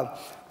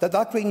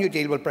 That Green New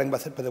Deal will bring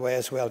with it, by the way,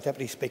 as well,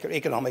 Deputy Speaker,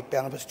 economic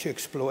benefits to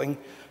exploring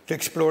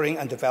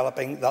and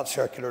developing that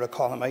circular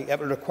economy. It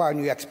will require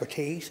new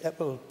expertise. It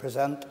will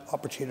present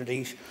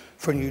opportunities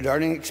for new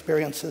learning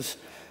experiences.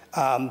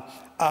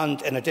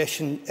 And in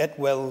addition, it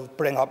will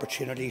bring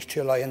opportunities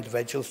to allow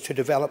individuals to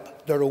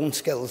develop their own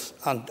skills,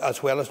 and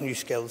as well as new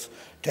skills,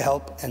 to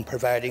help in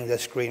providing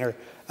this greener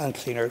and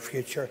cleaner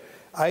future.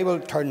 I will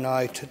turn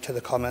now to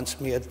the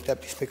comments made,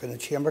 Deputy Speaker, in the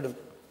Chamber. I'm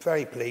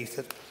very pleased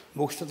that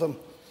most of them,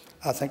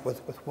 I think with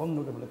one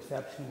notable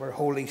exception, were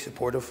wholly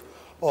supportive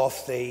of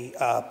the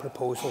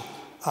proposal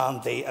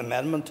and the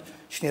amendment.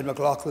 Sinead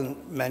McLaughlin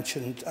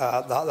mentioned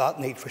that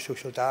need for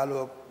social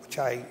dialogue, which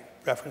I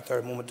referenced there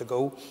a moment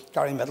ago.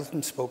 Gary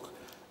Middleton spoke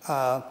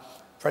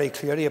very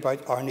clearly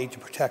about our need to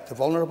protect the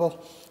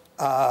vulnerable.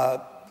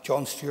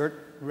 John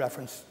Stewart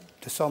referenced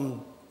to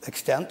some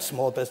extent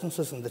small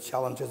businesses and the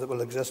challenges that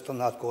will exist on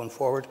that going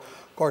forward.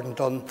 Gordon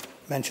Dunn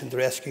mentioned the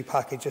rescue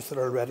packages that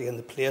are already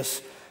in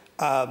place.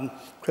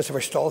 Christopher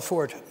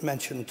Stalford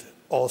mentioned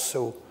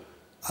also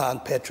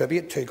and paid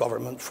tribute to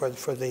government for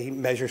the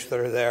measures that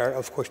are there.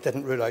 Of course,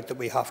 didn't rule out that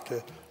we have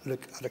to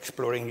look at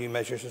exploring new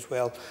measures as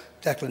well.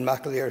 Declan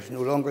McAleer is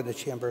no longer in the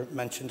Chamber,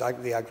 mentioned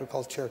the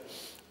agriculture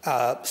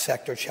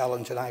sector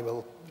challenge, and I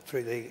will,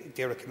 through the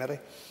DAERA committee,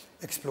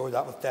 explore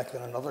that with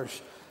Declan and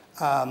others.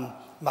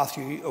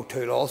 Matthew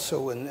O'Toole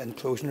also, in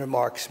closing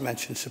remarks,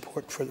 mentioned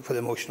support for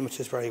the motion, which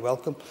is very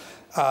welcome.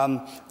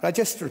 I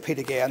just repeat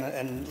again,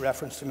 in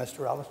reference to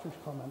Mr Alister's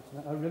comments,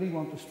 I really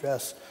want to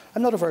stress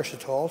I'm not averse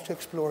at all to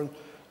exploring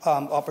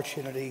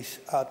opportunities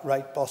at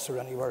Wright Bus or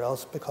anywhere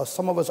else, because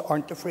some of us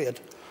aren't afraid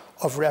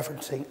of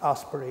referencing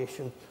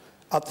aspiration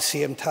at the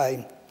same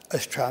time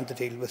as trying to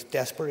deal with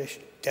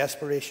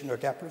desperation or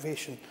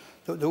deprivation.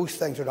 Those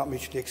things are not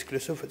mutually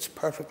exclusive. It's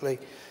perfectly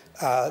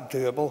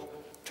doable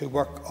to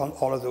work on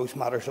all of those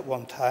matters at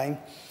one time.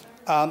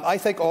 I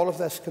think all of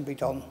this can be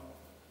done.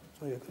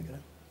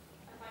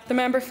 The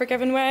member for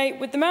Given Way.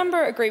 Would the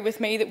member agree with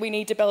me that we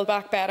need to build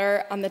back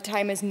better and the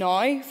time is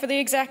now for the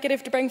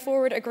Executive to bring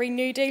forward a Green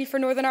New Deal for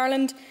Northern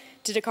Ireland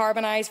to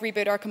decarbonise,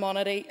 reboot our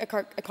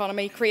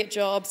economy, create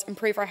jobs,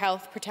 improve our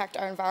health, protect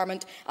our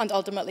environment and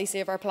ultimately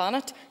save our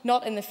planet?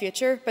 Not in the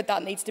future, but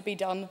that needs to be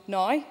done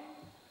now.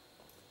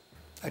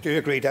 I do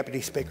agree,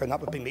 Deputy Speaker, and that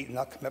would be meeting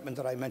that commitment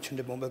that I mentioned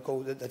a moment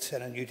ago that's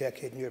in a New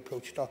Decade, New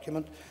Approach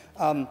document.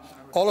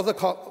 All of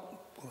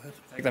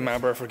the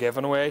member for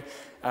Given Way.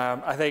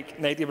 I think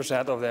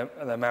 90% of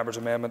the member's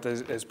amendment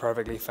is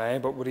perfectly fine,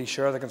 but would he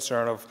share the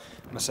concern of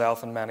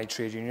myself and many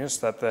trade unions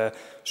that the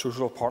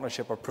social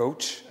partnership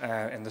approach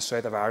in the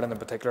south of Ireland in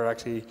particular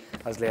actually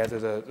has led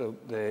to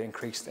the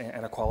increased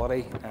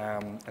inequality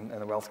and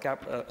the wealth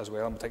gap as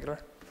well in particular?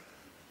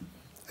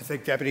 I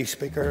think, Deputy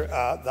Speaker,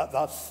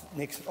 that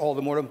makes it all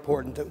the more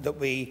important that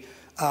we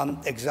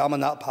examine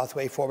that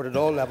pathway forward at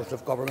all levels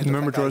of government. Can the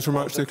member draw his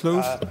remarks to a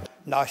close?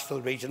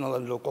 National, regional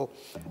and local.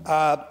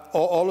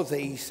 All of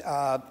these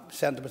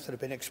sentiments that have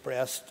been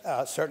expressed,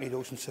 certainly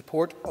those in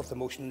support of the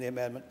motion and the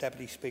amendment,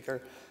 Deputy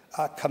Speaker,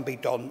 can be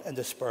done in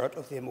the spirit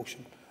of the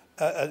motion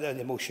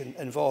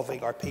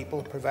involving our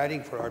people,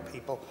 providing for our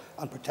people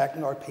and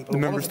protecting our people. The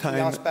member's time is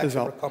up. One of the aspects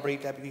of recovery,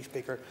 Deputy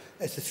Speaker,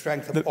 is the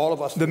strength of all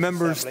of us. The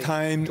member's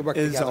time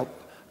is up,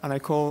 and I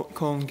call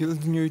Colm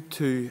Gildernew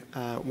to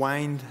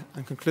wind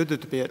and conclude the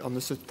debate on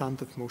the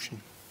substantive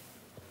motion.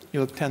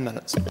 You'll have 10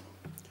 minutes.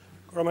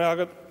 I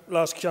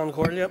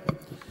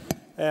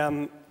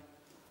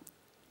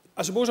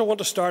suppose I want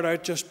to start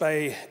out just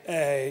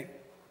by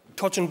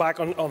touching back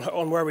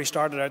on where we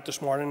started out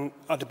this morning,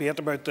 a debate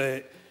about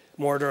the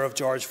murder of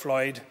George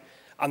Floyd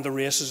and the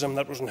racism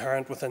that was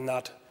inherent within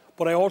that.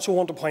 But I also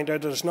want to point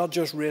out that it's not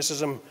just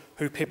racism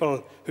who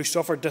people who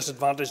suffer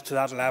disadvantage to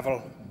that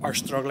level are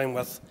struggling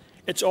with.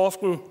 It's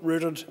often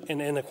rooted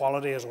in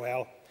inequality as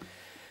well.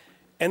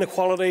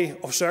 Inequality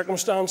of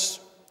circumstance,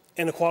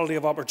 inequality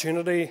of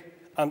opportunity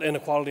and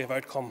inequality of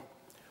outcome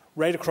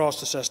right across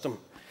the system.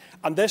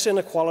 And this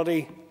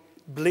inequality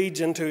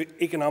bleeds into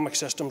economic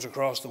systems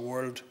across the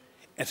world.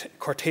 It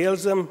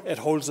curtails them, it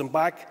holds them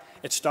back,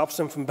 it stops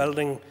them from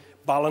building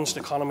balanced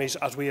economies,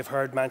 as we have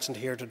heard mentioned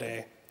here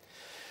today.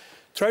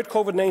 Throughout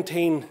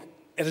COVID-19,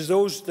 it is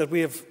those that we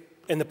have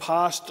in the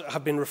past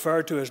have been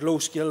referred to as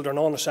low-skilled or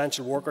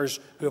non-essential workers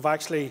who have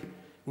actually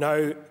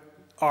now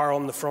are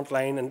on the front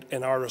line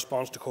in our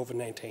response to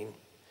COVID-19.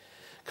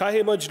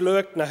 Caithimid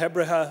luach na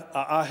hebrithe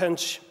a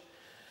ahins,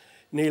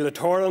 ní le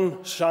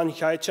toran san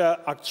chaiche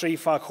ach trí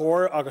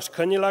fachor agus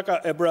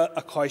cynnilacha ibra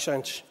a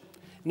coisans.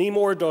 Ní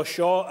mór do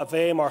seo a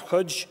bheith mar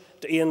chudj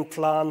de aon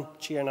plan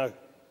tíarnau.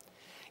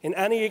 In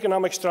any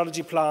economic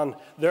strategy plan,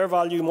 their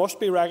value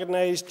must be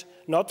recognised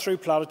not through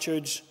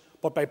platitudes,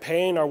 but by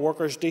paying our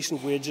workers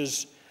decent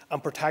wages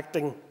and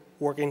protecting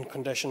working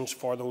conditions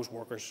for those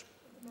workers.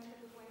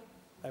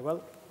 I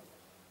will.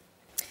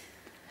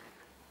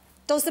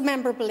 Does the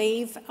member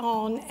believe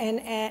in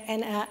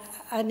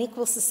an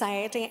equal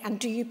society, and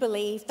do you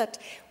believe that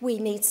we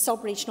need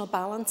sub-regional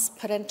balance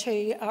put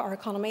into our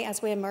economy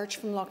as we emerge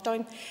from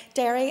lockdown?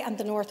 Derry and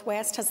the North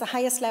West has the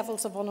highest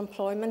levels of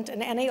unemployment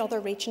in any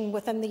other region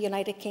within the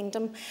United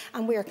Kingdom,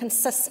 and we are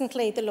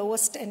consistently the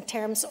lowest in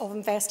terms of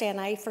Invest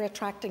NI for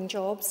attracting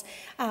jobs.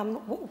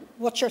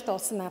 What's your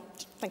thoughts on that?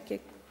 Thank you.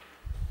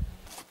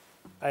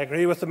 I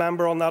agree with the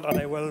member on that, and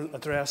I will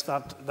address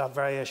that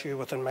very issue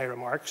within my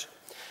remarks.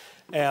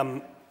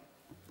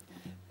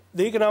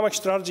 The economic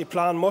strategy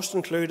plan must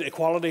include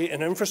equality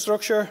in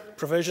infrastructure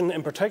provision,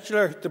 in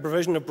particular the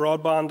provision of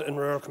broadband in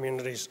rural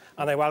communities,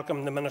 and I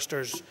welcome the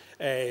Minister's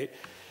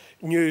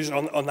news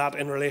on that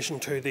in relation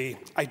to the...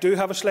 I do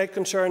have a slight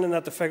concern in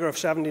that the figure of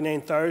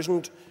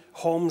 79,000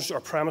 homes or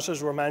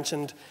premises were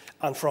mentioned,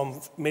 and from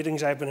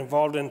meetings I've been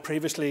involved in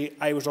previously,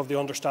 I was of the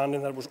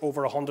understanding that it was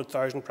over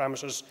 100,000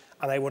 premises,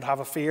 and I would have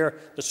a fear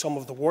that some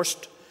of the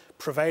worst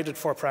provided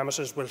for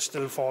premises will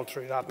still fall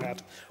through that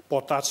net,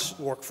 but that's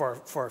work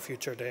for a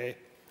future day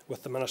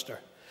with the Minister.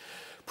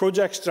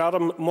 Project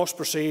Stratum must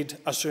proceed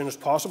as soon as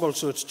possible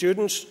so that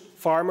students,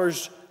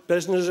 farmers,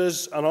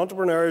 businesses and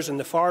entrepreneurs in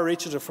the far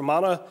reaches of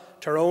Fermanagh,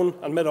 Tyrone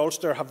and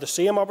Mid-Ulster have the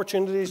same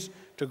opportunities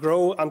to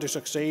grow and to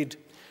succeed.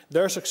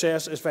 Their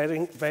success is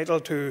vital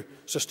to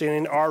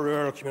sustaining our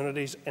rural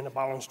communities in a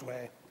balanced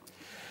way.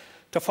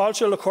 Ta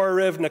fáilte le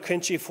cóirimh na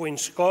cinsi faoin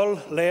scoil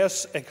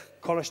leas ag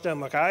Coláiste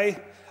McAleer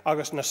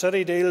agus na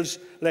city deals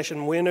leis an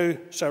mhaoinú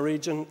sa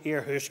region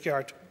ar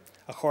thuisceart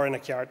a chóir na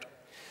ceart.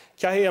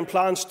 Ceithí an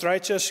plán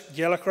streitis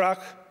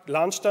gealacrach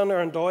Lanston ar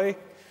an dói,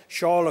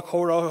 seo le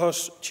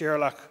córáthas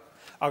tíreach,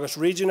 agus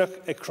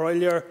regionach ag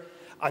Crailir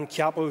and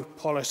Ceapú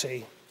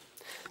policy.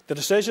 The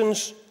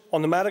decisions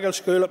on the medical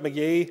school at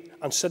McAleer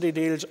and city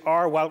deals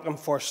are welcome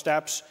first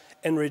steps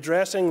in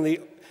redressing the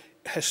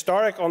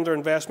historic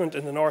underinvestment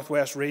in the North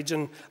West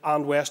region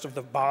and west of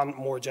the Ban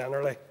more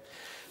generally.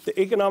 The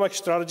economic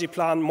strategy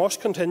plan must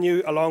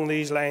continue along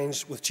these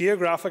lines, with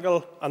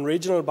geographical and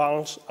regional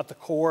balance at the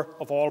core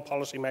of all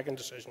policy-making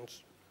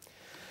decisions.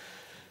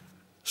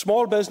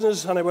 Small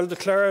business, and I will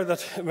declare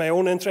that my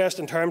own interest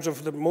in terms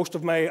of most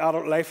of my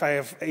adult life, I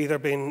have either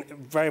been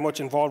very much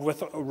involved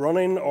with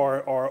running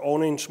or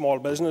owning small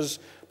business,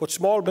 but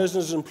small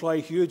businesses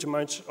employ huge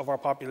amounts of our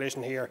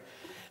population here.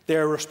 They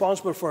are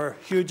responsible for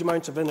huge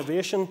amounts of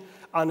innovation,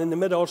 and in the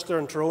Mid-Ulster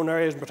and Tyrone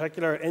areas in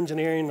particular,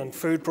 engineering and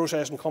food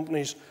processing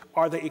companies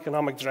are the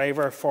economic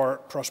driver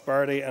for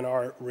prosperity in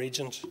our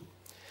regions.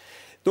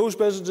 Those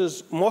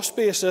businesses must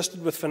be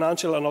assisted with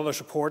financial and other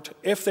support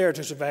if they are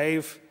to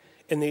survive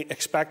in the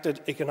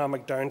expected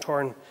economic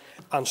downturn,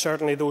 and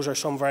certainly those are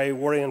some very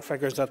worrying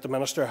figures that the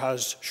Minister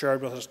has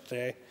shared with us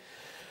today.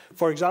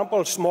 For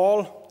example,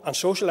 small and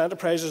social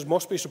enterprises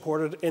must be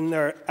supported in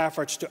their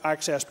efforts to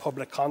access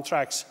public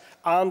contracts,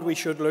 and we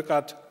should look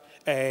at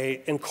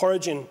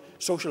encouraging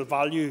social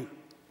value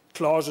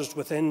clauses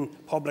within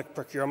public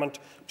procurement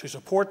to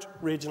support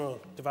regional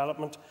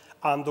development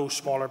and those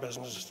smaller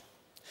businesses.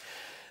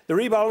 The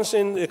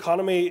Rebalancing the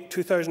Economy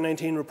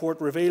 2019 report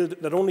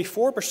revealed that only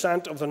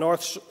 4% of the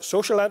North's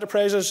social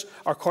enterprises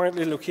are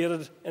currently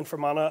located in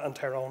Fermanagh and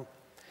Tyrone.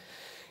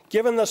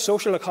 Given that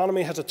social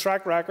economy has a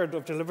track record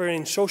of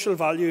delivering social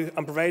value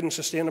and providing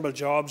sustainable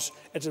jobs,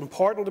 it is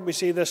important that we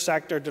see this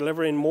sector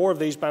delivering more of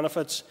these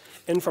benefits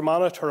in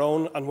Fermanagh,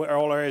 Tyrone and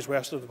all areas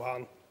west of the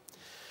Ban.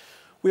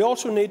 We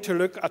also need to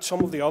look at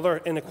some of the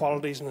other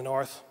inequalities in the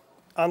North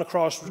and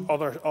across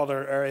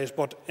other areas,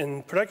 but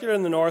in particular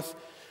in the North,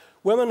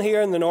 women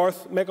here in the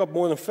North make up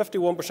more than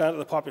 51% of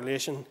the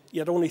population,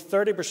 yet only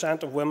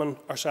 30% of women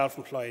are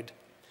self-employed.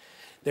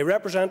 They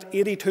represent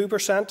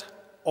 82%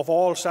 of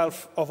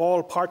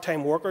all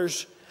part-time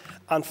workers,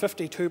 and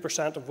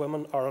 52% of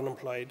women are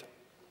unemployed.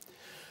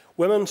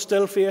 Women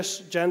still face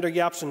gender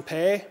gaps in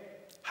pay,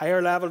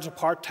 higher levels of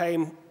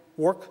part-time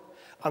work,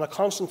 and a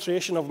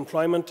concentration of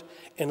employment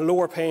in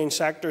lower-paying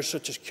sectors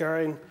such as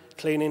caring,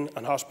 cleaning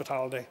and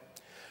hospitality.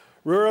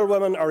 Rural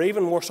women are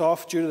even worse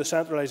off due to the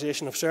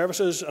centralisation of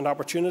services and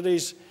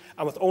opportunities,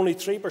 and with only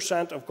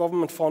 3% of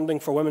government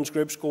funding for women's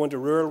groups going to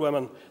rural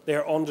women, they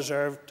are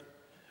underserved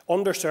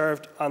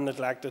and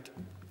neglected.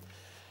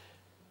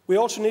 We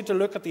also need to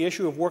look at the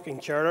issue of working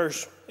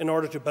carers in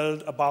order to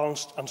build a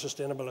balanced and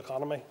sustainable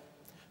economy.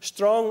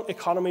 Strong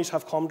economies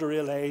have come to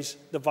realise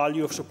the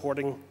value of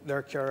supporting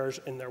their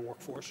carers in their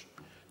workforce.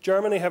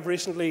 Germany have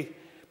recently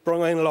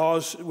brought in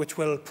laws which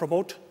will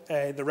promote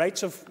the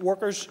rights of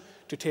workers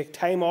to take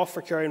time off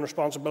for caring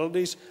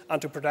responsibilities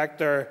and to protect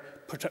their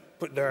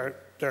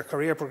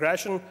career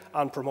progression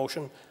and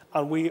promotion,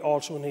 and we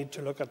also need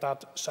to look at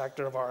that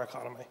sector of our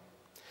economy.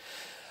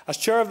 As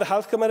Chair of the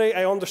Health Committee,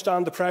 I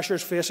understand the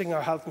pressures facing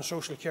our health and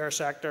social care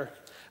sector.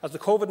 As the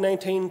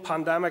COVID-19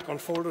 pandemic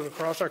unfolded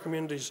across our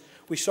communities,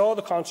 we saw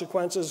the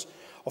consequences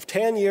of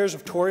 10 years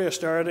of Tory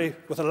austerity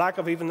with a lack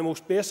of even the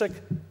most basic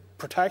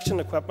protection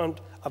equipment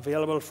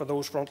available for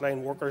those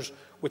frontline workers,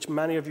 which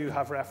many of you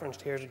have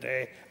referenced here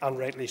today, and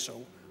rightly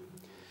so.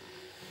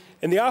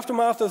 In the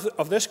aftermath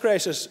of this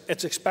crisis,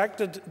 it's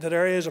expected that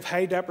areas of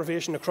high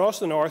deprivation across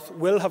the North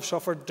will have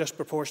suffered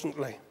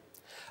disproportionately.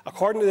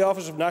 According to the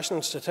Office of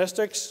National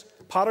Statistics,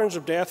 patterns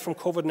of death from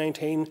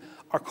COVID-19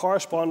 are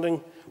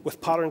corresponding with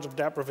patterns of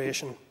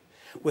deprivation,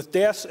 with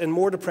deaths in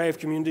more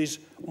deprived communities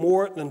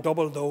more than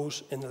double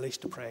those in the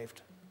least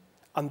deprived.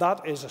 And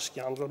that is a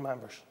scandal,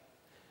 members.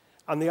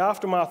 In the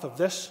aftermath of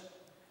this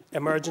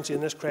emergency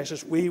and this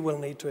crisis, we will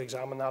need to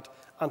examine that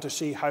and to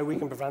see how we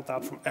can prevent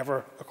that from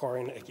ever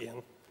occurring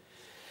again.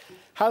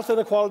 Health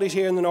inequalities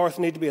here in the North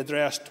need to be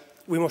addressed.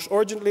 We must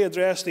urgently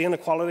address the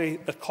inequality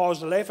that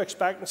caused the life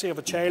expectancy of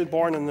a child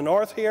born in the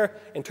North here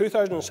in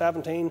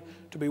 2017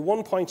 to be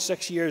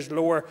 1.6 years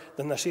lower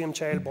than the same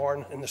child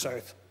born in the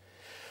South.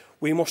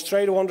 We must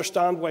try to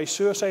understand why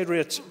suicide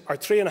rates are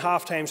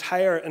 3.5 times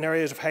higher in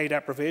areas of high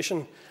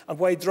deprivation, and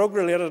why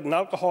drug-related and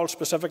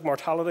alcohol-specific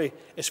mortality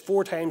is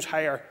 4 times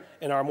higher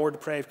in our more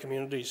deprived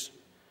communities.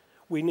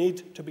 We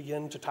need to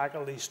begin to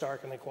tackle these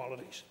stark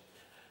inequalities,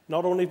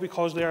 not only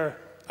because they are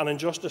an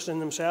injustice in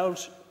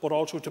themselves, but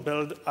also to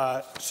build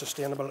a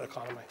sustainable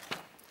economy.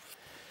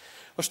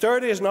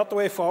 Austerity is not the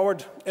way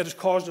forward. It has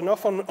caused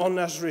enough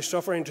unnecessary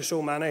suffering to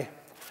so many.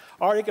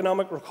 Our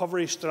economic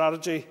recovery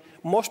strategy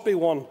must be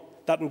one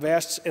that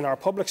invests in our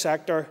public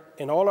sector,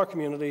 in all our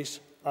communities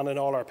and in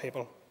all our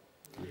people.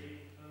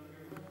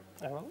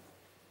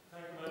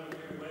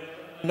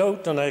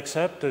 Note, and I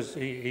accept as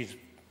he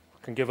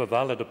can give a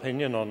valid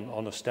opinion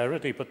on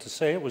austerity, but to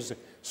say it was the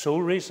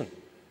sole reason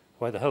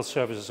why the health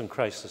service is in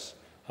crisis,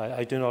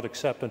 I do not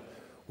accept it.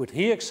 Would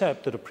he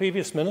accept that a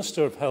previous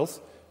Minister of Health,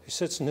 who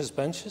sits in his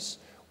benches,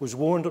 was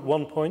warned at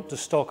one point to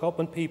stock up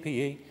on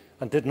PPE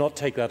and did not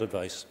take that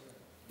advice?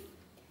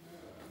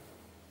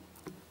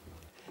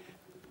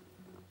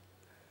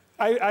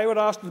 I would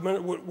ask,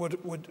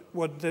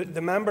 would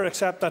the member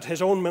accept that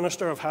his own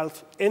Minister of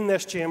Health in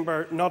this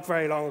chamber not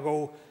very long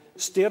ago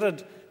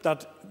stated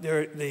that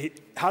the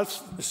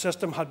health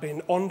system had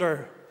been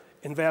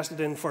under-invested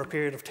in for a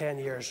period of 10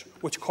 years,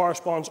 which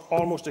corresponds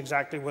almost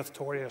exactly with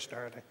Tory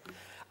austerity.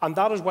 And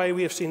that is why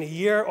we have seen a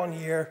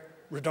year-on-year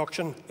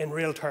reduction in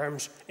real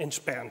terms in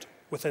spend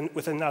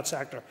within that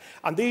sector.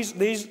 And these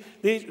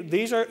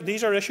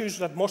are issues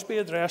that must be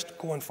addressed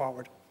going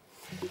forward.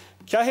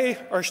 Cehi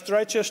ar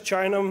streiches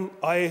Chinam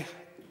a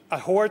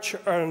horch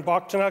ar an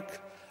Bachtanach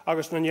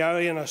agus na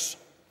Nearianas,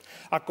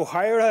 a go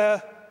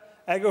haire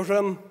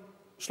egorum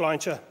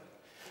sláinte.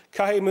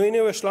 Cehi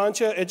muinu a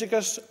sláinte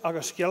idigus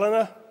agus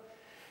skillana,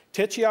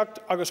 titiacht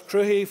agus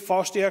cruhi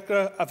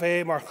fástiacha a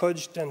bheith mar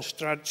chud den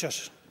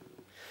streiches.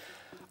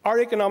 Our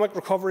economic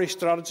recovery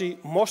strategy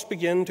must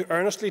begin to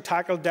earnestly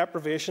tackle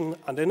deprivation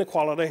and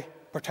inequality,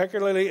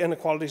 particularly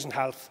inequalities in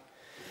health.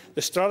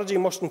 The strategy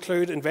must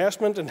include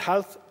investment in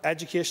health,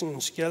 education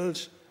and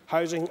skills,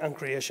 housing and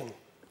creation.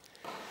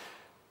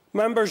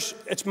 Members,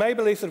 it's my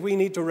belief that we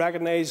need to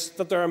recognise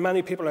that there are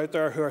many people out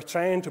there who are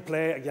trying to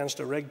play against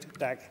a rigged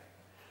deck.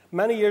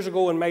 Many years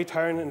ago in my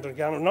town in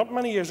Declan, not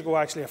many years ago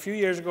actually, a few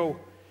years ago,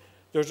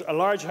 there's a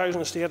large housing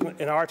estate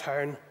in our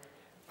town,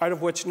 out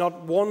of which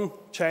not one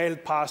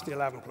child passed the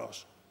 11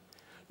 plus.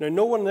 Now,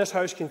 no one in this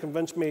House can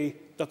convince me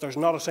that there's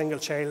not a single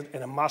child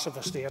in a massive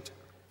estate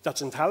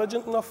that's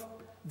intelligent enough.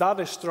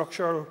 That is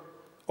structural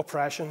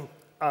oppression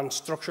and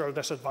structural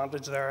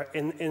disadvantage there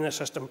in the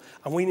system,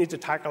 and we need to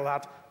tackle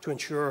that to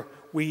ensure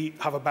we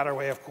have a better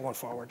way of going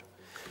forward.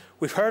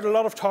 We've heard a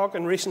lot of talk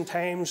in recent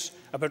times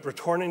about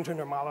returning to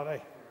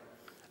normality,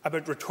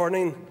 about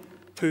returning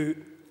to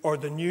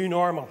the new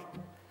normal.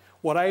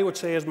 What I would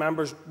say is,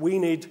 members, we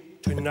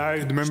need to now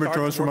the member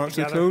draws remarks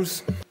to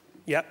close.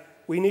 Yeah,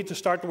 we need to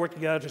start to work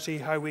together to see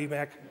how we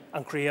make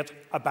and create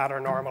a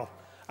better normal.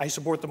 I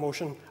support the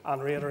motion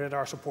and reiterate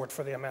our support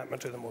for the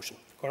amendment to the motion.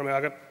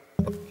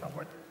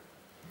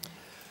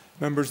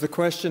 Members, the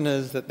question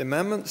is that the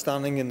amendment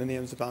standing in the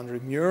names of Andrew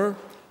Muir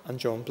and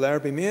John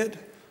Blair be made.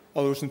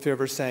 All those in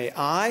favour say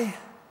aye.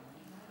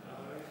 Aye.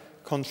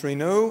 Contrary,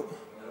 no.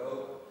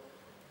 No.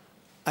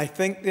 I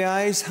think the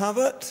ayes have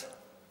it.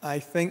 I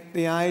think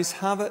the ayes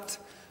have it.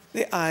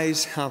 The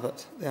ayes have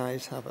it. The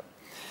ayes have it.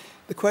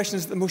 The question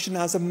is that the motion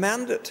as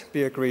amended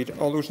be agreed.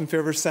 All those in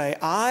favour say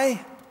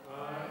aye.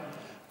 Aye.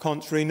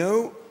 Contrary,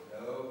 no.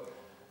 No.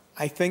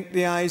 I think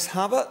the ayes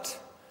have it.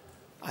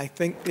 I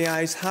think the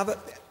ayes have it.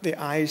 The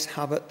ayes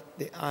have it.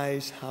 The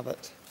ayes have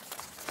it.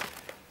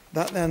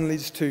 That then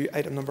leads to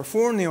item number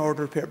 4 in the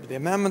order prepared by the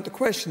amendment. The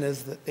question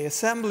is that the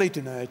Assembly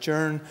do now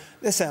adjourn.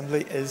 The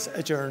Assembly is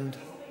adjourned.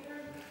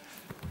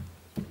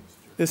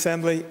 The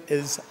Assembly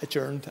is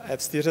adjourned. I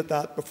have stated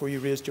that before you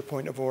raised your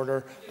point of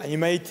order, and you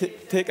may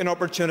take an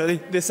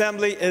opportunity. The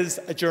Assembly is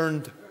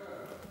adjourned.